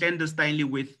government clandestinely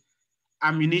with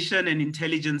ammunition and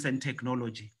intelligence and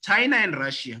technology? China and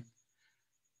Russia.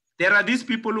 There are these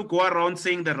people who go around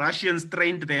saying the Russians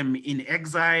trained them in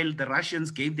exile, the Russians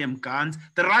gave them guns.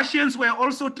 The Russians were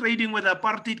also trading with the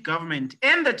apartheid government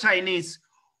and the Chinese,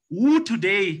 who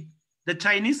today, the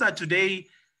Chinese are today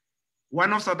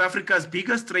one of South Africa's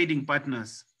biggest trading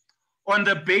partners, on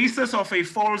the basis of a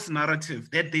false narrative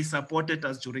that they supported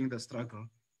us during the struggle.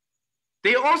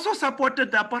 They also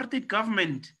supported the apartheid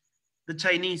government, the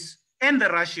Chinese and the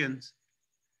Russians.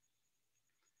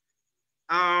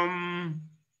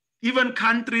 Even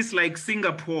countries like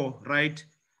Singapore, right?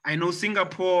 I know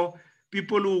Singapore,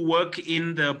 people who work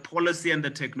in the policy and the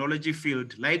technology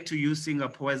field like to use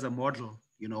Singapore as a model,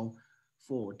 you know,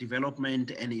 for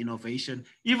development and innovation.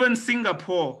 Even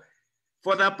Singapore,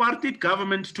 for the apartheid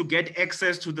government to get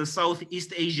access to the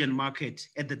Southeast Asian market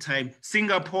at the time,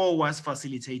 Singapore was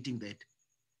facilitating that.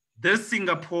 This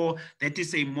Singapore, that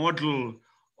is a model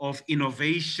of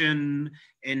innovation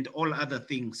and all other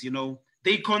things, you know,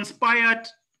 they conspired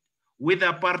with the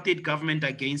apartheid government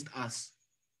against us.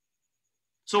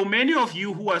 So many of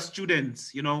you who are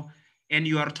students, you know, and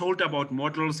you are told about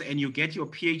models and you get your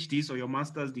PhDs or your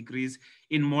master's degrees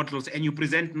in models and you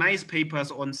present nice papers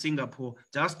on Singapore,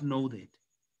 just know that.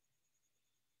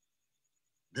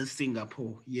 The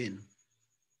Singapore yen.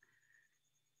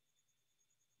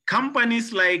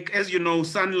 Companies like, as you know,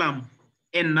 Sanlam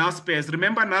and Naspers.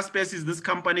 Remember, Naspers is this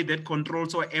company that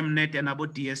controls our Mnet and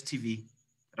about DSTV,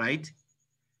 right?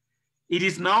 It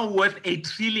is now worth $1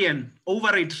 trillion, over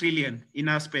 $1 trillion in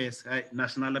Naspers,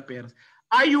 national affairs.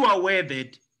 Are you aware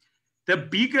that the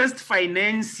biggest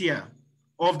financier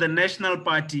of the National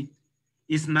Party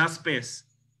is Naspers?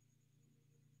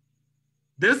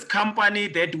 This company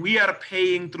that we are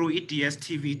paying through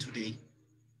DSTV today,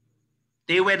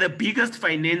 they were the biggest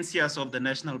financiers of the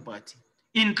National Party,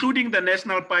 including the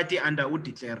National Party under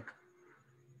de Klerk.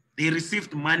 They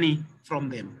received money from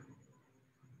them.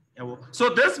 So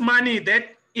this money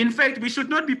that, in fact, we should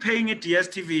not be paying it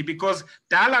DSTV because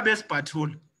Dalabes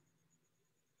Patul.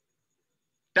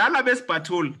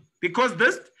 Because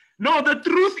this, no, the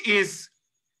truth is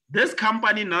this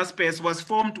company Naspers was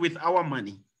formed with our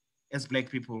money as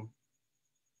Black people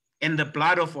and the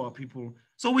blood of our people.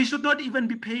 So we should not even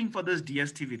be paying for this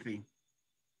DSTV thing.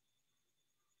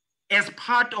 As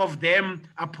part of them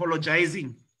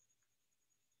apologizing,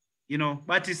 you know,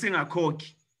 but it's in a coke,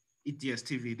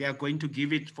 DSTV. They are going to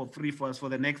give it for free for us for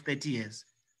the next 30 years.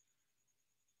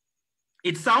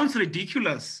 It sounds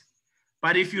ridiculous,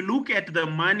 but if you look at the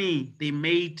money they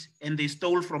made and they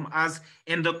stole from us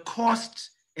and the cost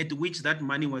at which that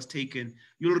money was taken,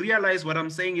 you'll realize what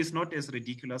I'm saying is not as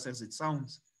ridiculous as it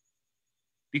sounds.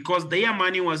 Because their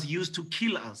money was used to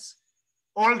kill us.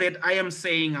 All that I am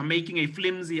saying, I'm making a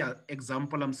flimsy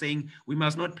example. I'm saying we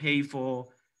must not pay for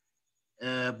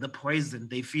the poison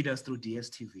they feed us through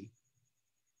DSTV.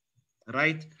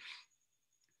 Right?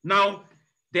 Now,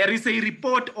 there is a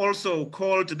report also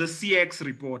called the CX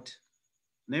report,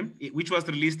 which was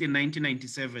released in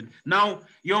 1997. Now,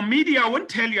 your media won't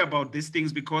tell you about these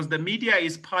things because the media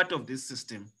is part of this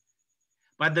system.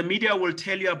 But the media will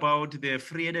tell you about the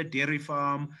Vrede Dairy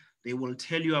Farm. They will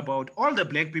tell you about all the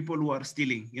Black people who are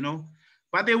stealing, you know.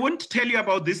 But they won't tell you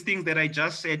about these things that I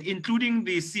just said, including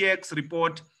the CX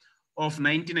report of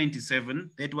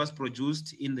 1997 that was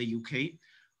produced in the UK,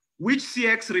 which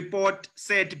CX report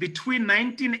said between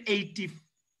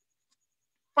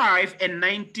 1985 and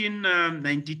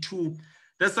 1992,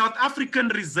 the South African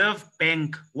Reserve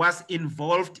Bank was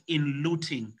involved in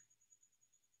looting.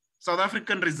 South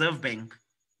African Reserve Bank.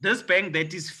 This bank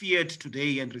that is feared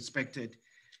today and respected,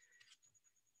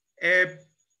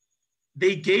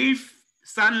 they gave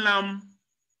Sanlam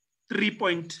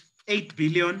 3.8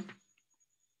 billion.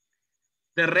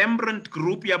 The Rembrandt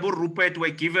Group, Yabo Rupert, were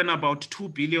given about 2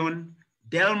 billion.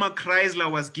 Delma Chrysler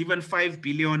was given 5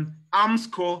 billion.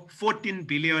 Armsco, 14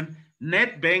 billion.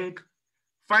 Nedbank,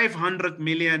 500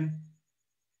 million.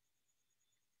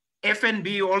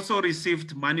 FNB also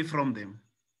received money from them.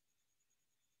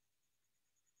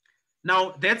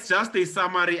 Now, that's just a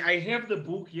summary. I have the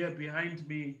book here behind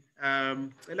me.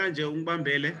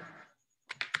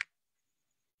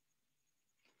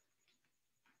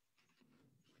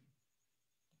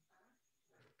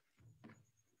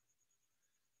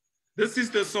 This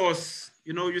is the source.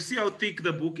 You know, you see how thick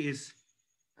the book is.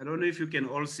 I don't know if you can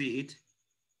all see it.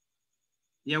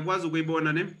 Yeah,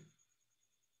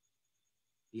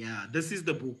 this is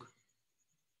the book.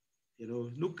 You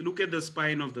know, look at the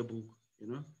spine of the book, you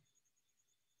know.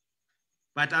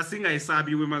 But I think I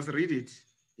sabi, we must read it.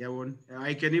 Yeah,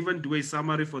 I can even do a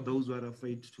summary for those who are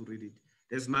afraid to read it.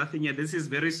 There's nothing here. This is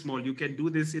very small. You can do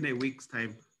this in a week's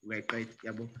time. Right?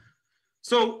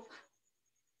 So,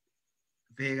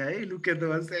 look at the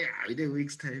one say, in a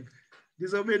week's time.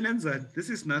 This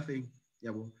is nothing.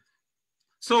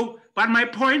 So, but my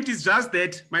point is just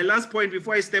that, my last point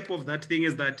before I step off that thing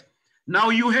is that now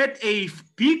you had a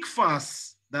big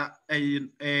fuss that, in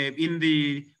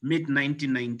the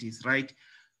mid-1990s, right?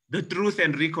 The Truth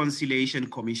and Reconciliation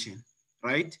Commission,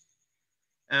 right?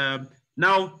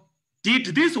 Now,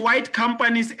 did these white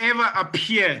companies ever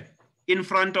appear in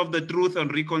front of the Truth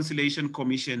and Reconciliation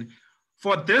Commission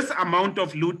for this amount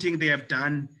of looting they have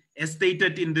done, as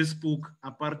stated in this book,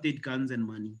 Apartheid, Guns and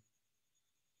Money?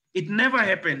 It never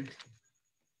happened.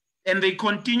 And they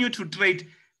continue to trade.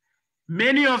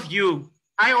 Many of you,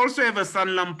 I also have a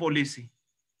Sanlam policy.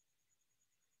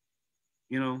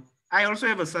 You know, I also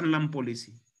have a Sanlam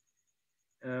policy.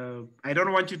 I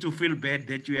don't want you to feel bad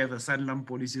that you have a Sanlam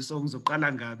policy. So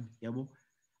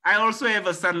I also have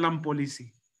a Sanlam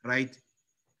policy, right?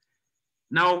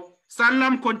 Now,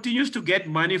 Sanlam continues to get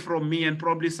money from me and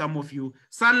probably some of you.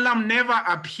 Sanlam never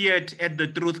appeared at the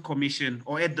Truth Commission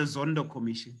or at the Zondo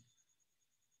Commission.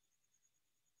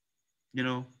 You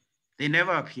know, they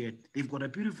never appeared. They've got a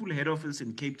beautiful head office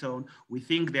in Cape Town. We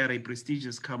think they're a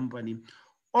prestigious company.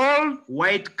 All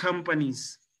white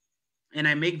companies, and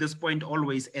I make this point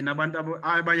always, and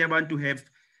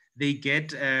they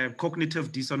get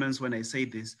cognitive dissonance when I say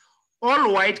this.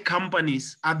 All white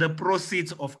companies are the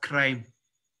proceeds of crime.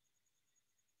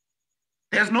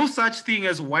 There's no such thing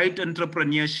as white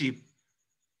entrepreneurship.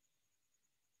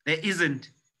 There isn't.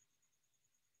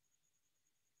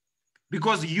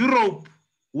 Because Europe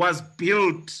was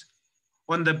built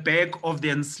on the back of the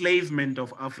enslavement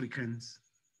of Africans.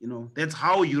 You know, that's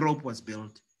how Europe was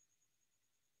built.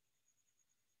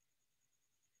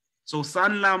 So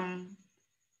Sanlam,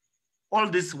 all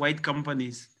these white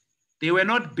companies, they were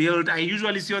not built. I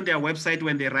usually see on their website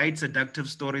when they write seductive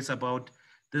stories about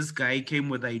this guy came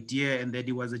with the idea and that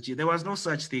he was a G. There was no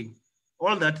such thing.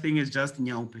 All that thing is just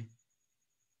nyaupe.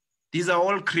 These are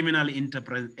all criminal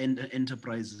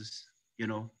enterprises, you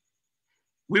know.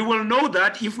 We will know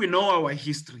that if we know our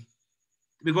history,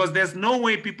 because there's no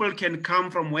way people can come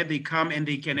from where they come and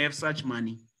they can have such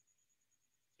money.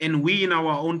 And we in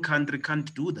our own country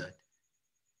can't do that.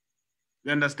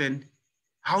 You understand?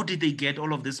 How did they get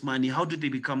all of this money? How did they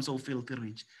become so filthy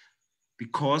rich?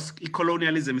 Because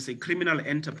colonialism is a criminal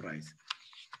enterprise.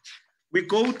 We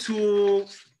go to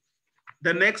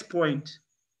the next point.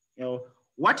 You know,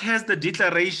 what has the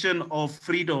Declaration of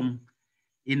Freedom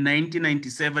in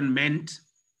 1997 meant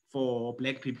for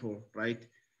Black people, right?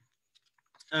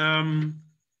 Now,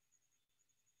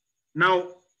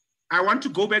 I want to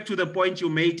go back to the point you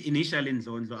made initially,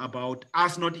 Nzondlo, about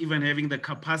us not even having the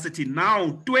capacity.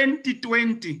 Now,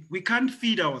 2020, we can't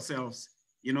feed ourselves,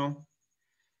 you know?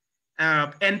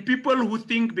 And people who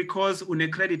think because on a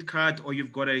credit card or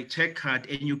you've got a check card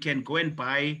and you can go and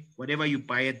buy whatever you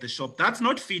buy at the shop, that's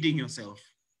not feeding yourself,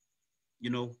 you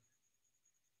know?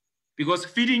 Because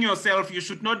feeding yourself, you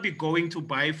should not be going to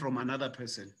buy from another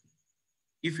person.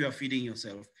 If you are feeding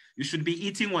yourself, you should be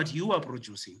eating what you are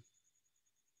producing.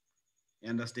 You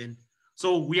understand?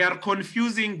 So we are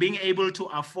confusing being able to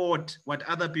afford what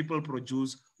other people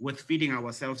produce with feeding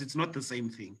ourselves. It's not the same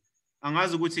thing.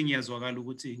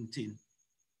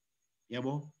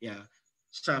 Yeah.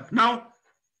 Sharp. Now,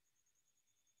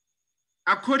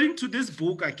 according to this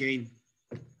book again,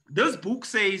 this book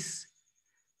says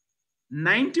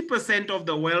 90% of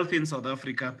the wealth in South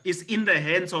Africa is in the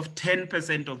hands of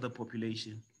 10% of the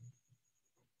population.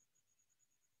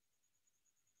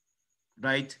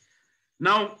 Right?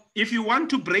 Now, if you want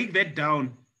to break that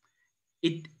down,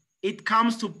 it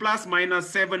comes to plus minus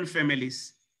 7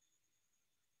 families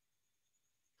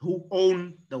who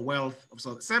own the wealth of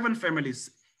South. 7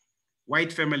 families,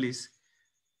 white families.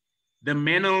 The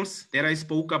Menels that I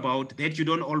spoke about, that you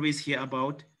don't always hear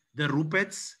about, the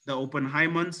Ruperts, the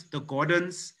Oppenheimers, the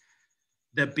Gordons,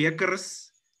 the Bakers,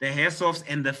 the Herzogs,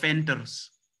 and the Venters.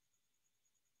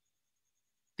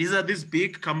 These are these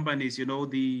big companies, you know,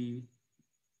 the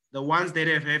ones that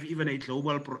have even a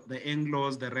global, the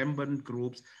Anglos, the Rembrandt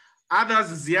groups.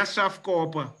 Others, Ziashaf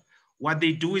Corp, what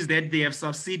they do is that they have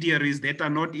subsidiaries that are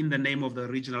not in the name of the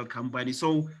original company.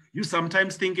 So you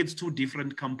sometimes think it's 2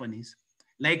 different companies.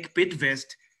 Like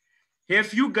Bitvest.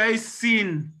 Have you guys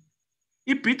seen,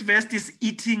 if Bitvest is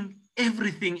eating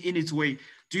everything in its way?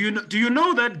 Do you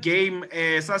know that game,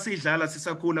 Sasidlala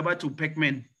Sisakula about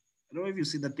Pac-Man? I don't know if you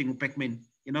see that thing with Pac-Man,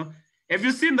 you know? Have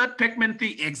you seen that Pac-Man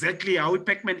thing? Exactly how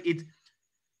Pac-Man eats.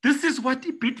 This is what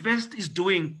Bitvest is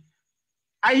doing.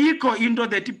 Ayiko into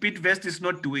that Bitvest is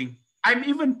not doing. I'm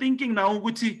even thinking now,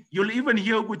 Guti, you'll even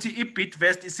hear Guti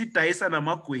Bitvest is it Daisa na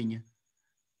Makwenya.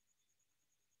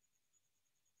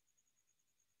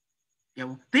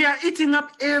 They are eating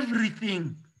up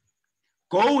everything.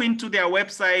 Go into their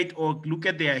website or look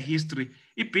at their history.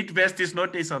 Bitvest is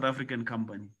not a South African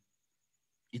company.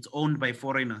 It's owned by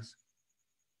foreigners.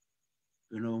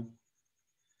 You know,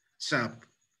 sharp.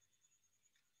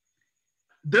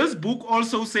 This book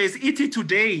also says, it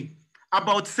today,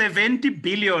 about 70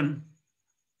 billion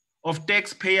of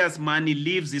taxpayers' money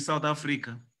leaves in South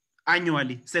Africa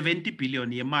annually. 70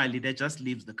 billion yemali that just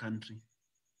leaves the country.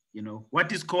 You know,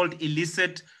 what is called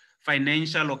illicit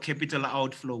financial or capital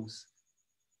outflows.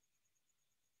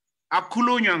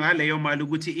 Akhulunywa ngaleyo mali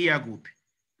ukuthi iya kuphi,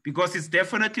 because it's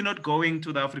definitely not going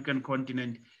to the African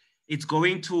continent. It's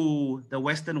going to the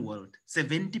Western world.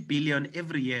 70 billion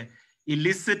every year,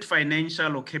 illicit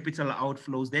financial or capital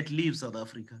outflows that leave South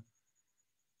Africa.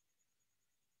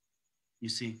 You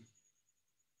see,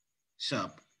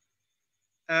 sharp.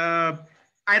 I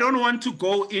don't want to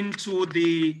go into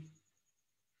the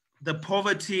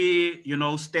poverty,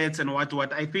 stats and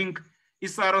what. I think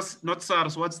SARS, not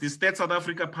SARS, what's the Stats South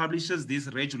Africa publishes this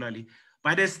regularly.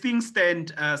 But as things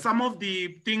stand, some of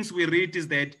the things we read is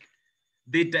that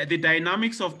the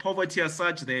dynamics of poverty are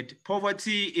such that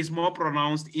poverty is more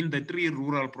pronounced in the 3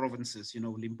 rural provinces,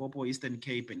 Limpopo, Eastern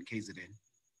Cape, and KZN,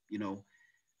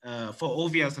 for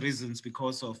obvious reasons,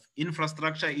 because of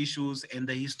infrastructure issues and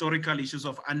the historical issues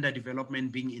of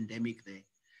underdevelopment being endemic there.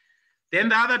 Then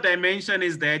the other dimension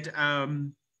is that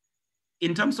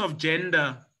in terms of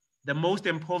gender, the most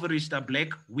impoverished are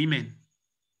Black women.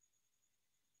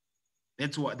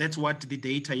 That's what the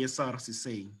data SARS is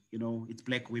saying. It's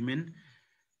Black women.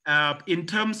 In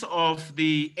terms of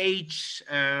the age,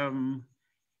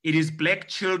 it is Black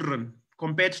children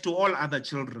compared to all other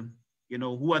children,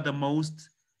 who are the most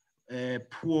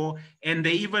poor. And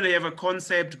they even have a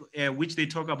concept which they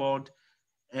talk about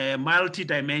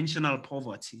multidimensional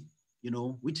poverty,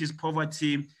 which is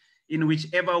poverty in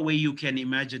whichever way you can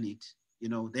imagine it,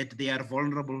 that they are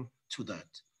vulnerable to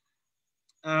that.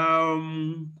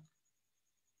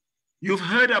 You've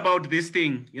heard about this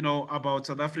thing, about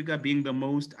South Africa being the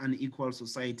most unequal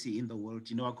society in the world,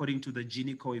 according to the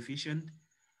Gini coefficient.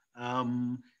 I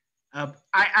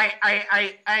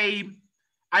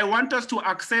want us to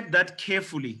accept that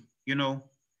carefully,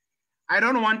 I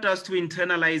don't want us to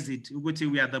internalize it.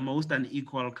 We are the most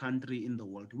unequal country in the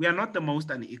world. We are not the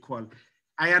most unequal.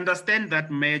 I understand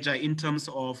that measure in terms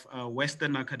of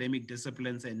Western academic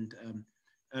disciplines and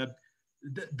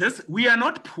we are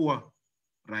not poor.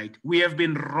 Right? We have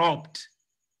been robbed.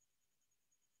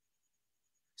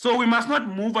 So we must not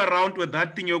move around with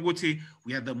that thing, Yoguti.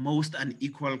 We are the most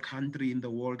unequal country in the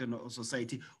world and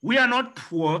society. We are not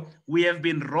poor. We have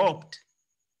been robbed.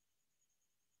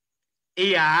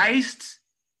 A heist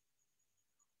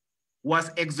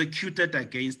was executed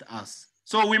against us.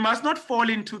 So we must not fall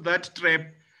into that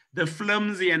trap, the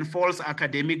flimsy and false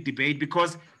academic debate,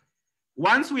 because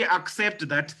once we accept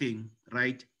that thing,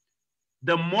 right,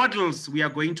 the models we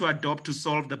are going to adopt to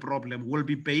solve the problem will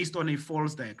be based on a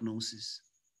false diagnosis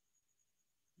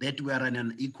that we are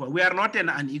we are not an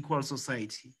unequal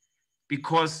society,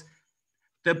 because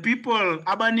the people,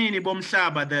 abanini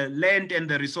bomhlaba, the land and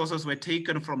the resources were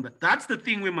taken from that. That's the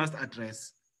thing we must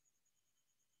address.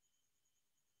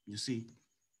 You see,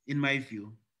 in my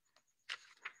view.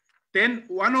 Then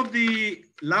one of the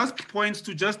last points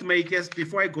to just make, yes,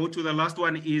 before I go to the last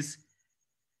one is,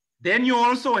 then you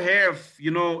also have,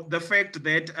 the fact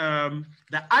that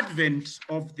the advent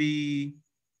of the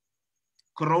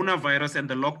coronavirus and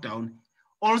the lockdown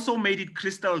also made it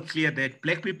crystal clear that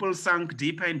Black people sunk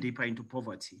deeper and deeper into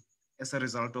poverty as a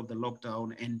result of the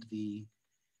lockdown and the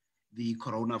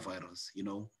coronavirus,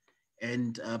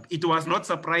 And it was not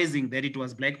surprising that it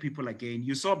was Black people again.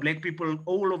 You saw Black people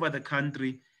all over the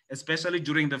country, especially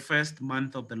during the first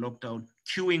month of the lockdown,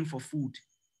 queuing for food.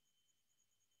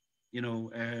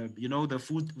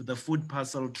 The food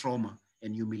parcel trauma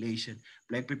and humiliation.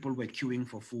 Black people were queuing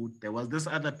for food. There was this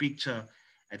other picture,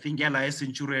 I think Yala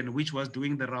Centurion, which was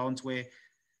doing the rounds, where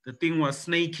the thing was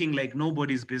snaking like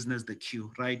nobody's business, the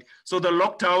queue, right? So the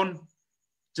lockdown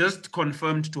just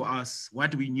confirmed to us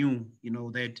what we knew,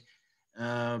 that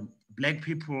Black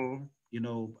people,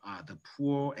 are the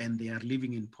poor and they are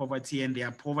living in poverty, and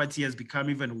their poverty has become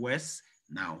even worse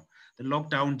now. The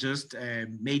lockdown just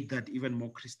made that even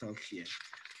more crystal clear.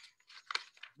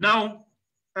 Now,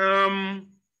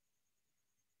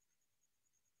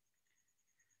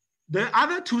 the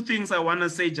other two things I want to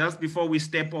say just before we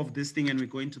step off this thing and we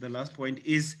go into the last point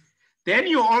is, then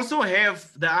you also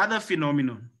have the other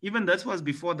phenomenon, even that was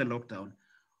before the lockdown,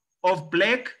 of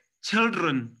Black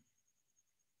children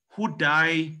who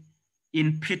die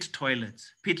in pit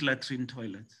latrine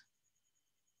toilets.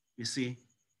 You see?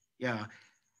 Yeah.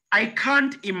 I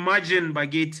can't imagine,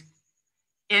 Bagit,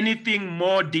 anything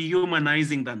more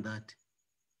dehumanizing than that.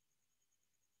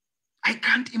 I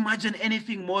can't imagine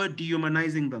anything more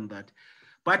dehumanizing than that.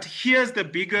 But here's the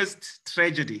biggest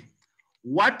tragedy.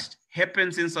 What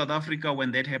happens in South Africa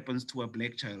when that happens to a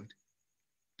Black child?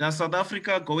 Does South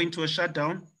Africa go into a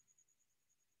shutdown?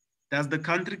 Does the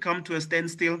country come to a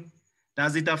standstill?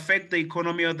 Does it affect the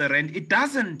economy or the rent? It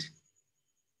doesn't.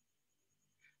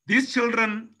 These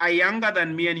children are younger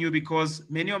than me and you because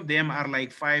many of them are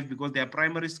like 5 because they are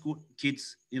primary school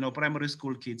kids, primary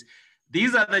school kids.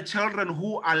 These are the children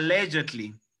who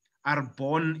allegedly are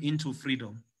born into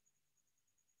freedom.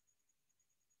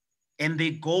 And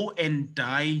they go and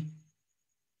die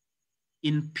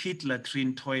in pit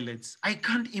latrine toilets. I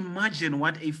can't imagine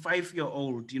what a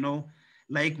 5-year-old,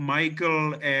 like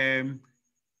Michael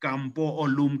Campo or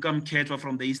Lumkam Ketwa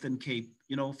from the Eastern Cape,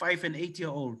 5 and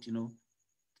 8-year-old,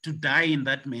 to die in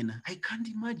that manner. I can't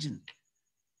imagine,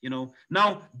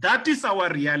 Now, that is our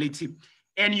reality.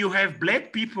 And you have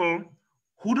Black people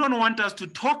who don't want us to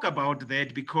talk about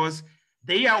that because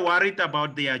they are worried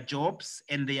about their jobs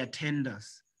and their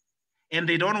tenders. And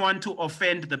they don't want to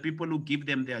offend the people who give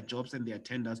them their jobs and their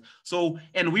tenders. So,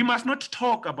 and we must not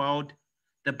talk about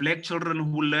the Black children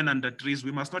who learn under trees.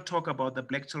 We must not talk about the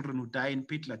Black children who die in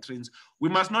pit latrines. We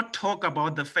must not talk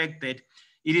about the fact that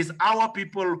it is our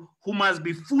people who must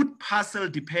be food parcel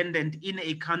dependent in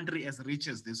a country as rich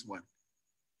as this one.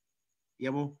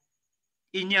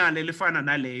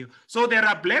 So there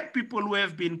are Black people who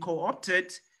have been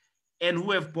co-opted and who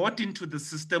have bought into the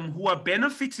system, who are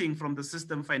benefiting from the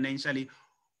system financially,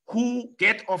 who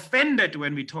get offended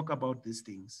when we talk about these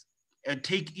things and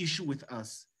take issue with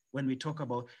us when we talk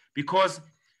about, because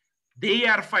they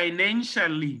are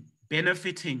financially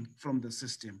benefiting from the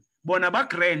system. Bonaba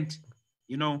grant,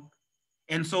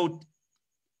 and so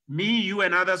me, you,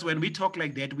 and others, when we talk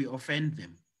like that, we offend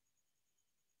them,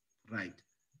 right?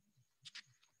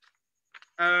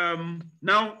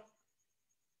 Now,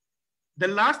 the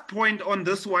last point on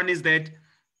this one is that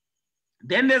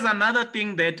then there's another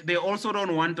thing that they also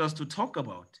don't want us to talk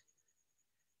about.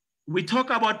 We talk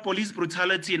about police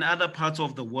brutality in other parts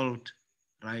of the world,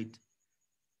 right?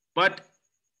 But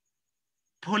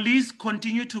police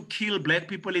continue to kill Black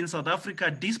people in South Africa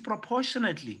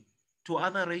disproportionately to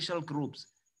other racial groups.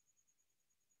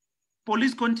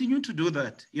 Police continue to do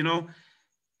that,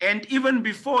 and even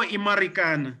before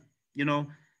Imarikana,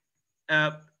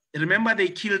 remember they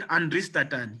killed Andries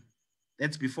Tatane.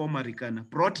 That's before Marikana,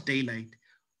 broad daylight.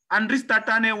 Andries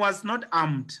Tatane was not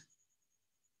armed,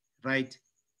 right?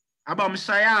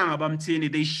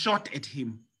 They shot at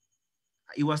him.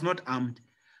 He was not armed.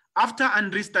 After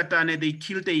Andries Tatane, they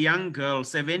killed a young girl,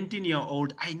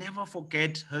 17-year-old. I never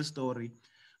forget her story.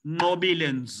 Nobile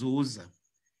Nzuza,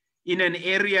 in an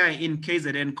area in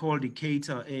KZN called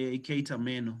Keita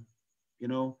Meno.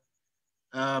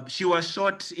 She was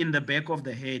shot in the back of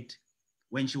the head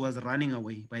when she was running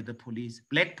away by the police.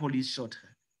 Black police shot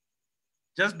her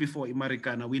just before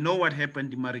Imarikana. We know what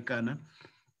happened in Imarikana.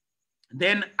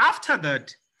 Then after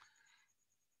that,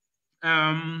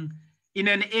 in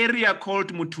an area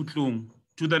called Mututlung,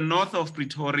 to the north of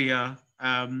Pretoria,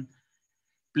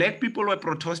 Black people were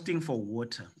protesting for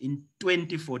water in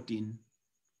 2014.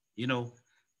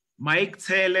 Mike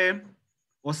Tele,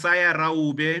 Osaya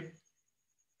Raube,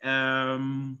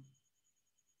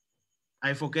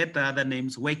 I forget the other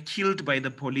names, were killed by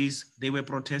the police. They were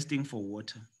protesting for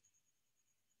water.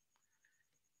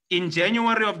 In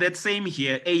January of that same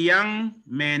year, a young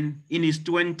man in his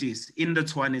 20s in the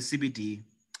Tshwane CBD,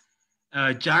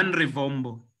 Jan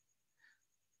Rivombo,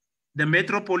 the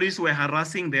Metro Police were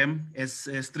harassing them as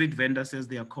street vendors, as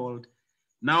they are called.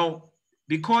 Now,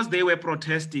 because they were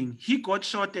protesting, he got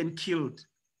shot and killed.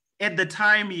 At the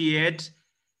time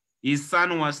his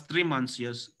son was 3 months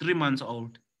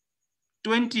old.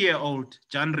 20-year-old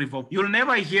Jan Rivombo. You'll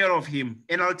never hear of him,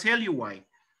 and I'll tell you why.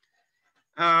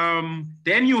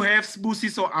 Then you have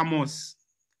Sbusiso Amos.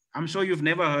 I'm sure you've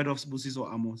never heard of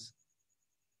Sbusiso Amos.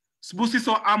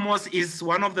 Sbusiso Amos is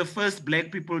one of the first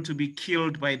Black people to be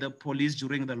killed by the police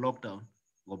during the lockdown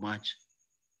or March.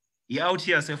 He out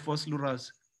here as a force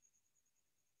luras.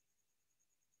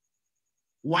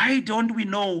 Why don't we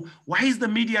know? Why is the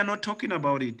media not talking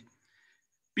about it?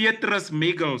 Petrus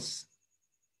Miggles,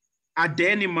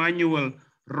 Aden Emmanuel,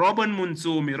 Robin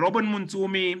Munzumi. Robin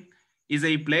Munzumi is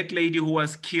a Black lady who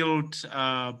was killed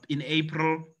in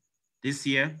April this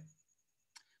year.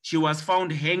 She was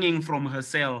found hanging from her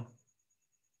cell.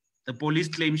 The police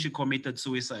claim she committed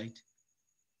suicide.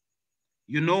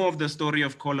 You know of the story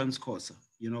of Collins Kosa,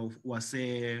 was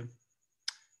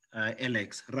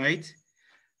Alex, right?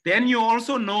 Then you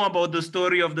also know about the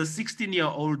story of the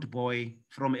 16-year-old boy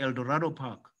from El Dorado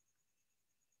Park,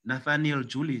 Nathaniel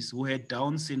Julius, who had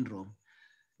Down syndrome.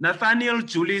 Nathaniel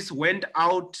Julius went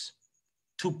out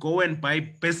to go and buy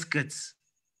biscuits.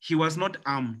 He was not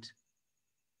armed.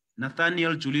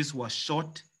 Nathaniel Julius was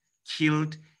shot,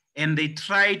 killed, and they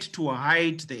tried to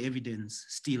hide the evidence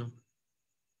still.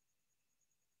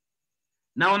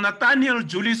 Now, Nathaniel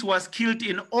Julius was killed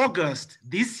in August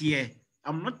this year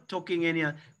I'm not talking any,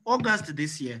 August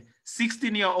this year,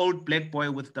 16-year-old black boy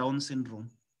with Down syndrome.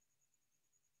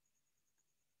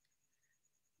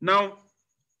 Now,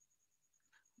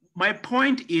 my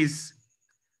point is,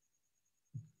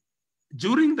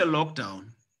 during the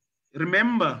lockdown,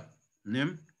 remember,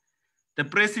 the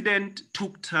president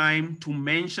took time to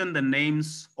mention the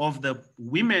names of the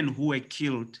women who were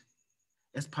killed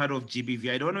as part of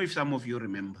GBV. I don't know if some of you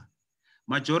remember.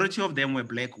 Majority of them were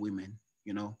black women,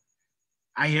 you know.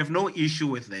 I have no issue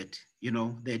with that, you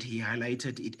know, that he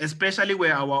highlighted it, especially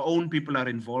where our own people are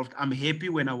involved. I'm happy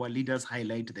when our leaders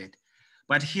highlight that.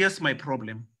 But here's my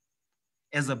problem.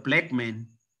 As a black man,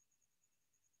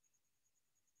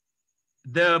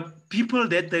 the people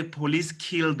that the police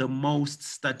kill the most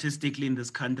statistically in this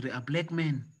country are black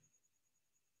men.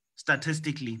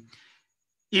 Statistically.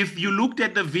 If you looked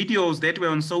at the videos that were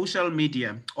on social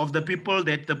media of the people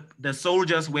that the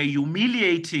soldiers were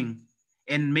humiliating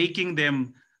and making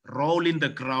them roll in the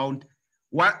ground,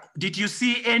 what did you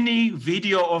see any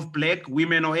video of black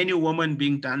women or any woman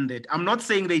being done that? I'm not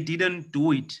saying they didn't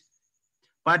do it,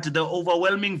 but the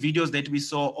overwhelming videos that we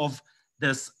saw of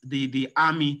the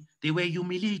army, they were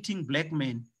humiliating black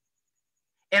men.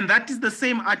 And that is the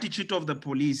same attitude of the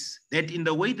police, that in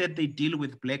the way that they deal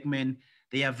with black men,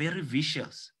 they are very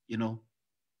vicious, you know,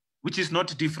 which is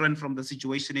not different from the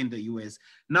situation in the US.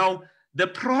 Now, the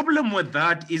problem with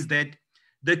that is that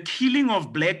the killing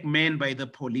of black men by the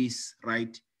police,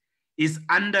 right, is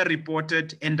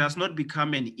underreported and does not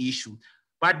become an issue.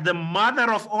 But the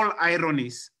mother of all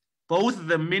ironies, both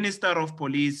the minister of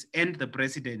police and the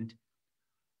president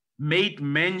made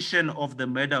mention of the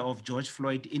murder of George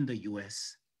Floyd in the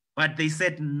US. But they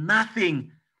said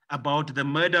nothing about the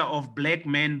murder of black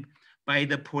men by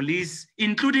the police,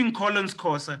 including Collins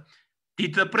Kosa.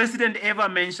 Did the president ever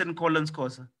mention Collins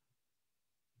Kosa?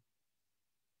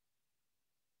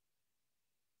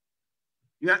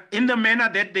 Yeah, in the manner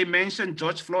that they mentioned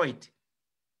George Floyd.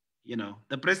 You know,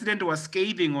 the president was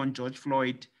scathing on George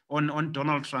Floyd, on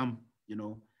Donald Trump, you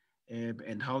know,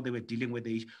 and how they were dealing with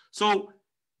the issue. So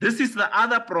this is the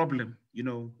other problem, you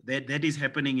know, that is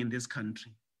happening in this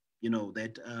country, you know,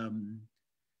 that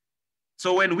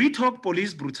so when we talk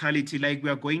police brutality, like we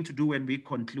are going to do when we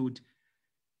conclude,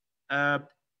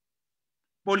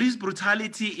 police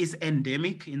brutality is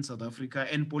endemic in South Africa,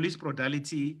 and police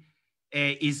brutality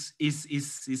is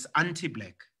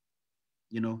anti-black.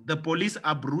 You know, the police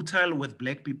are brutal with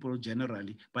black people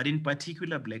generally, but in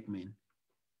particular black men.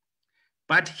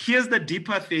 But here's the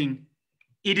deeper thing.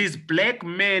 It is black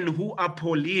men who are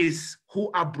police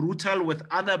who are brutal with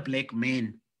other black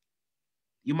men.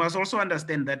 You must also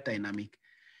understand that dynamic.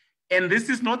 And this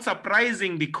is not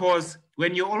surprising because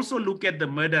when you also look at the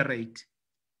murder rate,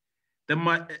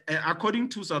 according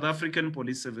to South African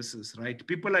police services, right,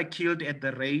 people are killed at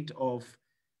the rate of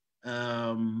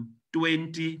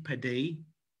 20 per day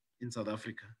in South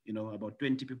Africa. You know, about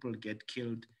 20 people get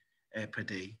killed per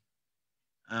day.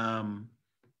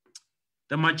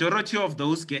 The majority of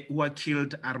those who are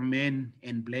killed are men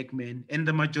and black men, and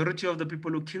the majority of the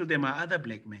people who kill them are other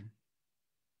black men.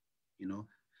 You know,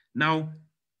 now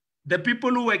the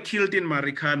people who were killed in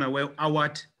Marikana are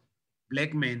what?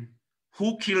 Black men.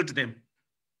 Who killed them?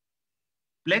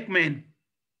 Black men.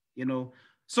 You know,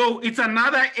 so it's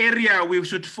another area we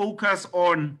should focus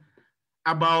on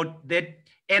about that.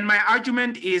 And my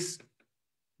argument is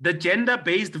the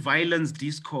gender-based violence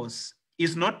discourse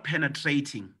is not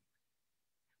penetrating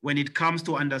when it comes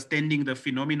to understanding the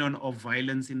phenomenon of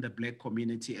violence in the black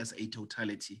community as a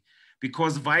totality.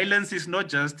 Because violence is not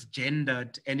just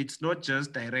gendered and it's not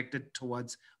just directed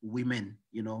towards women,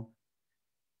 you know.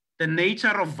 The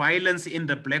nature of violence in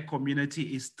the black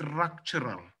community is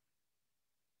structural,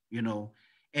 you know.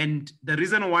 And the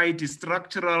reason why it is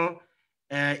structural,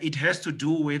 it has to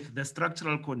do with the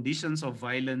structural conditions of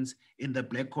violence in the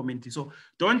black community. So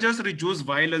don't just reduce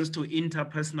violence to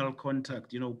interpersonal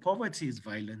contact. You know, poverty is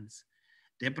violence.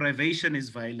 Deprivation is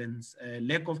violence.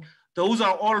 Those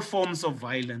are all forms of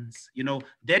violence, you know,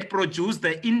 that produce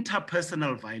the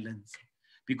interpersonal violence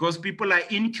because people are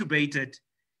incubated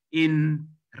in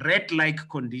rat-like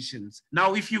conditions.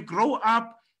 Now, if you grow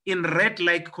up in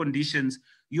rat-like conditions,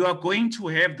 you are going to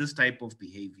have this type of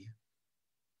behavior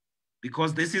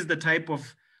because this is the type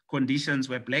of conditions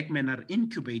where black men are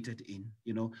incubated in,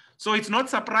 you know. So it's not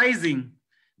surprising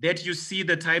that you see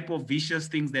the type of vicious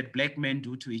things that black men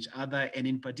do to each other, and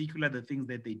in particular, the things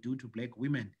that they do to black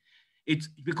women. It's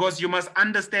because you must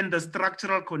understand the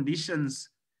structural conditions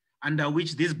under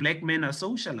which these black men are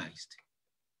socialized,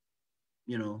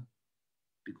 you know.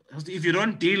 Because if you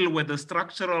don't deal with the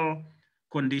structural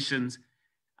conditions,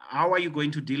 how are you going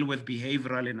to deal with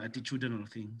behavioral and attitudinal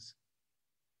things?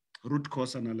 root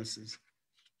cause analysis.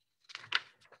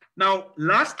 Now,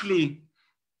 lastly,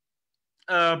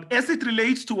 as it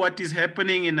relates to what is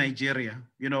happening in Nigeria,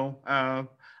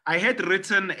 I had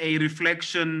written a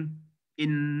reflection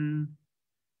in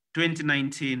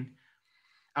 2019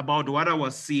 about what I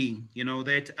was seeing,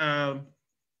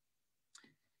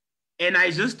 and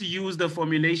I just used the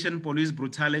formulation police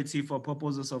brutality for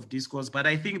purposes of discourse, but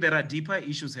I think there are deeper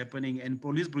issues happening, and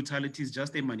police brutality is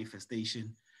just a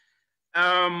manifestation.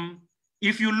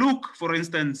 If you look, for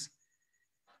instance,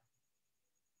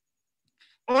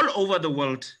 all over the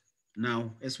world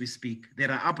now, as we speak,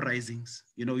 there are uprisings.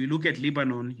 You look at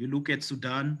Lebanon, you look at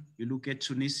Sudan, you look at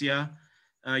Tunisia,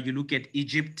 you look at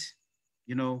Egypt,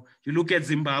 you look at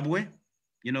Zimbabwe,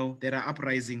 there are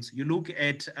uprisings. You look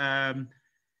at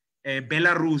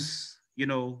Belarus,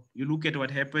 you look at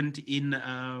what happened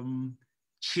in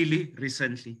Chile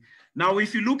recently. Now,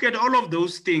 if you look at all of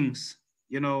those things,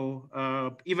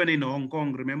 even in Hong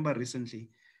Kong, remember recently,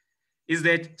 is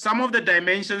that some of the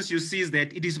dimensions you see is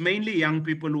that it is mainly young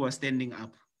people who are standing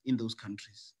up in those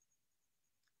countries.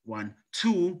 One.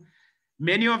 Two,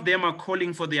 many of them are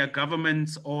calling for their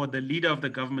governments or the leader of the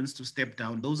governments to step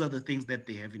down. Those are the things that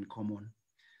they have in common.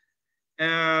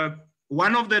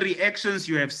 One of the reactions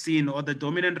you have seen, or the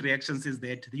dominant reactions, is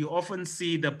that you often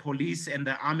see the police and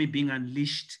the army being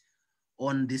unleashed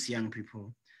on these young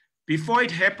people. Before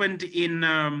it happened in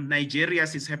Nigeria,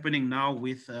 as it's happening now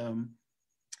with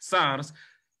SARS,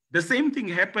 the same thing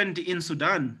happened in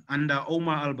Sudan under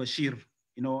Omar al-Bashir,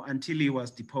 until he was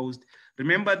deposed.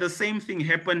 Remember, the same thing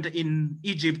happened in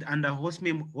Egypt under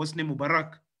Hosni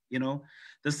Mubarak,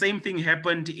 The same thing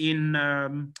happened in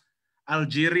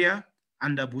Algeria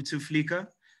under Bouteflika.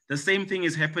 The same thing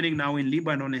is happening now in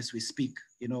Lebanon as we speak,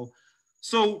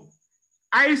 So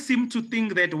I seem to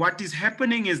think that what is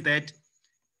happening is that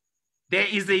there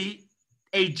is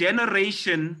a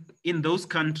generation in those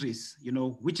countries,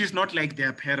 which is not like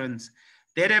their parents,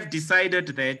 that have decided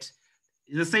that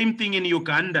the same thing in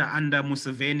Uganda under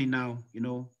Museveni now,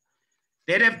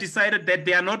 that have decided that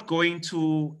they are not going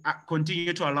to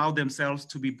continue to allow themselves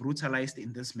to be brutalized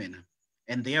in this manner.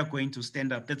 And they are going to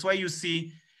stand up. That's why you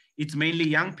see it's mainly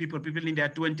young people in their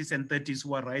 20s and 30s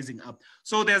who are rising up.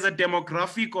 So there's a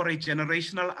demographic or a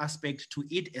generational aspect to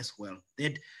it as well,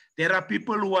 that there are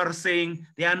people who are saying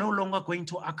they are no longer going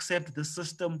to accept the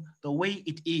system the way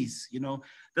it is.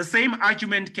 The same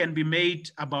argument can be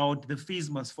made about the Fees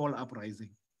Must Fall uprising.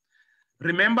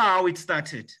 Remember how it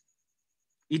started.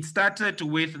 It started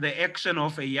with the action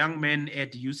of a young man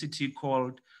at UCT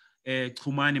called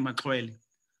Machel,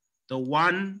 the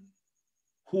one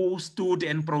who stood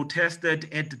and protested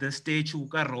at the Statue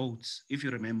Roads, if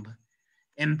you remember.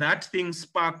 And that thing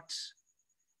sparked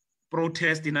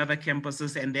protest in other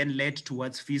campuses and then led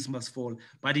towards Fees Must Fall,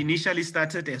 but initially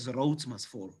started as Roads Must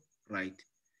Fall, right?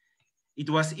 It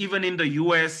was even in the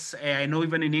US, I know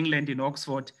even in England, in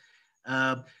Oxford,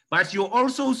 but you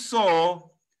also saw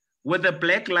with the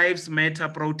Black Lives Matter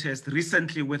protest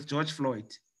recently with George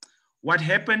Floyd, what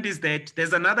happened is that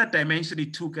there's another dimension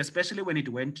it took, especially when it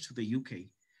went to the UK.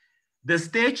 The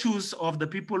statues of the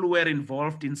people who were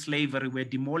involved in slavery were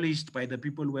demolished by the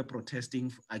people who were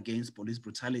protesting against police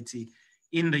brutality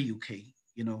in the UK,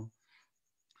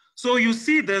 So you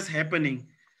see this happening.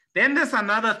 Then there's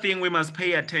another thing we must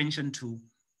pay attention to,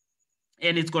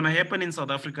 and it's going to happen in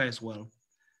South Africa as well.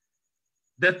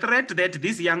 The threat that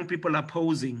these young people are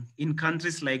posing in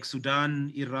countries like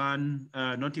Sudan, Iran,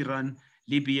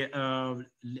 Libya,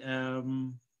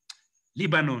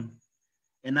 Lebanon,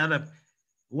 and other.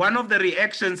 One of the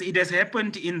reactions, it has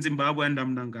happened in Zimbabwe and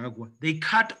Mnangagwa. They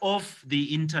cut off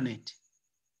the internet.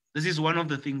 This is one of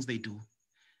the things they do.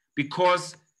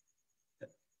 Because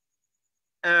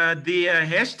the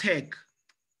hashtag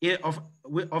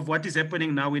of what is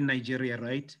happening now in Nigeria,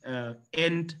 right?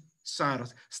 End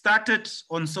SARS, started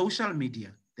on social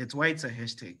media. That's why it's a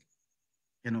hashtag,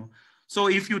 So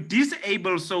if you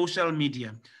disable social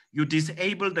media, you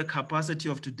disable the capacity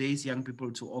of today's young people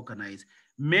to organize.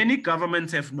 Many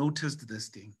governments have noticed this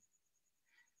thing.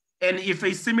 And if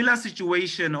a similar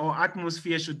situation or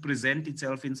atmosphere should present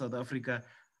itself in South Africa,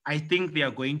 I think they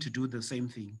are going to do the same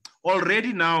thing.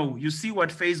 Already now, you see what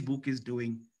Facebook is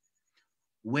doing.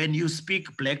 When you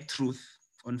speak Black truth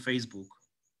on Facebook,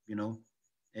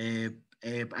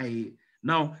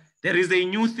 now there is a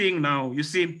new thing now. You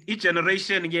see, each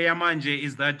generation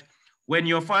is that when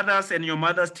your fathers and your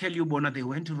mothers tell you, Bona, they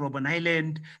went to Robben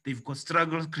Island, they've got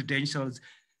struggle credentials.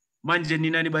 Manje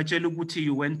nina nibachelu ukuthi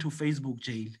you went to Facebook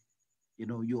jail.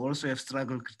 You also have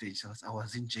struggle credentials. I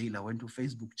was in jail. I went to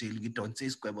Facebook jail. You don't say a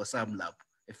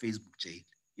Facebook jail.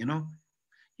 You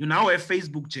now have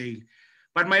Facebook jail.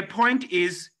 But my point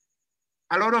is,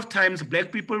 a lot of times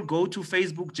Black people go to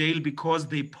Facebook jail because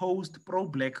they post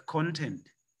pro-Black content.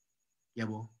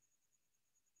 Yabo.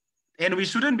 And we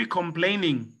shouldn't be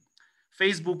complaining.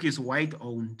 Facebook is white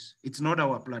owned. It's not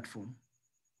our platform.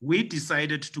 We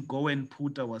decided to go and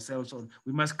put ourselves on.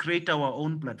 We must create our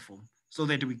own platform so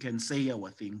that we can say our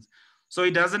things. So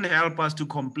it doesn't help us to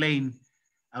complain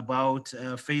about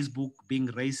Facebook being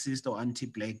racist or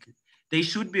anti-Black. They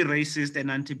should be racist and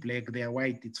anti-Black. They are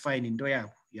white. It's fine. They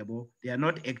are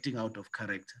not acting out of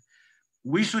character.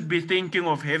 We should be thinking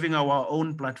of having our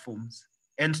own platforms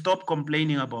and stop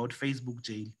complaining about Facebook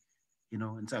jail. You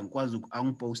know, and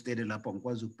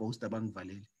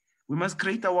we must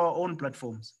create our own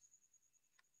platforms.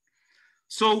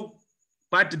 So,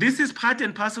 but this is part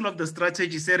and parcel of the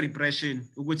strategy, say repression,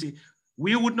 which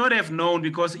we would not have known,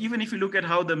 because even if you look at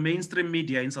how the mainstream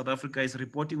media in South Africa is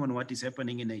reporting on what is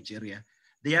happening in Nigeria,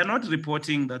 they are not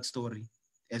reporting that story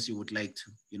as you would like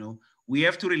to. You know, we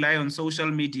have to rely on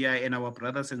social media and our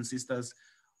brothers and sisters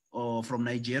from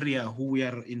Nigeria who we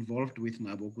are involved with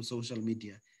Naboku social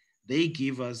media. They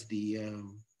give us the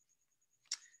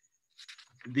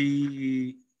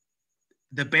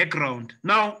background.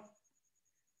 Now,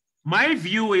 my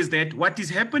view is that what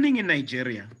is happening in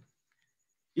Nigeria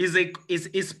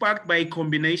is sparked by a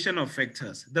combination of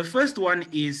factors. The first one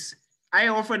is, I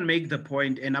often make the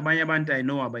point, and Abanyabanta I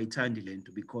know about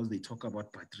Tandiland because they talk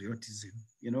about patriotism.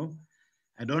 You know,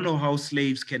 I don't know how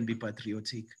slaves can be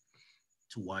patriotic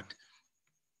to what.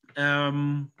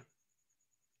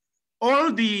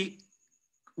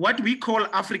 What we call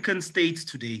African states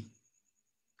today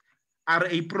are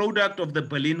a product of the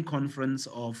Berlin Conference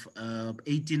of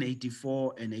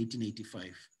 1884 and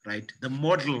 1885, right? The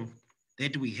model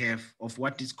that we have of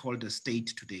what is called a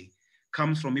state today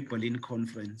comes from a Berlin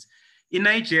Conference. In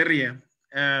Nigeria,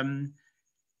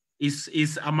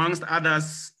 is amongst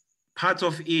others, part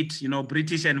of it, you know,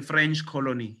 British and French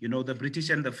colony, you know, the British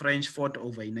and the French fought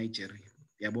over in Nigeria.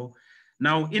 Yabo.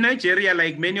 Now, in Nigeria,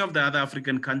 like many of the other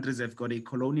African countries, have got a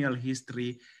colonial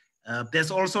history.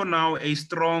 There's also now a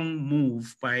strong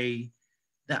move by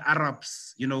the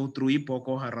Arabs, you know, through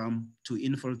Boko Haram to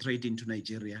infiltrate into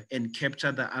Nigeria and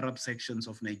capture the Arab sections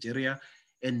of Nigeria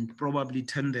and probably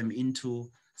turn them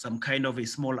into some kind of a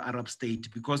small Arab state.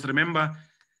 Because remember,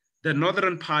 the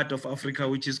northern part of Africa,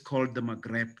 which is called the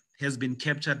Maghreb, has been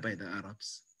captured by the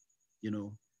Arabs, you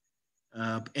know,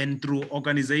 and through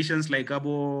organizations like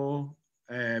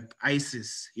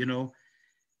ISIS, you know.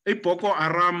 Boko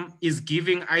Haram is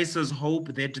giving ISIS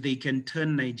hope that they can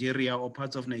turn Nigeria or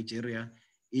parts of Nigeria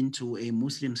into a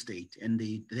Muslim state. And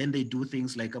then they do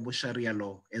things like Sharia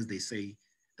law, as they say.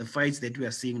 The fights that we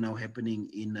are seeing now happening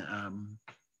in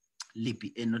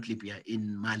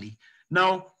in Mali.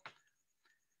 Now,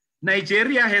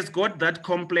 Nigeria has got that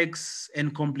complex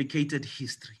and complicated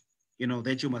history, you know,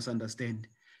 that you must understand.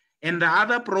 And the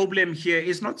other problem here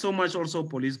is not so much also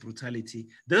police brutality.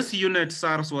 This unit,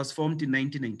 SARS, was formed in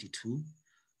 1992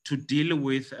 to deal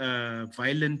with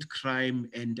violent crime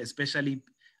and especially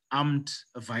armed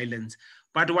violence.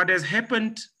 But what has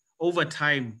happened over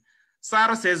time,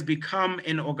 SARS has become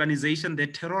an organization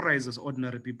that terrorizes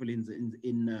ordinary people in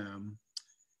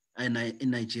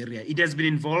Nigeria. It has been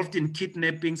involved in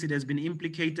kidnappings. It has been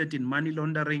implicated in money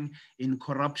laundering, in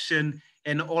corruption,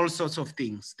 and all sorts of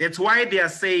things. That's why they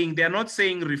are not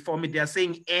saying reform it, they are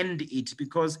saying end it,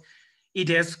 because it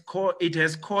has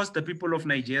caused the people of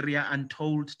Nigeria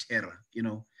untold terror, you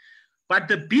know. But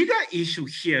the bigger issue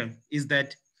here is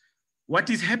that what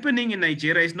is happening in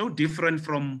Nigeria is no different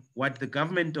from what the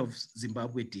government of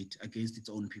Zimbabwe did against its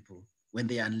own people when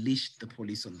they unleashed the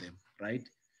police on them, right?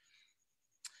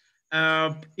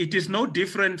 It is no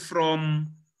different from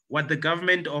what the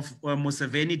government of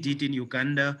Museveni did in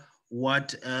Uganda,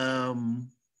 what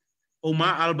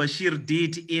Omar al-Bashir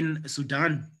did in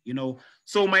Sudan, you know.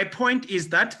 So my point is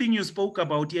that thing you spoke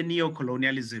about here,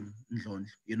 neo-colonialism,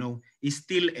 you know, is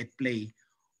still at play,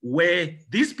 where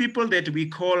these people that we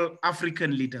call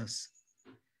African leaders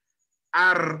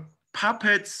are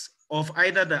puppets of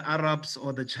either the Arabs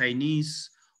or the Chinese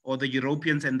or the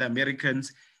Europeans and the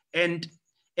Americans. And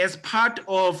as part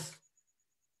of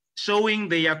showing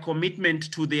their commitment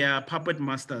to their puppet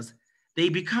masters, they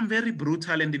become very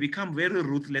brutal and they become very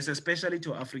ruthless, especially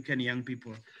to African young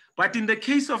people. But in the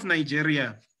case of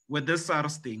Nigeria, with this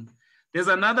SARS thing, there's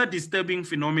another disturbing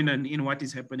phenomenon in what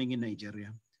is happening in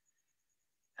Nigeria.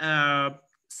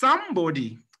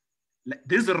 Somebody,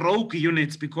 these rogue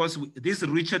units, because these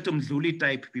Richard Mdluli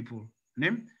type people,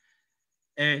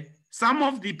 some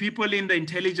of the people in the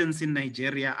intelligence in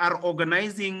Nigeria are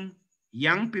organizing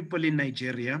young people in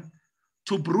Nigeria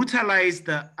to brutalize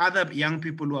the other young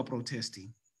people who are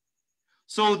protesting.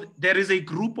 So there is a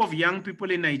group of young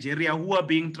people in Nigeria who are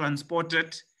being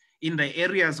transported in the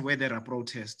areas where there are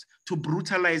protests to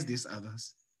brutalize these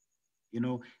others, you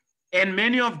know. And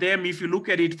many of them, if you look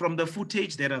at it from the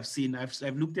footage that I've seen,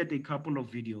 I've looked at a couple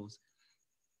of videos.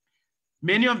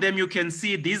 Many of them, you can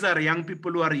see these are young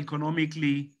people who are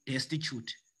economically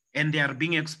destitute, and they are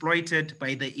being exploited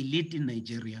by the elite in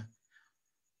Nigeria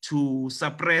to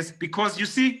suppress. Because you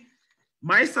see,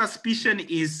 my suspicion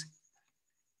is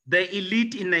the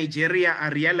elite in Nigeria are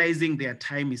realizing their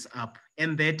time is up,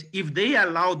 and that if they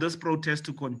allow this protest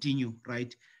to continue,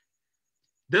 right,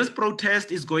 this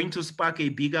protest is going to spark a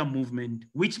bigger movement,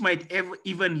 which might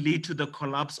even lead to the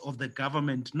collapse of the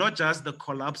government, not just the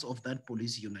collapse of that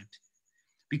police unit.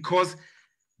 Because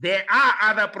there are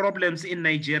other problems in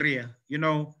Nigeria, you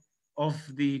know, of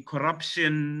the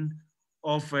corruption,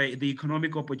 of the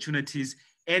economic opportunities.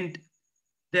 And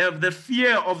the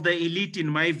fear of the elite, in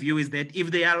my view, is that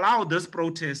if they allow this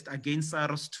protest against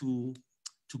SARS to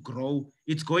grow,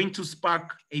 it's going to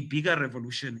spark a bigger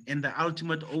revolution and the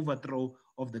ultimate overthrow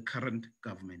of the current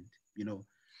government, you know.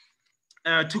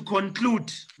 To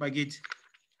conclude, Bagit,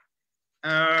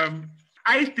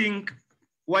 I think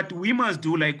what we must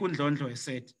do, like Undlondlo has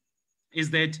said, is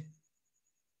that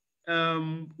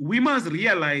we must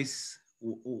realize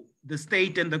the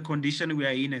state and the condition we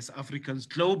are in as Africans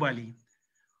globally.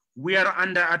 We are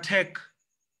under attack,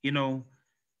 you know,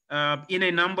 in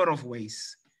a number of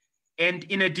ways. And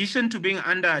in addition to being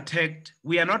under attack,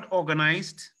 we are not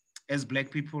organized as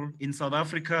Black people in South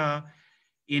Africa,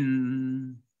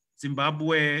 in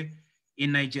Zimbabwe,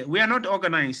 in Nigeria. We are not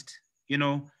organized, you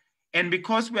know. And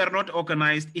because we are not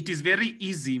organized, it is very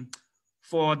easy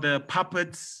for the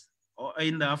puppets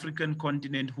in the African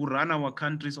continent who run our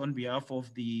countries on behalf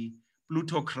of the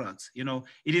plutocrats, you know,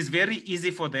 it is very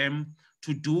easy for them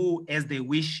to do as they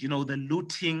wish, you know, the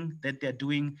looting that they're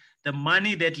doing, the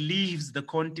money that leaves the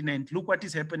continent. Look what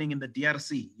is happening in the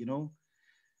DRC, you know.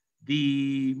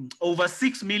 The over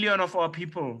 6 million of our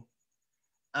people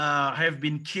have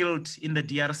been killed in the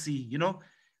DRC, you know.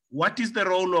 What is the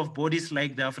role of bodies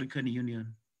like the African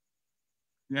Union?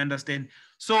 You understand?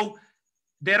 So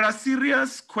there are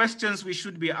serious questions we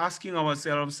should be asking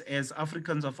ourselves as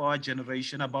Africans of our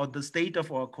generation about the state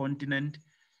of our continent,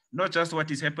 not just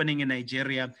what is happening in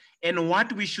Nigeria, and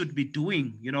what we should be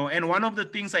doing, you know. And one of the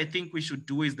things I think we should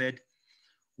do is that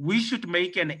we should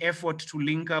make an effort to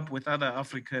link up with other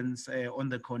Africans on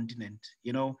the continent,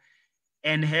 you know,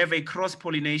 and have a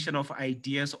cross-pollination of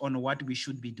ideas on what we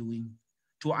should be doing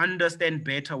to understand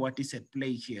better what is at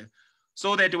play here,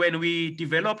 so that when we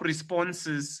develop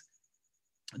responses,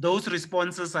 those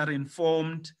responses are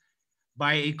informed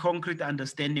by a concrete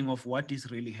understanding of what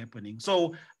is really happening.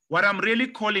 So what I'm really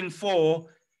calling for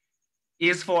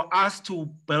is for us to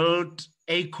build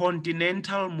a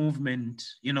continental movement,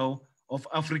 you know, of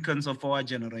Africans of our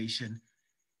generation,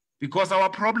 because our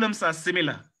problems are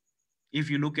similar. If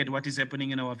you look at what is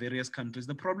happening in our various countries,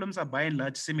 the problems are by and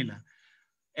large similar.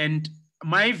 And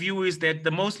my view is that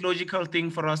the most logical thing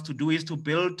for us to do is to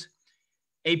build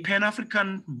a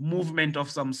Pan-African movement of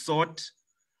some sort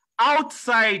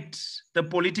outside the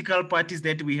political parties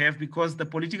that we have, because the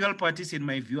political parties, in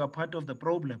my view, are part of the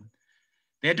problem.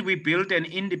 That we built an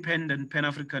independent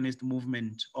Pan-Africanist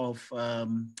movement of,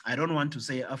 I don't want to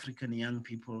say African young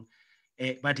people,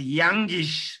 but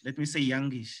youngish, let me say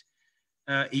youngish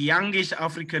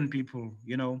African people,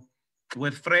 you know,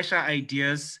 with fresher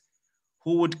ideas,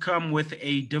 who would come with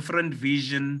a different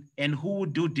vision and who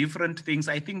would do different things.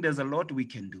 I think there's a lot we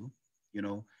can do, you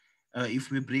know,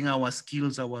 if we bring our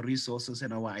skills, our resources,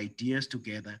 and our ideas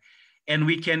together, and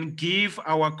we can give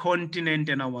our continent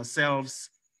and ourselves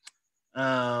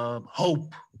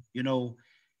hope, you know.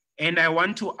 And I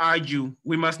want to argue,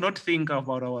 we must not think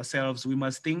about ourselves, we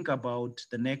must think about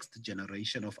the next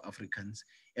generation of Africans,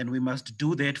 and we must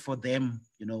do that for them,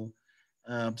 you know.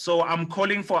 So I'm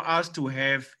calling for us to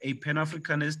have a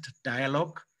Pan-Africanist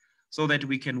dialogue so that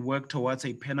we can work towards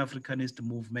a Pan-Africanist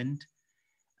movement.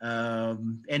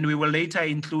 And we will later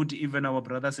include even our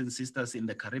brothers and sisters in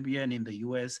the Caribbean, in the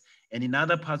US, and in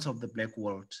other parts of the Black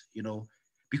world, you know,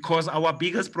 because our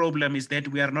biggest problem is that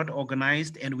we are not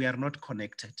organized and we are not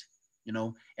connected, you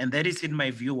know, and that is, in my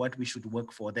view, what we should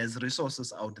work for. There's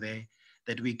resources out there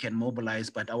that we can mobilize,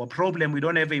 but our problem, we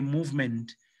don't have a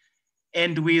movement,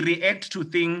 and we react to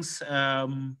things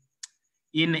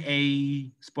in a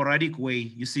sporadic way.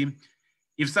 You see,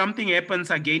 if something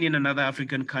happens again in another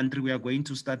African country, we are going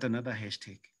to start another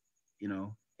hashtag, you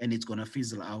know, and it's going to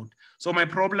fizzle out. So my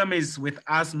problem is with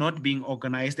us not being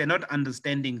organized and not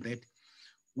understanding that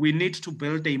we need to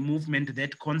build a movement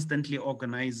that constantly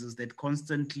organizes, that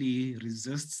constantly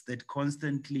resists, that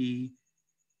constantly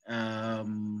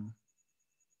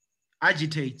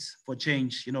agitates for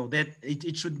change, that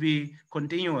it should be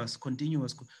continuous.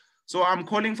 So I'm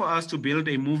calling for us to build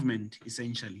a movement,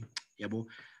 essentially. Yabo.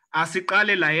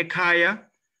 Asiqale la ekhaya.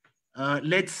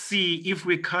 Let's see if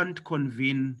we can't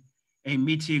convene a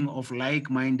meeting of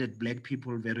like-minded Black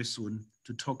people very soon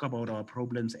to talk about our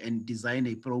problems and design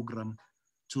a program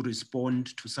to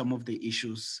respond to some of the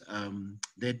issues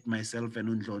that myself and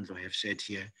Undlondlo have shared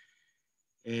here.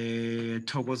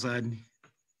 Thokozani.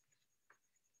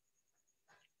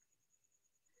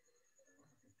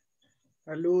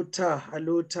 Aluta,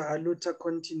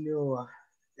 continua.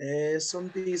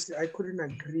 Sompisi, I couldn't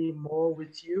agree more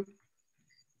with you.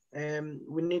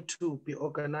 We need to be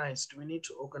organized. We need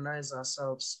to organize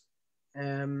ourselves.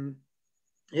 Hey,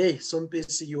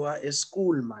 Sompisi, you are a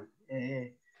school man.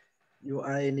 You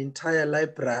are an entire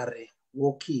library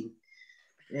walking.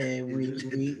 I've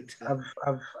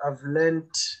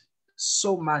learned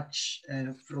so much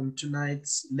from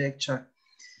tonight's lecture.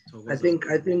 I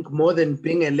think more than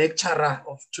being a lecturer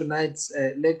of tonight's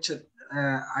lecture,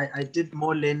 I did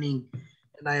more learning,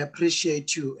 and I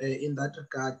appreciate you in that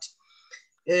regard.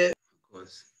 Of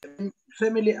course.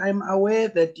 Family, I'm aware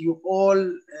that you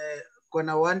all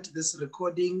gonna want this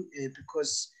recording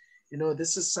because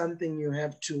this is something you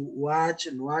have to watch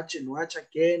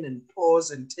again and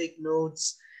pause and take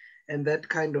notes and that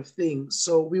kind of thing.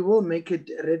 So we will make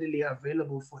it readily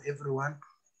available for everyone.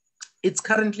 It's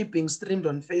currently being streamed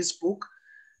on Facebook.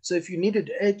 So if you need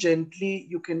it urgently,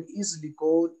 you can easily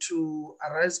go to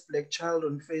Arise Black Child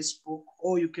on Facebook,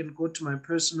 or you can go to my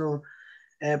personal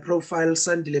profile,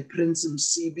 Sandile Prince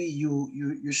MCB.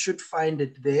 You should find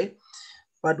it there.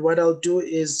 But what I'll do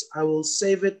is I will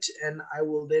save it and I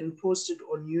will then post it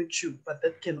on YouTube, but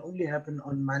that can only happen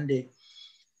on Monday.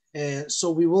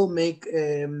 So we will make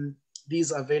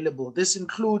these available. This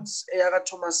includes Eyaga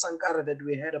Thomas Sankara that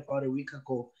we had about a week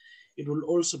ago. It will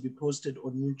also be posted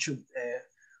on YouTube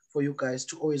for you guys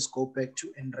to always go back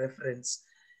to and reference.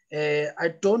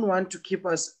 I don't want to keep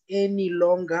us any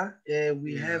longer.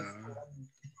 We have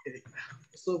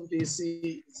so this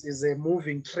is a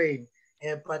moving train.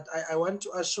 But I want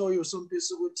to assure you, some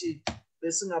people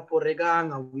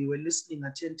we were listening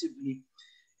attentively,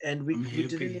 and we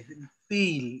didn't even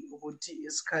feel.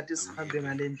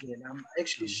 I'm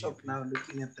actually shocked now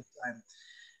looking at the time.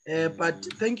 But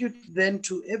thank you then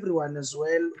to everyone as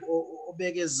well.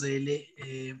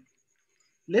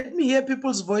 Let me hear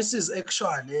people's voices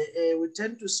actually. We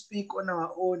tend to speak on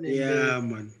our own. And,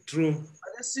 man, true.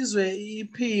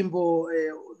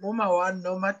 Number one,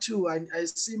 number two, I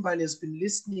Simbali has been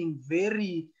listening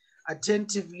very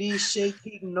attentively,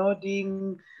 shaking,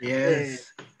 nodding.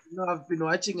 Yes. I've been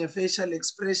watching facial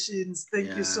expressions.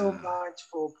 Thank you so much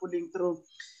for pulling through.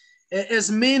 As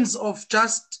means of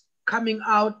just coming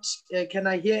out, can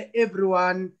I hear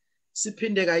everyone?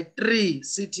 Sipindegai 3,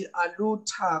 city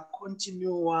aluta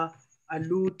continua,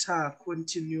 aluta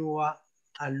continua,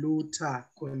 aluta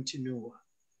continua.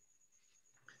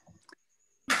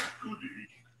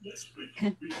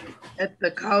 At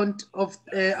the count of,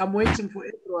 I'm waiting for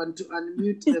everyone to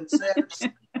unmute themselves.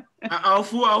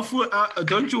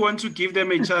 Don't you want to give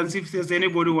them a chance if there's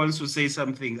anybody who wants to say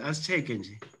something? Ask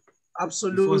Kenji.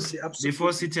 Absolutely.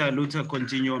 Before City Aluta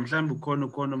continue,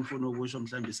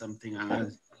 something.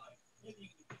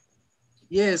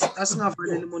 Yes,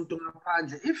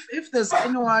 if there's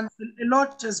anyone, a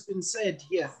lot has been said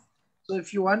here. So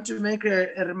if you want to make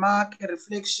a remark, a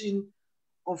reflection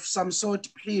of some sort,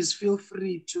 please feel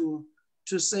free to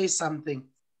say something.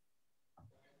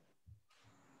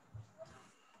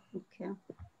 Okay.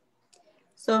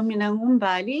 So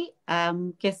Minangumbali,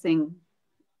 I'm guessing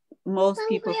most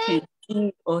people can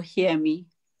see or hear me.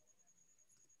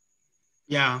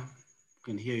 Yeah,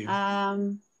 can hear you.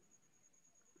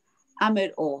 I'm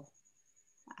at awe.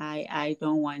 I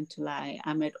don't want to lie.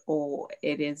 I'm at awe.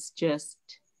 It is just,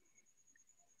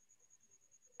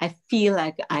 I feel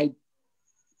like I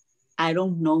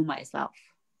don't know myself.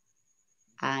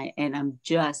 And I'm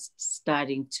just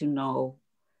starting to know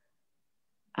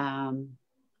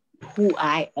who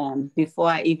I am before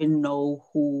I even know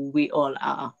who we all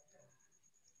are.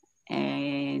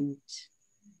 And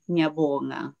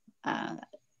Nyabonga,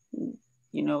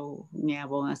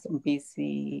 Nyabonga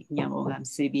Sompisi, Nyabonga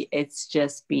Msibi, it's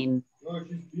just been,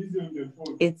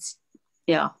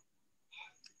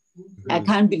 I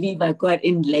can't believe I got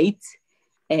in late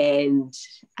and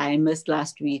I missed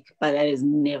last week, but that is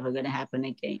never going to happen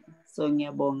again. So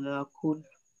Nyabonga, cool.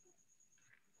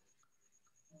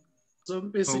 So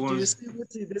basically, do you see what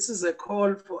this is a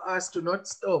call for us to not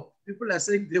stop? People are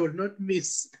saying they will not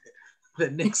miss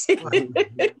the next one.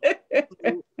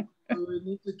 So we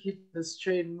need to keep this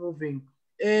train moving.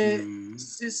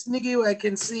 Sis Nikki, I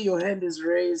can see your hand is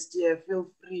raised. Yeah,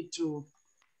 feel free to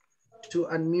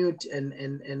unmute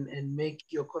and make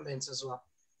your comments as well.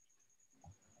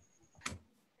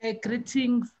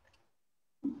 Greetings.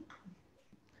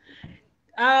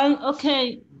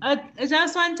 Okay, I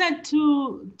just wanted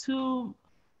to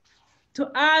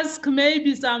ask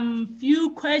maybe some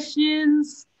few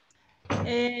questions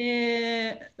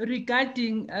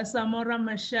regarding Samora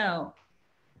Machel.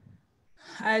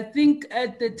 I think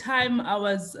at the time I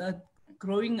was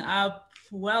growing up,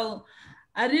 well,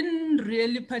 I didn't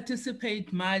really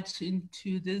participate much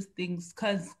into these things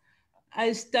because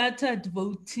I started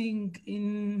voting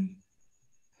in,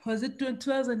 was it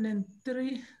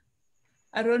 2003?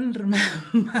 I don't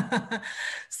remember.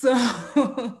 So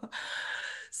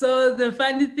the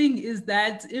funny thing is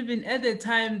that even at the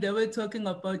time they were talking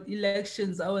about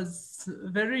elections, I was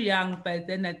very young by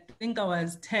then. I think I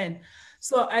was 10.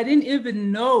 So I didn't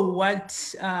even know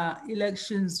what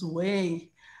elections were.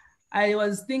 I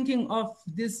was thinking of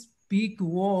this big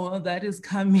war that is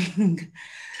coming.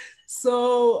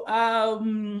 So,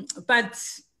 but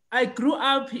I grew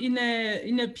up in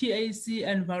a PAC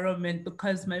environment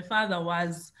because my father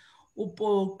was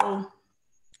Upoko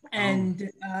and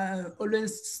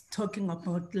always talking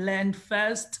about land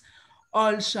first,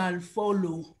 all shall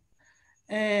follow.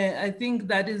 I think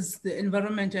that is the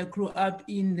environment I grew up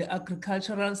in, the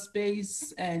agricultural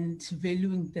space and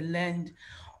valuing the land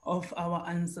of our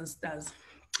ancestors.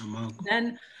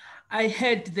 Then I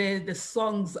heard the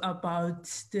songs about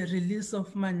the release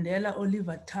of Mandela,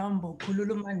 Oliver Tambo,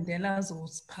 Khululu Mandela's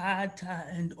Ospata,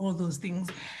 and all those things.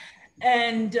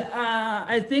 And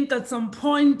I think at some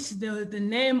point the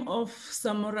name of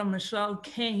Samora Machel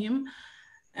came.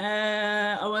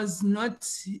 I was not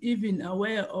even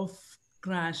aware of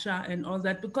Grasha and all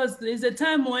that, because there's a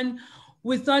time when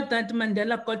we thought that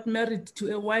Mandela got married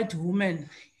to a white woman,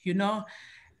 you know,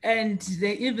 and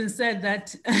they even said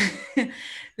that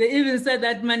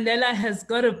Mandela has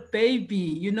got a baby,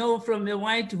 you know, from a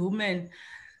white woman.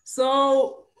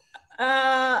 So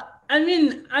I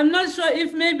mean, I'm not sure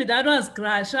if maybe that was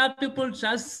Grasha. People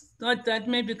just thought that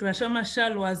maybe Grasha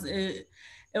Machel was a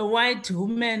white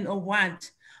woman or what.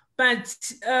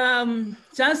 But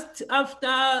just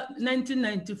after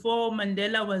 1994,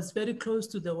 Mandela was very close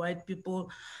to the white people,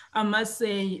 I must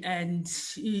say, and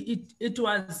it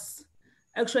was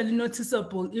actually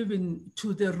noticeable even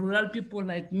to the rural people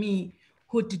like me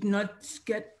who did not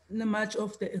get much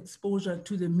of the exposure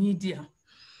to the media.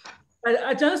 But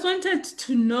I just wanted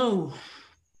to know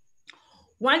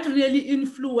what really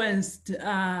influenced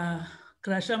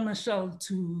Graça Machel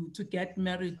to get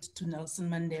married to Nelson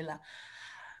Mandela.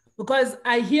 Because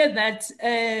I hear that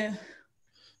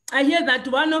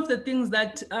one of the things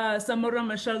that Samora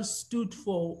Machel stood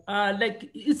for,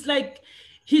 it's like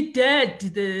he dared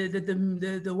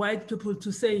the white people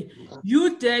to say,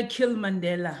 you dare kill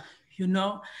Mandela, you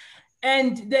know?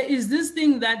 And there is this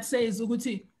thing that says,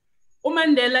 Uguti,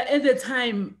 Mandela at the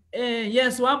time,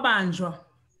 yes, wabanjwa,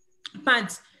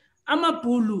 but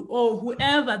Amabulu or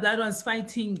whoever that was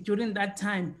fighting during that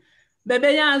time,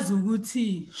 bebeyazi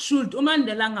ukuthi should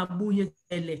uMandela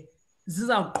ngabuyele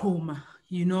zizawuqhuma,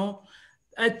 you know.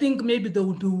 I think maybe there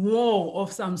would be war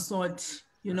of some sort,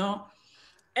 you know.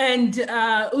 And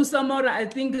Samora, I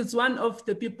think, is one of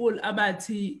the people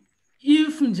abathi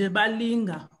if nje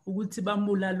balinga ukuthi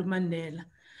bambulala uMandela,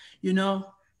 you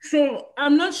know. So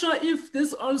I'm not sure if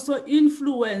this also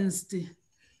influenced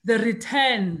the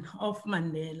return of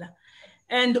Mandela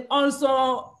and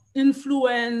also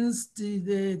influenced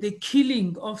the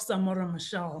killing of Samora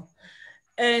Machel.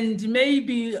 And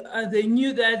maybe they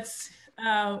knew that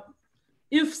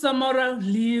if Samora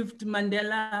lived,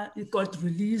 Mandela got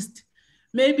released,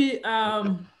 maybe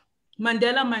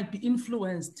Mandela might be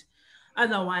influenced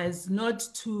otherwise not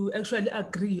to actually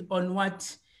agree on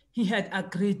what he had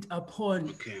agreed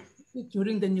upon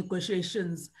during the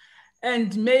negotiations.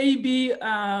 And maybe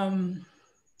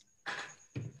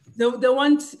they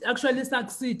won't actually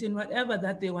succeed in whatever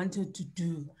that they wanted to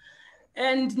do.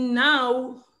 And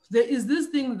now there is this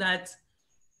thing that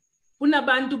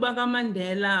unabantu baka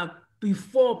Mandela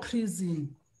before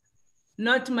prison,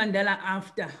 not Mandela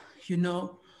after, you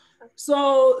know.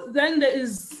 So then there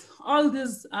is all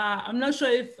this, I'm not sure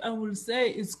if I will say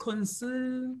it's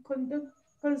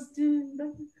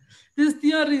these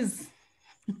theories.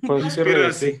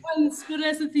 Conspiracy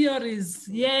theories,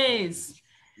 yes.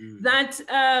 That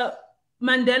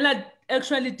Mandela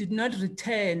actually did not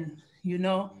return, you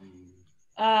know.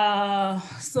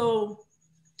 So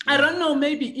I don't know,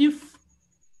 maybe if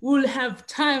we'll have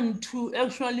time to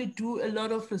actually do a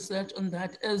lot of research on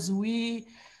that as we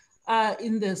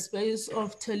in the space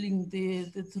of telling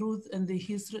the truth and the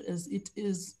history as it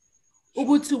is.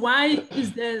 Uguti, why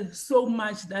is there so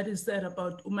much that is said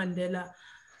about Mandela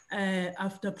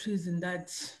after prison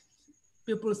that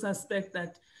people suspect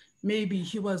that maybe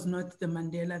he was not the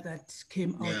Mandela that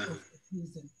came out of the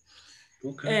prison?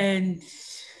 Okay.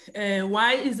 And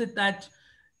why is it that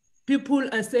people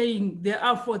are saying they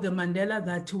are for the Mandela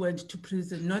that went to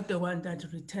prison, not the one that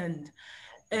returned?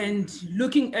 And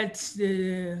looking at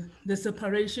the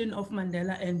separation of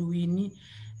Mandela and Winnie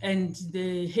and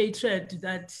the hatred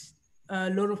that a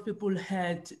lot of people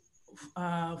had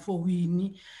for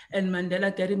Winnie, and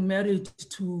Mandela getting married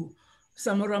to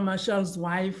Samora Machel's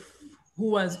wife,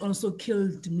 who was also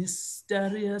killed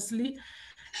mysteriously.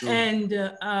 Sure. And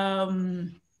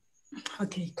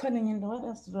okay, what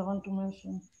else do I want to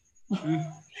mention?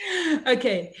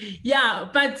 Okay, yeah,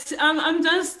 but I'm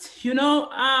just,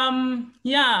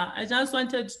 yeah, I just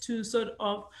wanted to sort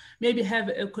of maybe have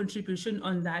a contribution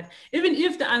on that, even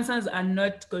if the answers are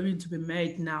not going to be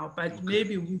made now, but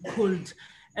maybe we could,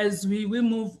 as we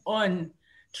move on,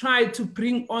 try to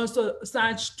bring also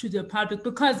such to the public,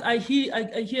 because I hear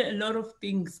a lot of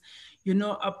things,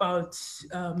 about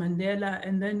Mandela,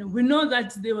 and then we know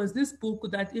that there was this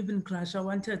book that even Grasha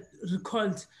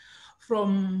recalled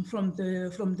from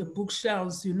the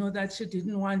bookshelves, that she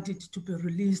didn't want it to be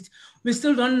released. We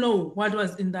still don't know what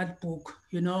was in that book,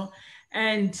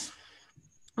 and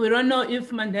we don't know if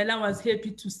Mandela was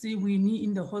happy to see Winnie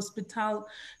in the hospital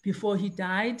before he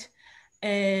died,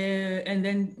 and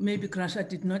then maybe Grasha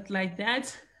did not like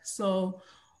that. So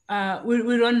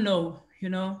we don't know,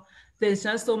 There's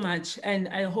just so much, and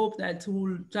I hope that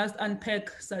we'll just unpack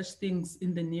such things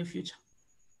in the near future.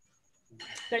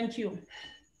 Thank you.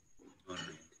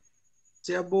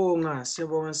 Siyabonga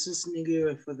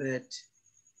sisinikiwe for that.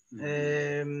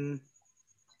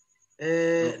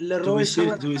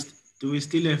 Do we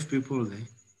still have people there?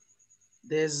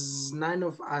 There's 9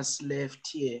 of us left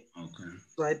here. Okay.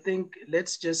 So I think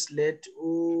let's just let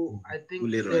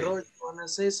Leroy wanna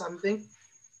say something.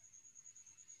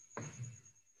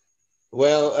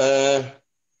 Well,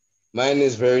 mine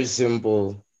is very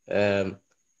simple.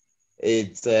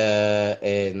 It's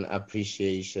an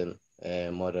appreciation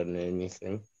more than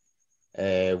anything.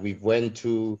 We went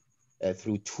through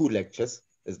 2 lectures.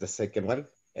 It's the second one,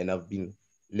 and I've been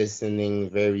listening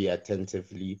very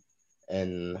attentively.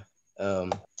 And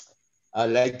I'd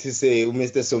like to say,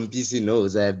 Mr. Sompisi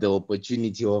knows I have the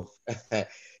opportunity of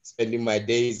spending my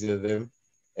days with him.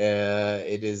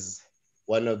 It is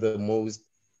one of the most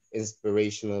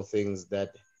inspirational things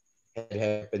that had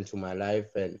happened to my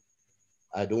life, and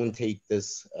I don't take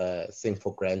this thing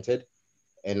for granted.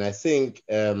 And I think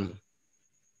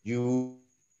you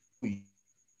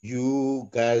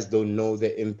guys don't know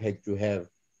the impact you have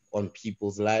on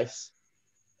people's lives.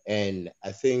 And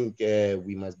I think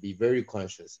we must be very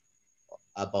conscious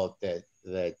about that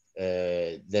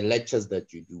the lectures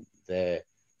that you do, the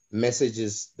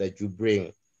messages that you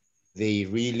bring, they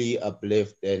really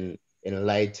uplift and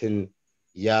enlighten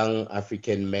young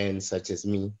African men such as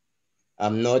me.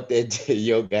 I'm not at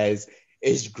your guys'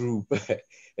 age group.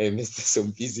 Mr.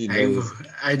 Sompisi knows.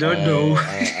 I don't know.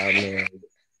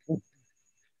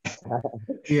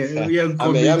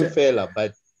 I'm a young fella,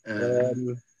 but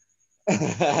I'm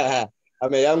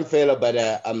a young fella, but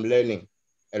I'm learning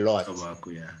a lot.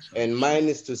 And mine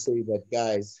is to say that,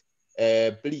 guys,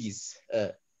 please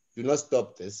do not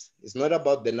stop this. It's not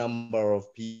about the number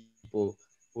of people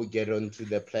who get onto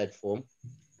the platform.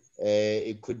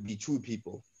 It could be 2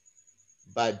 people,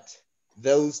 but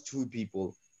those 2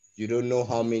 people, you don't know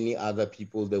how many other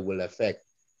people they will affect.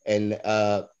 And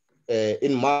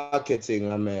in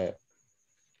marketing, I'm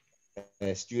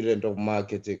a student of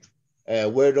marketing.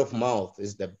 Word of mouth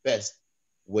is the best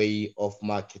way of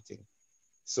marketing.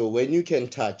 So when you can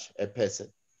touch a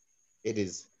person, it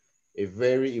is a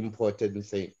very important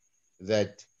thing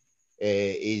that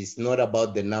is not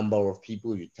about the number of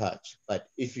people you touch, but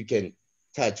if you can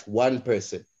touch one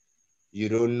person, you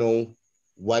don't know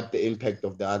what the impact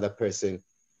of the other person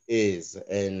is.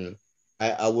 And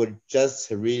I would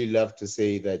just really love to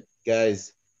say that,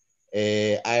 guys,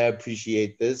 I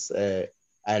appreciate this.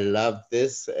 I love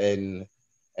this. And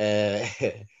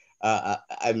I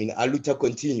mean, Aluta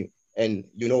continue. And,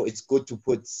 it's good to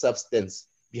put substance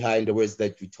behind the words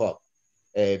that you talk.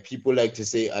 People like to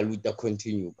say Aluta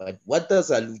continue, but what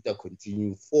does Aluta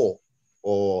continue for,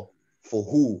 or for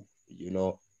who,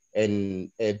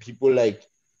 And people like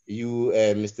you,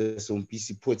 Mr.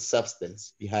 Sompisi, put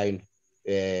substance behind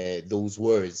those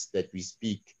words that we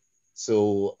speak.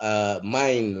 So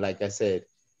mine, like I said,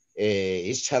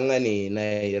 is Changani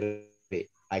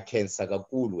I can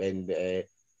Sagakulu, and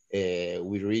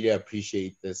We really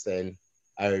appreciate this, and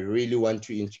I really want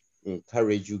to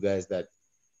encourage you guys that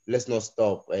let's not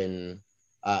stop. And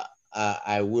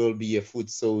I will be a foot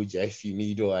soldier if you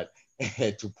need one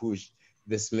to push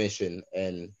this mission.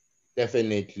 And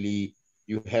definitely,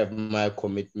 you have my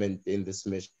commitment in this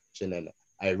mission, and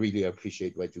I really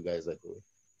appreciate what you guys are doing.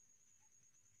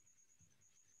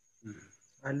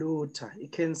 Aluta,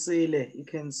 ikensile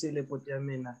bhuti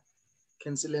yamina,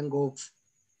 ikensile ngofu.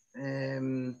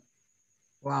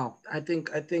 Wow, I think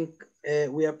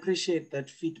we appreciate that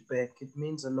feedback. It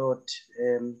means a lot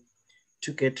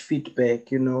to get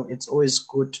feedback. You know, it's always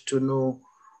good to know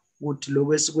what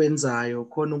lokwesikwenzayo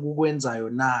khona ukukwenzayo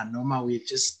na noma we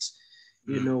just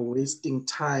wasting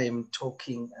time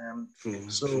talking.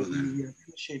 So we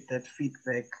appreciate that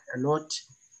feedback a lot,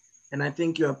 and I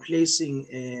think you are placing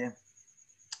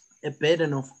a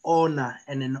burden of honor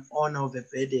and an honor of a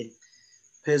burden.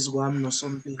 To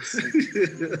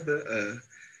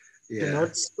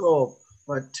not stop,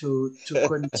 but to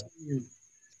continue.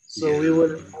 So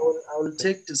I will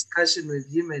take discussion with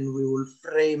him, and we will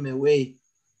frame a way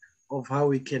of how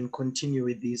we can continue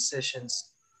with these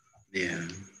sessions. Yeah.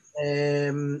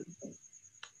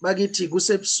 Bagithi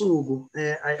kusebusuku.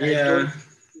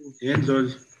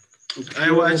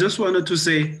 I just wanted to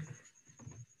say,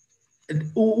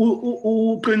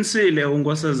 uqinisile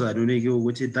uNkosazana unike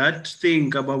ukuthi that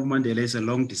thing about Mandela is a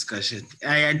long discussion.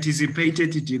 I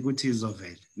anticipated it ukuthi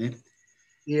izovela, ne?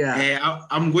 Yeah.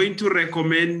 I'm going to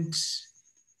recommend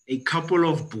a couple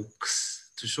of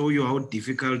books to show you how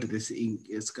difficult this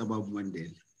is about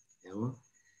Mandela,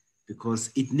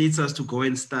 because it needs us to go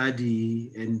and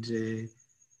study. And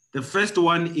the first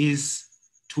one is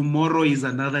Tomorrow is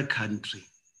Another Country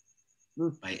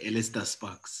by Alistair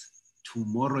Sparks.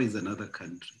 Tomorrow is Another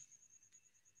Country.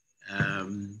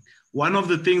 One of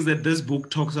the things that this book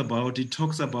talks about, it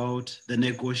talks about the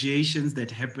negotiations that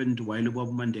happened while Bob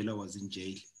Mandela was in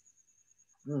jail.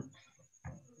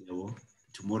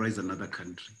 Tomorrow is Another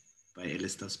Country by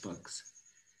Alistair Sparks.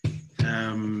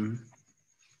 Then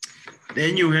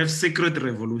you have Secret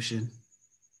Revolution,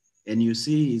 and you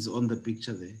see he's on the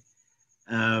picture there.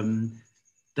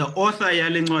 The author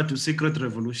Yalingwa to Secret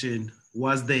Revolution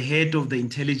was the head of the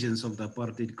intelligence of the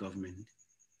apartheid government.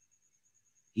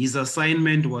 His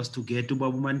assignment was to get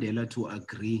Babu Mandela to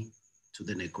agree to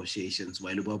the negotiations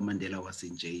while Babu Mandela was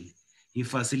in jail. He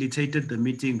facilitated the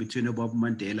meeting between Babu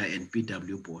Mandela and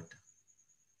P.W. Botha.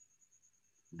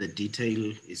 The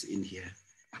detail is in here.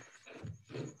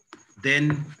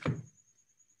 Then,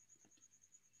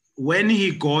 when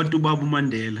he got to Babu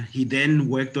Mandela, he then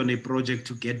worked on a project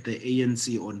to get the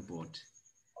ANC on board.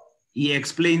 He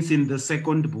explains in the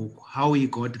second book how he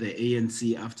got the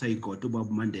ANC after he got to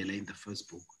Babu Mandela in the first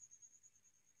book,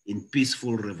 in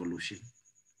Peaceful Revolution.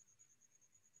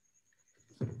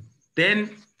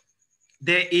 Then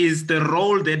there is the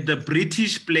role that the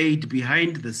British played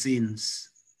behind the scenes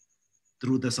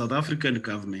through the South African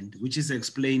government, which is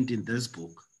explained in this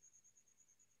book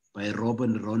by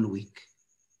Robin Ronwick,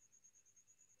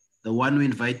 the one who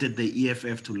invited the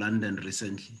EFF to London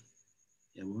recently.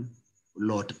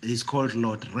 He's called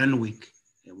Lord Renwick.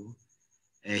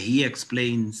 He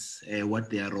explains what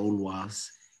their role was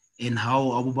and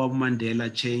how Abu Babu Mandela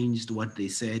changed what they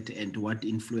said and what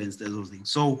influenced those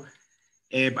things. So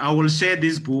I will share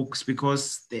these books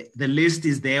because the list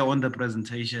is there on the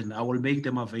presentation. I will make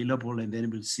them available and then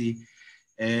we'll see.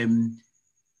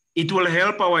 It will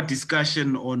help our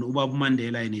discussion on Babu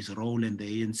Mandela and his role in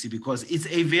the ANC, because it's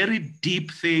a very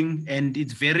deep thing and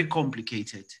it's very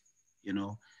complicated,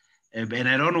 And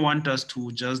I don't want us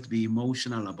to just be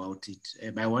emotional about it.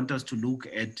 I want us to look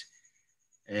at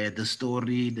the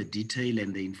story, the detail,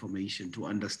 and the information to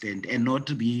understand, and not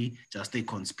to be just a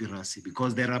conspiracy,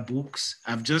 because there are books.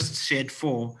 I've just shared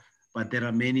 4, but there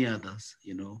are many others,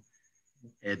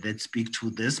 that speak to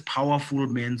this powerful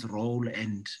man's role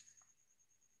and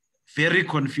very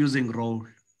confusing role,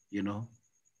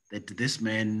 that this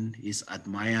man is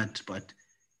admired, but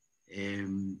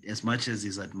as much as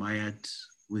he's admired,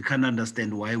 we can't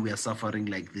understand why we are suffering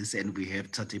like this and we have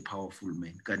such a powerful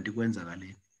man.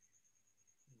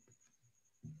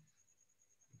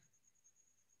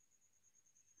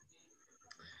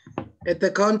 At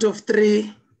the count of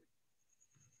 3,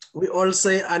 we all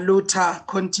say Aluta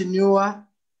Continua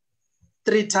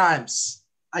 3 times.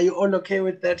 Are you all okay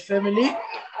with that, family?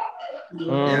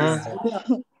 Yes.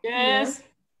 Yes.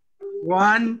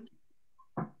 1,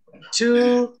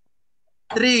 2,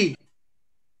 3.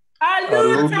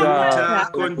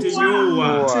 Aluta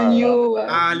Continua.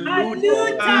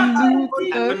 Aluta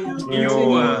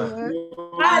Continua.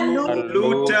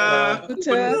 Aluta.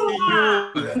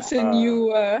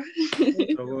 Continue.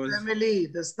 Family,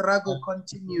 the struggle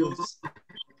continues.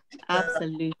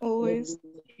 Absolutely. Always.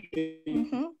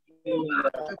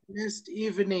 Have a blessed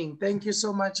evening. Thank you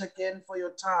so much again for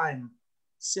your time.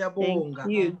 Siyabonga.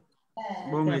 Thank you.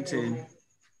 Bongatheni.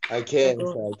 I can't.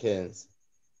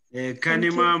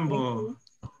 Kanimambo.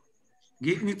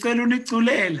 Ngicela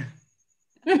uniculela.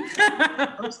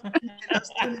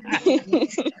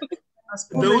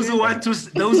 Those who want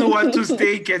to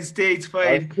stay can stay. It's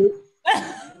fine.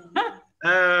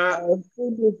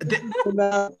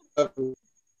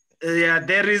 Yeah,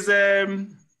 there is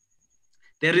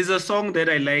a song that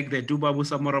I like that Dubabu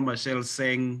Samora Machel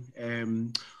sang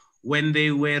when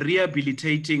they were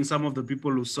rehabilitating some of the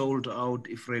people who sold out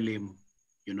Ifrelim,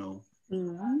 you know.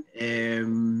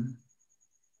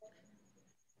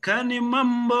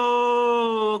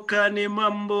 Kanimambo,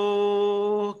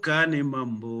 kanimambo,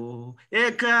 kanimambo,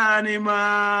 kanimambo,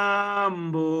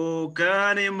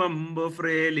 kanimambo,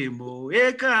 frelimo,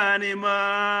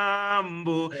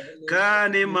 kanimambo,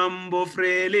 kanimambo,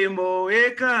 frelimo,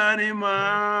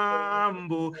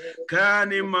 kanimambo,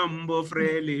 kanimambo,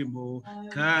 frelimo,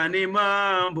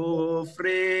 kanimambo,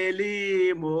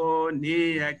 frelimo,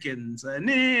 nia kenza,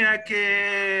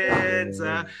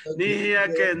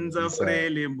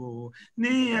 frelimo.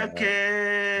 Nia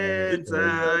kenza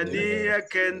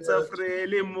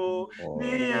frelimo,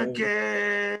 nia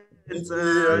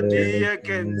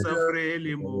kenza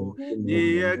frelimo,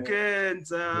 nia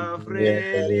kenza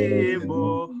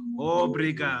frelimo.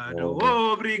 Obrigado,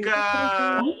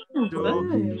 obrigado,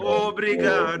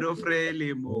 obrigado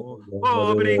frelimo,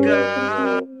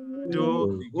 obrigado,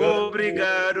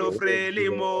 obrigado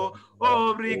frelimo,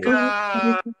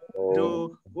 obrigado.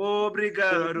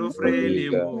 Obrigado,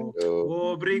 Frelimo.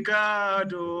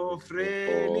 Obrigado,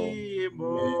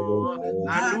 Frelimo.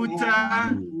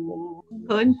 Aluta.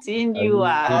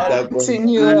 Continua.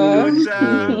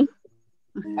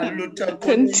 Aluta.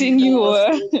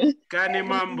 Continue.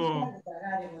 Kanimambo.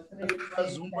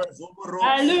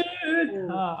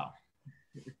 Aluta.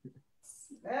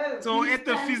 So at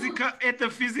the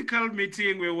physical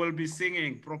meeting, we will be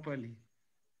singing properly.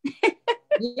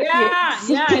 Yeah.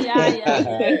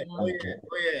 Oh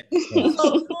yeah.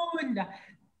 So good.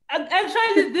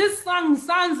 Actually, this song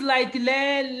sounds like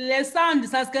le sound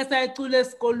saske sayicula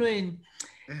esikolweni.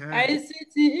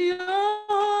 Ayisithi yo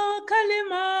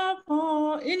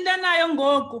Kalimapo indanayo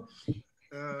ngoku.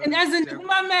 And as in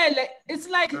kumamele, it's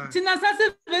like thina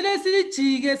sasivele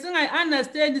sijike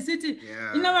singayi-understand sithi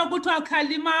inoba kuthiwa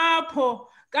Kalimapo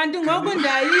kanti ngoku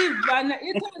ndayiva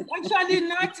it was actually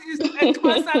not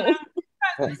Xhosa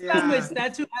language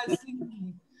that you are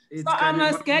singing. So I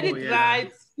must get it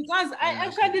right because I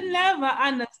actually never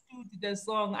understood the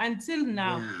song until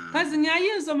now. Because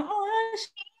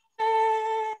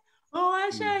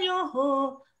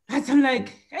but I'm like,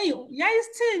 hey, it's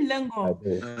still Lengo.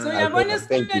 So we always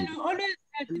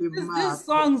have these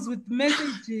songs with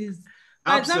messages.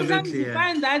 But sometimes you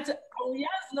find that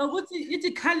it's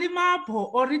Kalimapo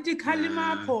or it's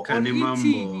Kalimapo or it's,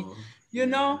 you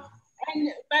know.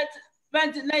 And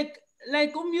but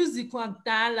like music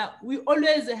we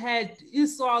always had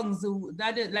these songs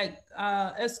that like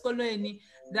Eskolweni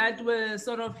that were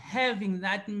sort of having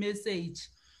that message.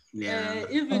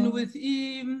 Even with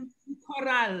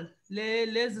choral,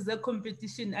 this is a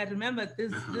competition. I remember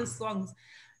these songs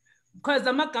because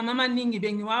amagama amaningi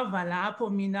bengiwava lapho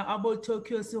mina abo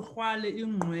Tokyo Sihwale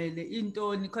ingqwele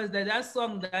intoni because that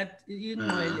song that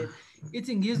ingqwele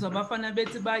ithi ngizwa abafana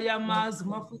bethi bayamazi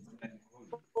mafuthi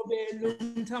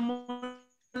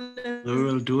we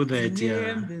will do that,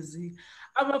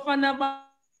 abafana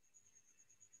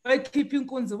wayikhipha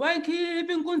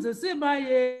inkunzi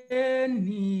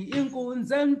sibayeni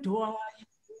inkunzi emdwayi.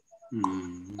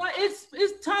 So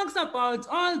it talks about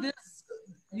all this,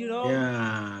 you know,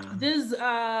 this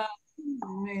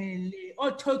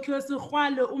Tokyo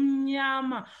Sihwale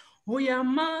umnyama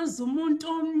uyamazi umuntu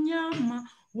omnyama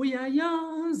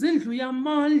uyayazi indlu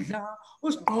yamandla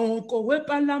usigqoko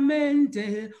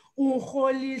weparlamente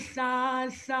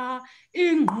ukholihlahla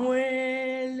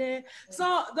ingqwele.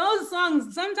 So those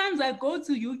songs sometimes I go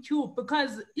to YouTube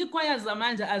because ikwaya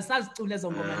zamanje asazicula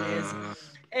ezo ngoma lezo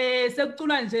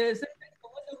sekucula nje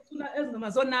sekucula ezingoma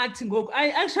zonathi ngoku.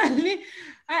 I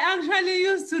actually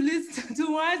used to listen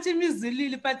to watch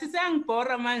imizilili but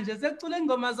siyangibhora manje sekucula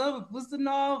ingoma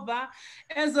zoVusinova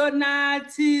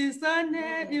ezonathi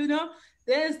sone, you know,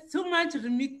 there's too much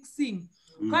remixing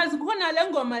because kukhona le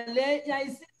ngoma le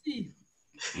yayisithi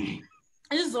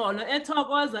izolo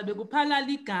ethokoza bekuphalala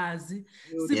igazi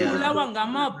sibulawa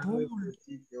ngamabhulu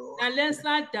nale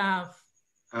sadafu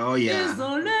Oh yeah.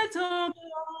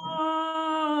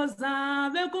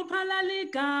 Bekuphala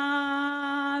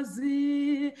ligazi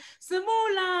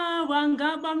simula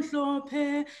wangaba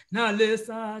mhlophe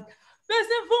nalesat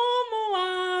besivumu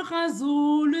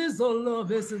waKwaZulu izolo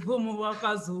besivumu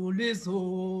waKwaZulu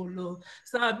izolo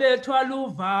sabethwa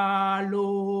luvalo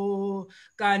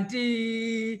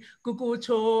kanti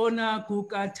kukutshona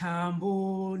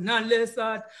kukaThambo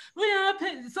nalesat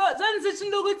uyaphe so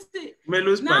senisithi ukuthi kumele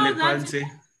usibhale phansi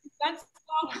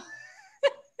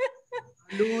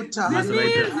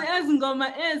zininzi ezingoma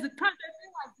eziqhabe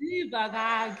singaziva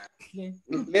kahle.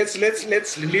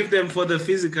 Let's leave them for the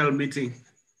physical meeting.